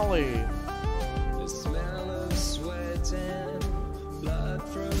 Wally. The smell of sweat and blood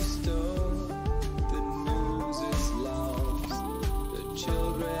from stone. The news is lost. The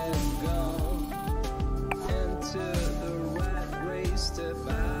children gone. Enter the rat race. Step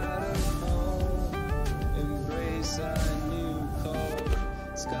out of home. Embrace our new cold.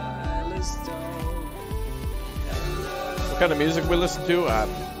 Skyless dawn. What kind of music we listen to?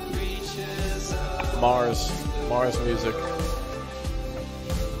 Mars music.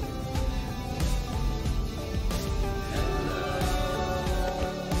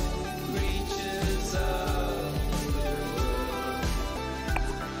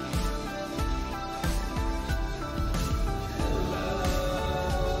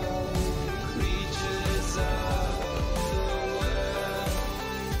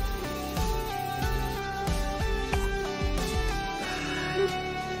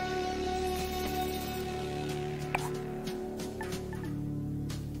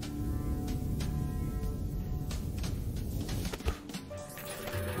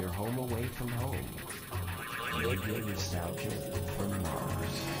 Your home away from home. Radio nostalgia from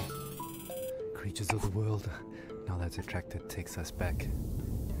Mars. Creatures of the world. Now that Attracted takes us back.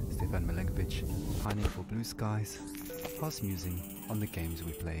 Stefan Milenkovic, pining for blue skies, fast musing on the games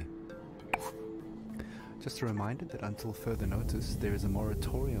we play. Just a reminder that until further notice, there is a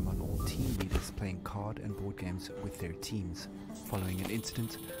moratorium on all team leaders playing card and board games with their teams, following an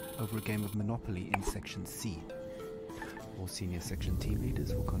incident over a game of Monopoly in Section C. All senior section team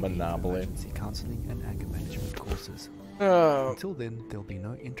leaders will convene emergency counseling and anger management courses. Until then, there'll be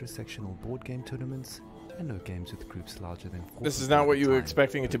no intersectional board game tournaments and no games with groups larger than 4. This is not what you were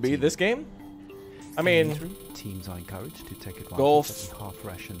expecting it to be, this game? I mean, teams are encouraged to take advantage golf of the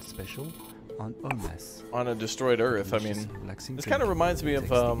half-ration special on OMAS. On a destroyed Earth. I mean, this kind of reminds me of,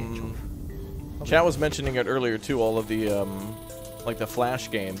 Chat was mentioning it earlier too, all of the, like the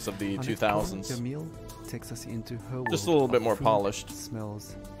Flash games of the 2000s. Camille takes us into her world. Just a little bit more food, polished.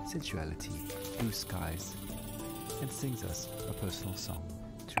 Smells, sensuality, blue skies, and sings us a personal song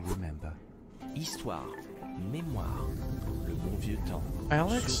to remember. Histoire, mémoire, le bon vieux temps.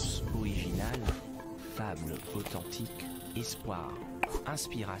 Alex? Source originale, fable authentique, espoir,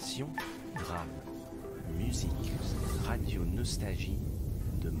 inspiration, drame, musique, radio nostalgie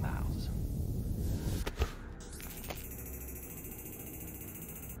de Mars.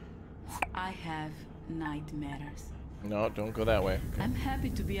 I have nightmares. No, don't go that way. Okay. I'm happy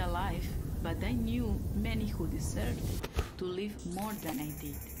to be alive, but I knew many who deserved to live more than I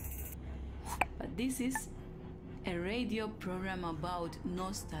did. But this is a radio program about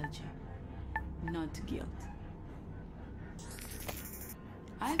nostalgia, not guilt.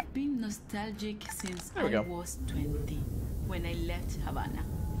 I've been nostalgic since I was 20, when I left Havana.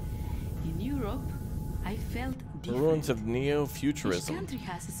 In Europe, I felt The ruins of neo-futurism. Each country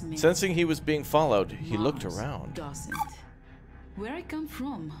has its myth. Sensing he was being followed, he looked around. Doesn't. Where I come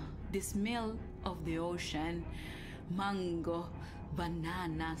from, the smell of the ocean, mango,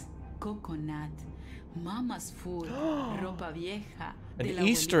 bananas, coconut, mama's food, ropa vieja, An de la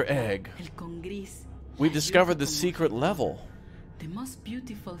Easter abuelita, egg. el con gris, We la discovered lluvia the como secret mojito, level. the most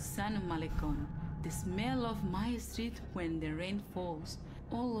beautiful San Malecon, the smell of my street when the rain falls,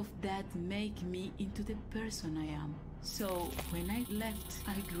 all of that make me into the person I am. So when I left,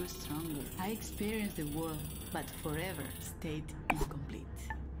 I grew stronger. I experienced the world, but forever stayed incomplete.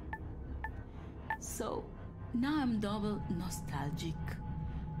 So now I'm double nostalgic.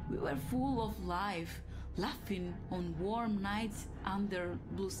 We were full of life, laughing on warm nights under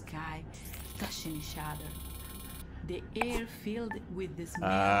blue sky, touching each other. The air filled with the smell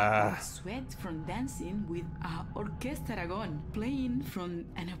of sweat from dancing with Orquesta Aragon playing from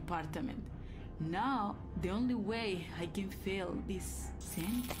an apartment. Now, the only way I can feel this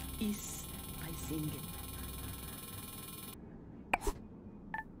scent is by singing.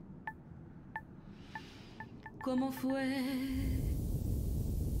 ¿Cómo fue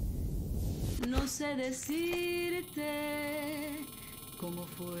No sé decirte cómo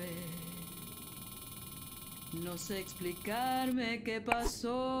fue. No sé explicarme qué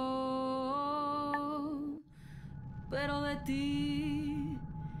pasó. Pero de ti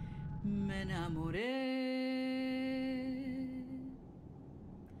me enamoré.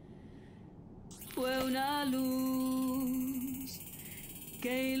 Fue una luz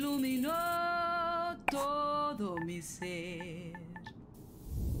que iluminó todo mi ser.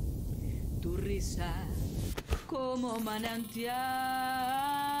 Tu risa como manantial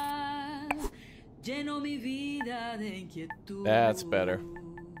llenó mi vida de inquietud. That's better.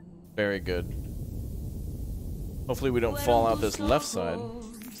 Very good. Hopefully we don't fall out this left side.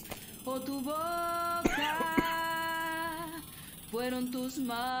 O tu boca, fueron tus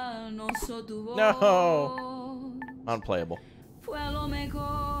manos o tu voz. No! Unplayable. Fue a lo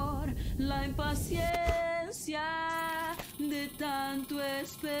mejor la impaciencia de tanto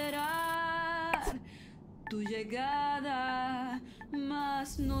esperar tu llegada,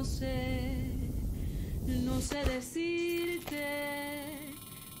 mas no sé decirte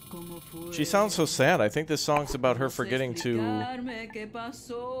cómo fue. She sounds so sad. I think this song's about her forgetting to...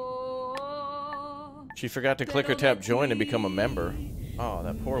 She forgot to click or tap join and become a member. Oh,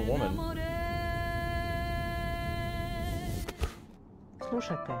 that poor woman.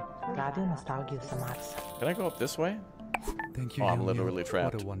 Слушайте Radio Nostalgia sa Marsa. Can I go up this way? Thank you. Oh, I'm Young literally Yu.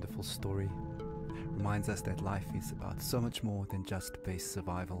 trapped. What a wonderful story. Reminds us that life is about so much more than just base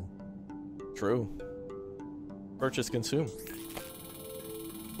survival. True. Purchase, consume.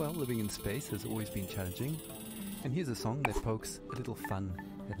 Well, living in space has always been challenging. And here's a song that pokes a little fun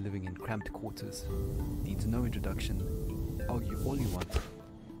at living in cramped quarters. Needs no introduction. Argue all you want.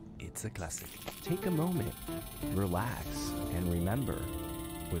 It's a classic. Take a moment, relax, and remember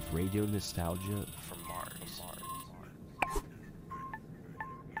with Radio Nostalgia from Mars.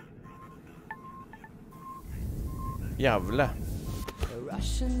 Jävla. A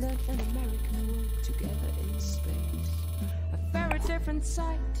Russian and an American work together in space. A very different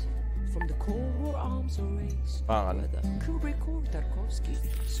sight from the Cold War arms race. Fan. Whether Kubrick or Tarkovsky,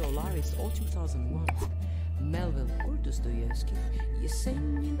 Solaris or 2001, Melville or Dostoevsky,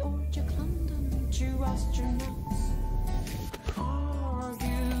 Yesenin or Jack London, two astronauts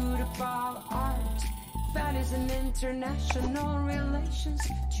argued about art, values and international relations.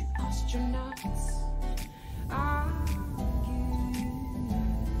 Two astronauts argued.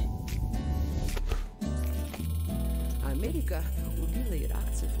 Америка убила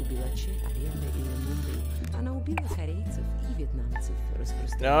иранцев, убила чех, аренда и Мумбаи. Она убила корейцев и вьетнамцев,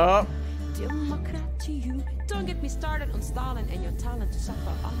 распространила демократию. Don't get me started on Stalin and your talent to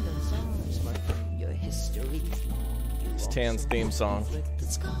suffer under the czars, but your history is long. It's Tan's theme song.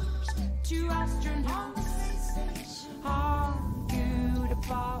 Two astronauts argued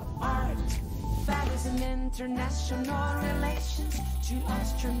about art, values and international relations. Two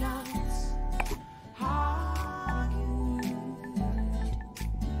astronauts argued.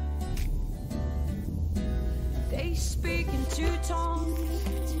 They speak in two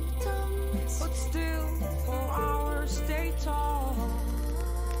tongues, but still for hours they talk.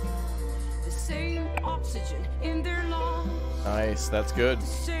 The same oxygen in their lungs. Nice, that's good. The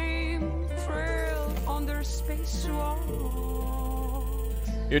same thrill on their spacewalk.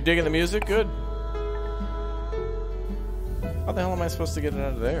 You're digging the music? Good. How the hell am I supposed to get it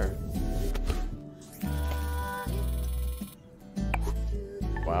out of there?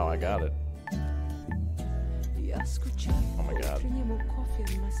 Wow, I got it. Oh my god.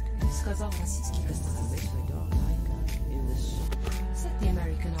 The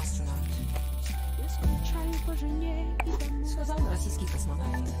American astronaut.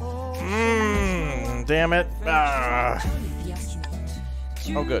 Damn it. Ah.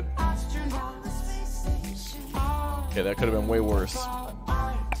 Oh, good. Okay, that could have been way worse.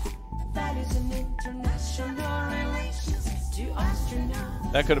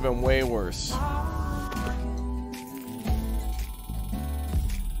 That could have been way worse.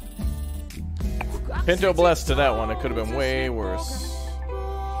 Pinto blessed to that one. It could have been way worse.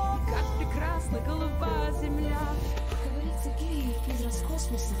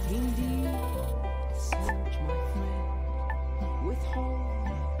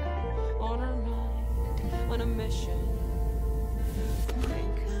 On a mission.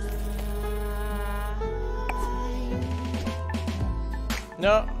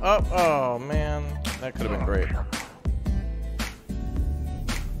 No, oh man, that could have been great.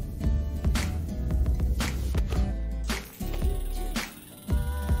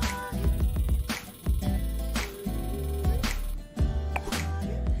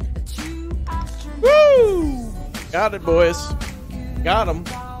 Woo! Got it, boys. Got him.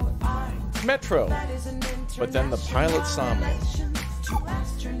 Metro. But then the pilot saw me.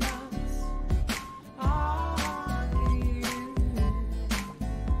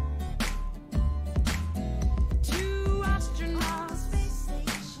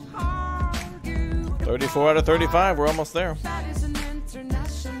 "34 out of 35. We're almost there."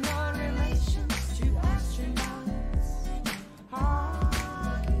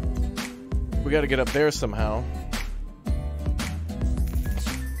 We got to get up there somehow.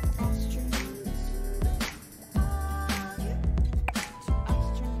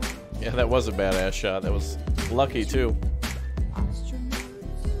 Yeah, that was a badass shot. That was lucky, too.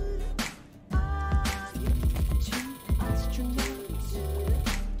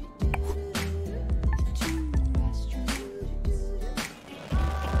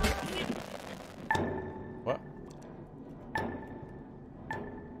 What?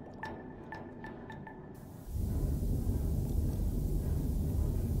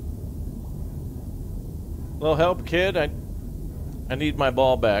 Little help, kid. I need my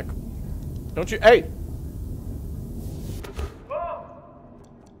ball back. Don't you? Hey!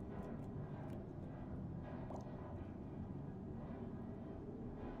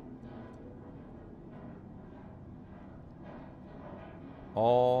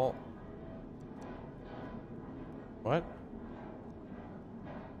 All... What?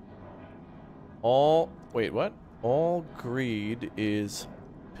 All... Wait, what? All greed is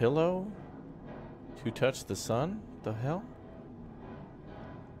pillow to touch the sun? The hell?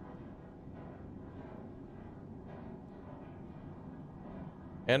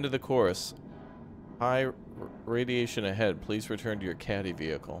 End of the chorus. High radiation ahead. Please return to your caddy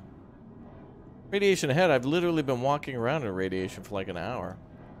vehicle. Radiation ahead? I've literally been walking around in radiation for like an hour.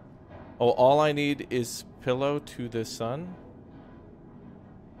 Oh, all I need is pillow to the sun?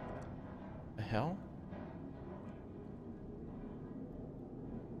 The hell?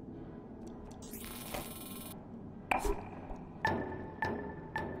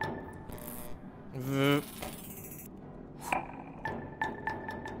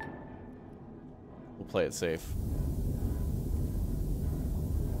 We'll play it safe.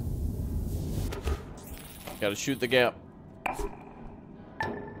 Gotta shoot the gap.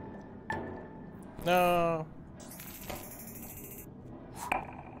 No.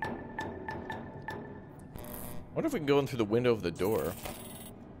 What if we can go in through the window of the door?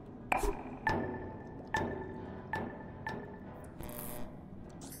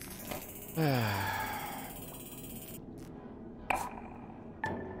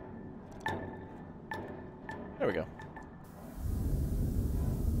 There we go.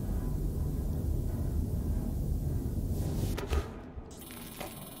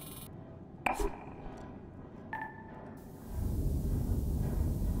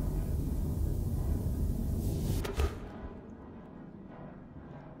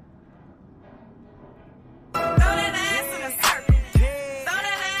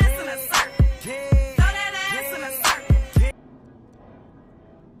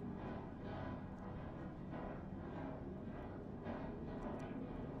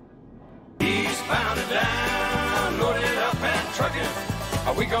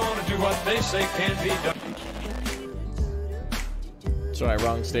 Say can't be done. Sorry,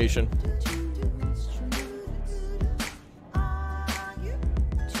 wrong station.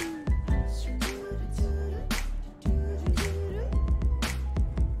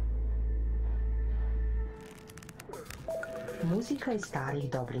 Muzika iz starih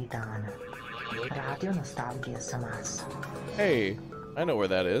dobrih dana. Radio nostalgia za nas. Hey, I know where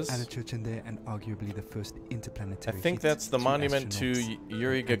that is. At a church in there, and arguably the first interplanetary. I think that's the monument to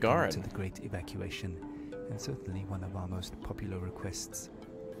Yuri Gagarin. To the Great Evacuation, and certainly one of our most popular requests.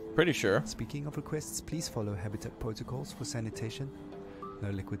 Pretty sure. Speaking of requests, please follow Habitat protocols for sanitation. No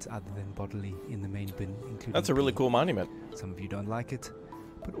liquids other than bodily in the main bin, including. That's a really cool monument. Some of you don't like it,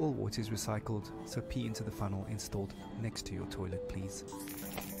 but all water is recycled, so pee into the funnel installed next to your toilet, please.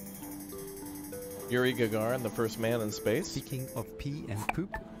 Yuri Gagarin, the first man in space. Speaking of pee and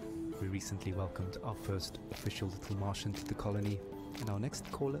poop, we recently welcomed our first official little Martian to the colony, and our next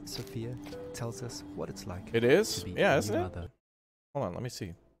caller, Sophia, tells us what it's like. It is? To be Yeah, a isn't new it? mother. Hold on, let me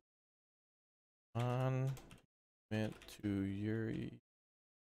see. Meant to Yuri.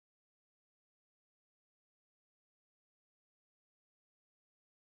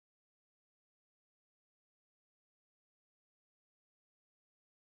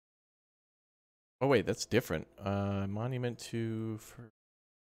 Oh wait, that's different. Monument to...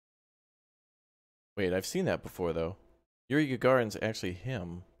 Wait, I've seen that before though. Yuri Gagarin's actually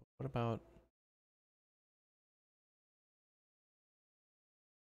him. What about...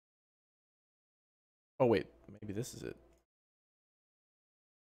 Oh wait, maybe this is it.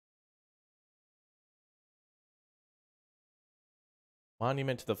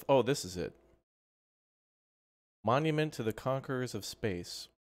 Monument to the... Oh, this is it. Monument to the Conquerors of Space.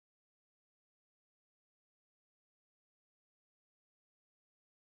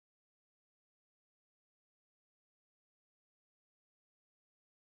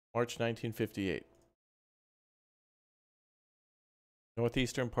 March 1958.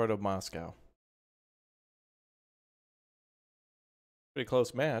 Northeastern part of Moscow. Pretty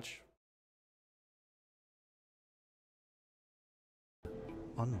close match.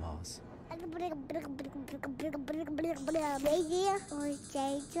 On Mars. I'm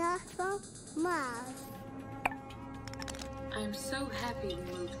so happy we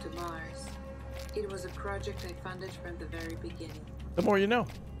moved to Mars. It was a project I funded from the very beginning. The more you know.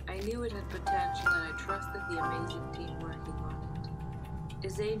 I knew it had potential and I trusted the amazing team working on it.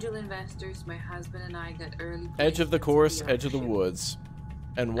 As angel investors, my husband and I got early... Edge of the course, edge of the woods.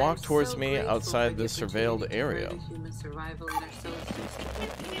 And walk towards me outside this surveilled area. Human survival in our solar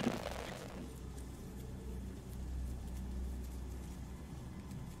system.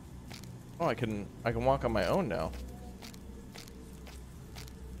 Oh, I can walk on my own now.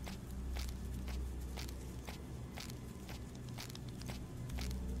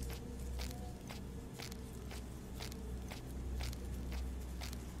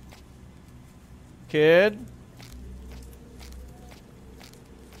 Kid?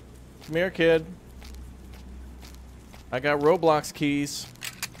 Come here, kid. I got Roblox keys.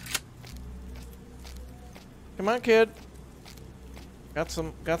 Come on, kid. Got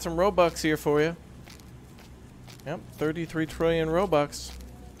some Robux here for you. Yep, 33 trillion Robux.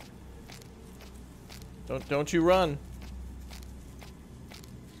 Don't you run.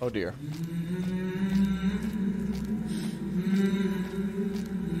 Oh dear.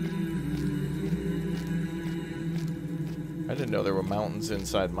 I didn't know there were mountains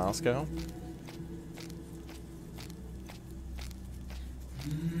inside Moscow.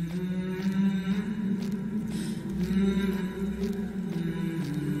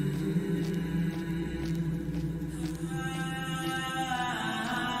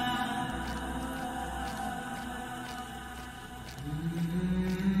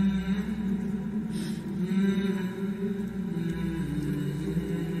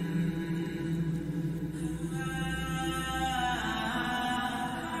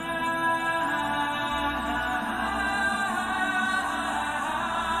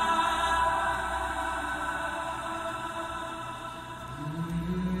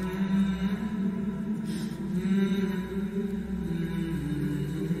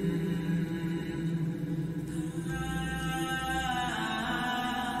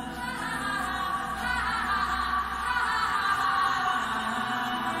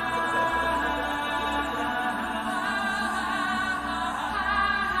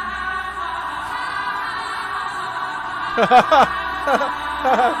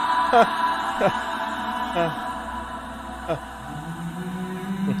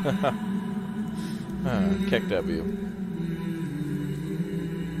 Kick W.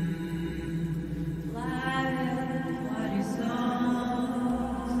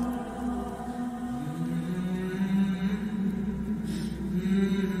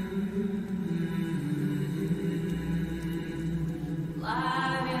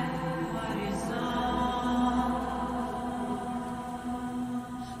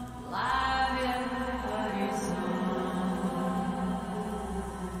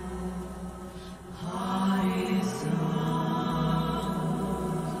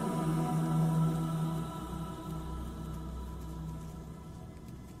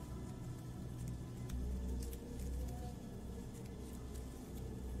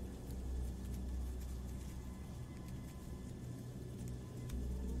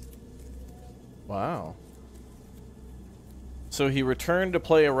 Wow. So he returned to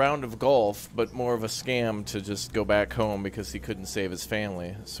play a round of golf, but more of a scam to just go back home because he couldn't save his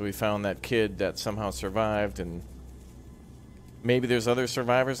family. So he found that kid that somehow survived, and maybe there's other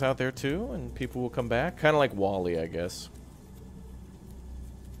survivors out there too, and people will come back. Kind of like WALL-E, I guess.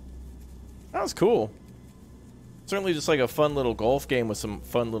 That was cool. Certainly just like a fun little golf game with some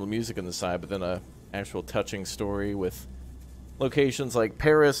fun little music on the side, but then a actual touching story with locations like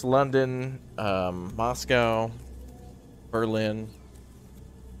Paris, London, Moscow, Berlin.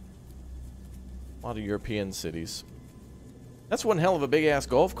 A lot of European cities. That's one hell of a big-ass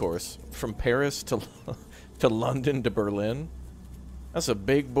golf course. From Paris to to London to Berlin. That's a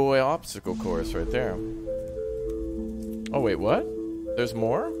big boy obstacle course right there. Oh, wait, what? There's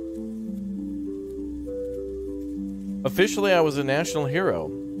more? Officially, I was a national hero.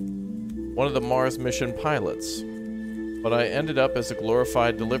 One of the Mars mission pilots. But I ended up as a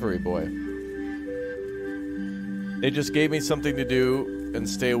glorified delivery boy. They just gave me something to do and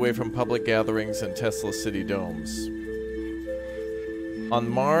stay away from public gatherings and Tesla City domes. On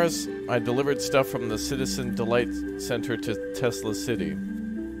Mars, I delivered stuff from the Citizen Delight Center to Tesla City.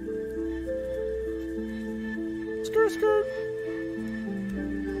 Skirt, skirt.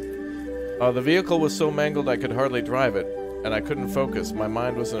 The vehicle was so mangled I could hardly drive it, and I couldn't focus. My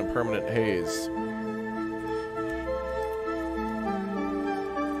mind was in a permanent haze.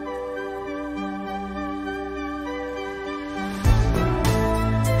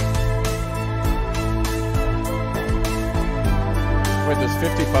 Wait, there's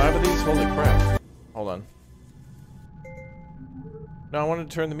 55 of these? Holy crap. Hold on. No, I wanted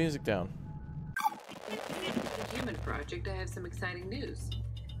to turn the music down. Human Project, I have some exciting news.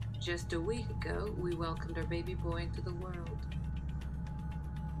 Just a week ago, we welcomed our baby boy into the world.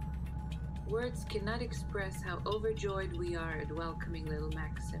 Words cannot express how overjoyed we are at welcoming little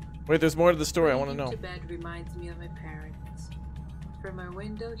Maxim. Wait, there's more to the story. I want to know. To bed reminds me of my parents. From our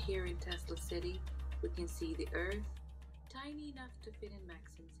window here in Tesla City, we can see the Earth, tiny enough to fit in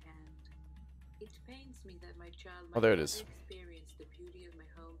Maxim's hand. It pains me that my child might there it is. experience the beauty of my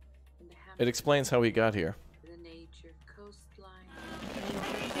home and the It explains how he got here. the nature, coastline.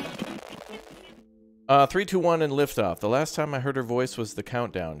 3, 2, 1 and liftoff. The last time I heard her voice was the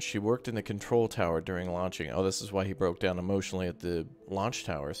countdown. She worked in the control tower during launching. Oh, this is why he broke down emotionally at the launch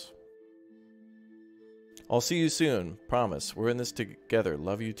towers. I'll see you soon. Promise. We're in this together.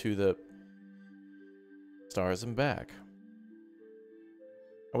 Love you to the stars and back.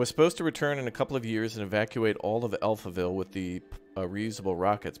 I was supposed to return in a couple of years and evacuate all of Alphaville with the reusable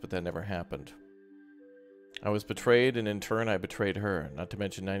rockets, but that never happened. I was betrayed, and in turn I betrayed her, not to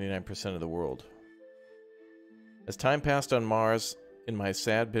mention 99% of the world. As time passed on Mars, in my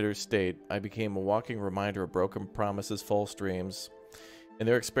sad, bitter state, I became a walking reminder of broken promises, false dreams. In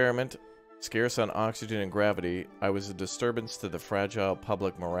their experiment, scarce on oxygen and gravity, I was a disturbance to the fragile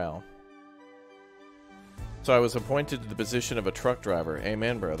public morale. So I was appointed to the position of a truck driver.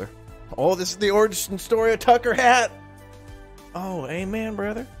 Amen, brother. Oh, this is the origin story of Tucker Hat! Oh, amen,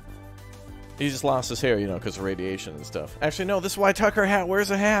 brother. He just lost his hair, you know, because of radiation and stuff. Actually, no, this is why Tucker Hat wears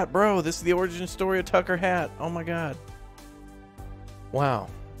a hat, bro. This is the origin story of Tucker Hat. Oh my god. Wow.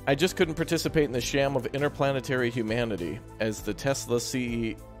 I just couldn't participate in the sham of interplanetary humanity, as the Tesla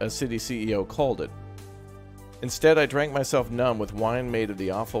City CEO called it. Instead, I drank myself numb with wine made of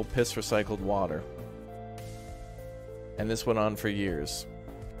the awful piss-recycled water. And this went on for years.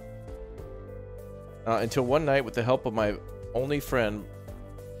 Until one night, with the help of my only friend,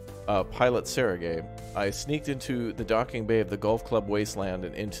 pilot Sergey, I sneaked into the docking bay of the golf club Wasteland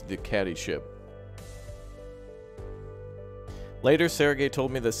and into the caddy ship. Later, Sergey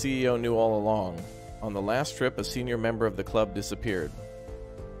told me the CEO knew all along. On the last trip, a senior member of the club disappeared.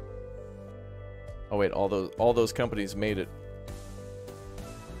 Oh wait, all those companies made it.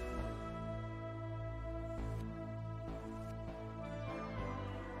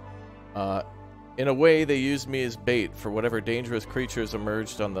 In a way, they used me as bait for whatever dangerous creatures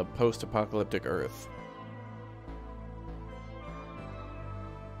emerged on the post-apocalyptic Earth.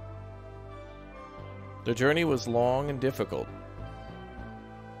 The journey was long and difficult,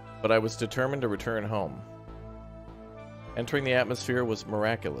 but I was determined to return home. Entering the atmosphere was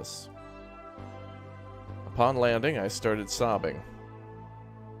miraculous. Upon landing, I started sobbing.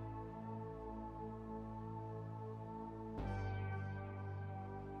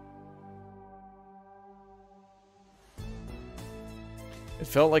 It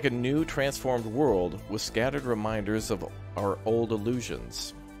felt like a new, transformed world with scattered reminders of our old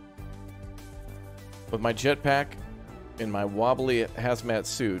illusions. With my jetpack and my wobbly hazmat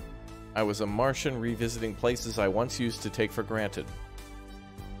suit, I was a Martian revisiting places I once used to take for granted.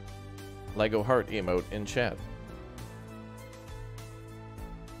 Lego heart emote in chat.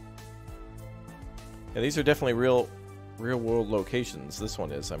 Yeah, these are definitely real world locations. This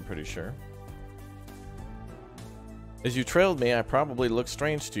one is, I'm pretty sure. As you trailed me, I probably looked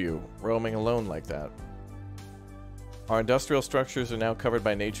strange to you, roaming alone like that. Our industrial structures are now covered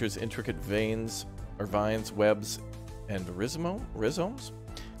by nature's intricate vines, webs, and rhizomes,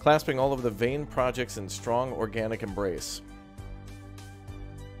 clasping all of the vein projects in strong organic embrace.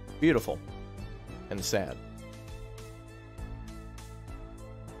 Beautiful and sad.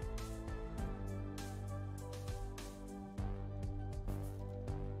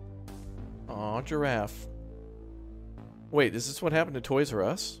 Aw, giraffe. Wait, is this what happened to Toys R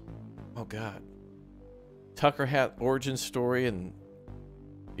Us? Oh god. Tucker Hat origin story and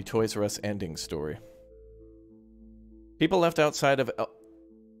the Toys R Us ending story. People left outside of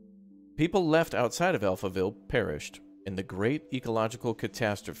Alphaville perished in the great ecological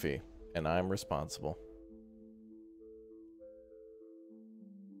catastrophe, and I'm responsible.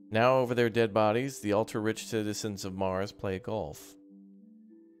 Now over their dead bodies, the ultra-rich citizens of Mars play golf.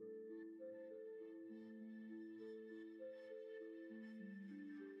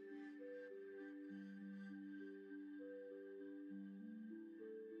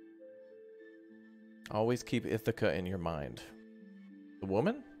 Always keep Ithaca in your mind. The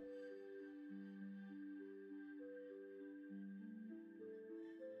woman?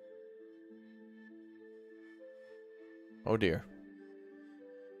 Oh dear.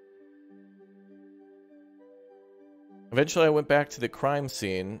 Eventually I went back to the crime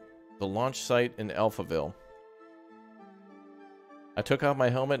scene, the launch site in Alphaville. I took off my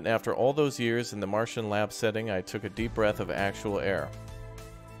helmet, and after all those years in the Martian lab setting, I took a deep breath of actual air.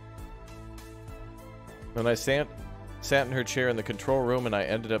 Then I sat in her chair in the control room, and I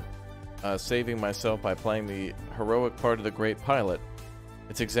ended up saving myself by playing the heroic part of the great pilot.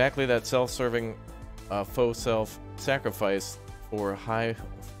 It's exactly that self-serving faux self-sacrifice for high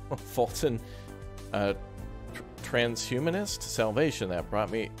Fulton transhumanist salvation that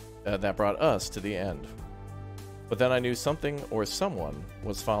brought us to the end. But then I knew something or someone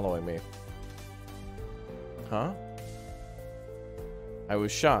was following me. Huh? I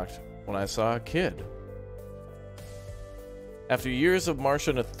was shocked when I saw a kid. After years of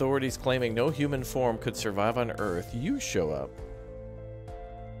Martian authorities claiming no human form could survive on Earth, you show up.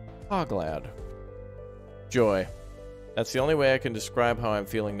 Ah, glad. Joy. That's the only way I can describe how I'm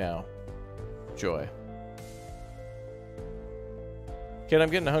feeling now. Joy. Kid, I'm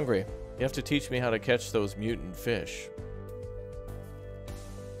getting hungry. You have to teach me how to catch those mutant fish.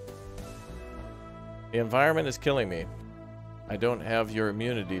 The environment is killing me. I don't have your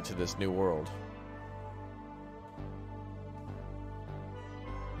immunity to this new world.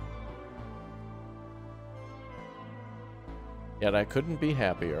 Yet I couldn't be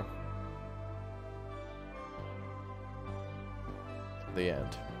happier. The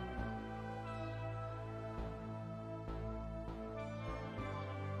end.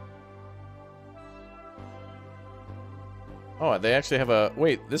 Oh, they actually have a...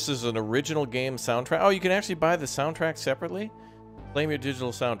 Wait, this is an original game soundtrack? Oh, you can actually buy the soundtrack separately? Claim your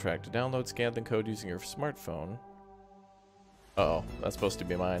digital soundtrack. To download, scan the code using your smartphone. Uh-oh, that's supposed to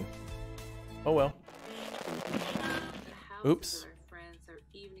be mine. Oh well. Oops.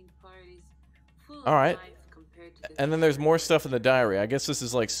 Alright. And then there's more stuff in the diary. I guess this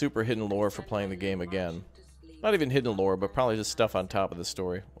is like super hidden lore for playing the game again. Not even hidden lore, but probably just stuff on top of the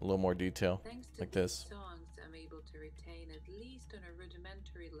story. A little more detail. Like this.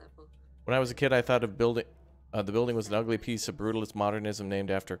 When I was a kid, I thought of the building was an ugly piece of brutalist modernism named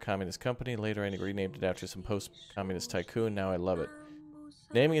after a communist company. Later, I renamed it after some post-communist tycoon. Now I love it.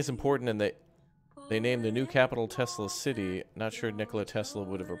 Naming is important, and they named the new capital Tesla City. Not sure Nikola Tesla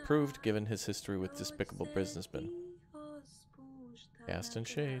would have approved, given his history with despicable businessmen. Cast and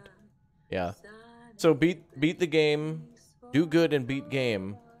shade. Yeah. So beat the game, do good and beat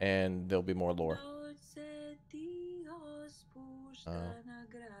game, and there'll be more lore.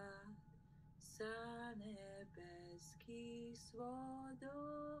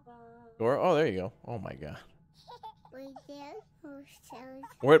 Oh, there you go. Oh my god.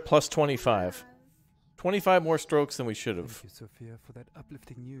 We're at plus 25. 25 more strokes than we should have. Thank you, Sophia, for that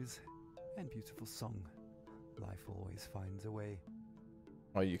uplifting news and beautiful song. Life always finds a way.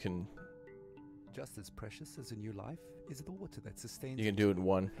 Oh, you can... Just as precious as a new life is the water that sustains. You can do it in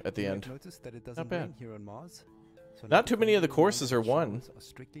one at the end. That it doesn't Not bad. rain here on Mars, so not too many of the courses are one.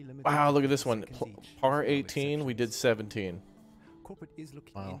 Wow, look at this one. Par 18, we did 17. Corporate is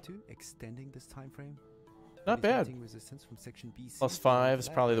looking into extending this time frame. Not bad. Plus 5 is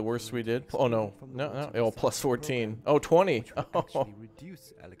probably the worst we did. Oh no, no. Oh, plus 14. Oh, 20. Oh.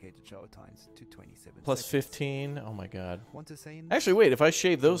 Reduce allocated shower times to 27 plus 15. Oh my god. Actually, wait. If I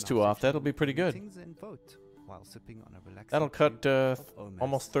shave those two off, that'll be pretty good. That'll cut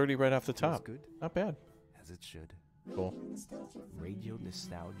almost 30 right off the top. Not bad. As it should. Cool. Radio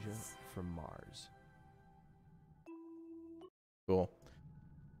nostalgia from Mars. Cool.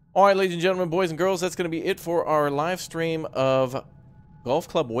 All right, ladies and gentlemen, boys and girls, that's going to be it for our live stream of Golf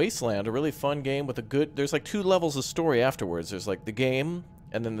Club Wasteland. A really fun game with a good... There's like 2 levels of story afterwards. There's like the game,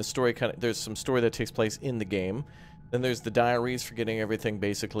 and then the story kind of... There's some story that takes place in the game. Then there's the diaries for getting everything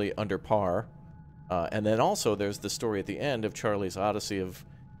basically under par. And then also there's the story at the end of Charlie's odyssey of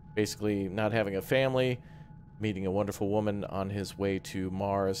basically not having a family, meeting a wonderful woman on his way to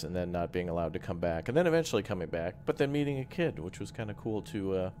Mars, and then not being allowed to come back, and then eventually coming back, but then meeting a kid, which was kind of cool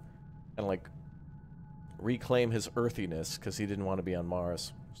to kind of like reclaim his earthiness, because he didn't want to be on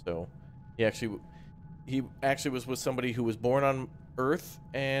Mars. So he actually was with somebody who was born on Earth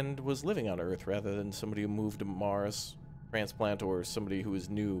and was living on Earth, rather than somebody who moved to Mars transplant or somebody who is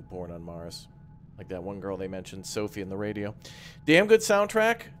new born on Mars. Like that one girl they mentioned, Sophie in the radio. Damn good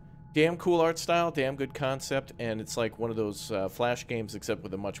soundtrack, damn cool art style, damn good concept, and it's like one of those Flash games except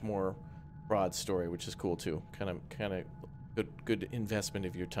with a much more broad story, which is cool too. Kind of good investment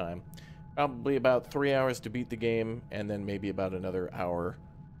of your time. Probably about 3 hours to beat the game, and then maybe about another hour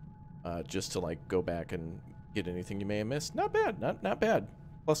just to like go back and get anything you may have missed. Not bad, not bad.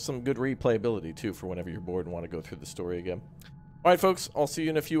 Plus some good replayability too for whenever you're bored and want to go through the story again. All right, folks, I'll see you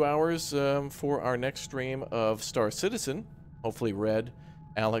in a few hours for our next stream of Star Citizen. Hopefully Red,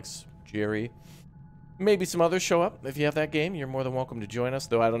 Alex, Jerry, maybe some others show up. If you have that game, you're more than welcome to join us,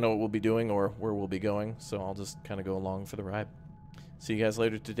 though I don't know what we'll be doing or where we'll be going, so I'll just kind of go along for the ride. See you guys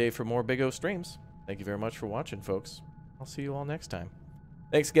later today for more Big O streams. Thank you very much for watching, folks. I'll see you all next time.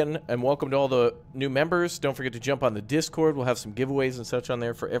 Thanks again, and welcome to all the new members. Don't forget to jump on the Discord. We'll have some giveaways and such on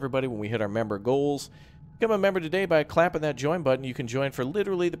there for everybody when we hit our member goals. Become a member today by clapping that join button. You can join for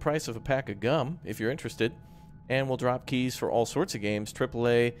literally the price of a pack of gum if you're interested. And we'll drop keys for all sorts of games,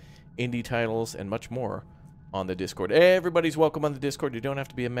 AAA, indie titles, and much more on the Discord. Everybody's welcome on the Discord. You don't have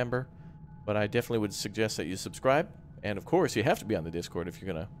to be a member, but I definitely would suggest that you subscribe. And, of course, you have to be on the Discord if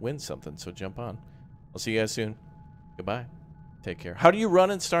you're going to win something, so jump on. I'll see you guys soon. Goodbye. Take care. How do you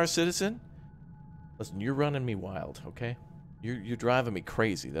run in Star Citizen? Listen, you're running me wild, okay? You're driving me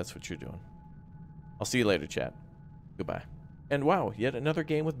crazy. That's what you're doing. I'll see you later, chat. Goodbye. And wow, yet another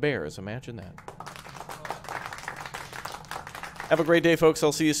game with bears. Imagine that. Have a great day, folks.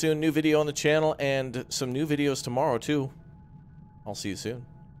 I'll see you soon. New video on the channel and some new videos tomorrow, too. I'll see you soon.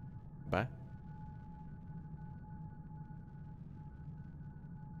 Bye.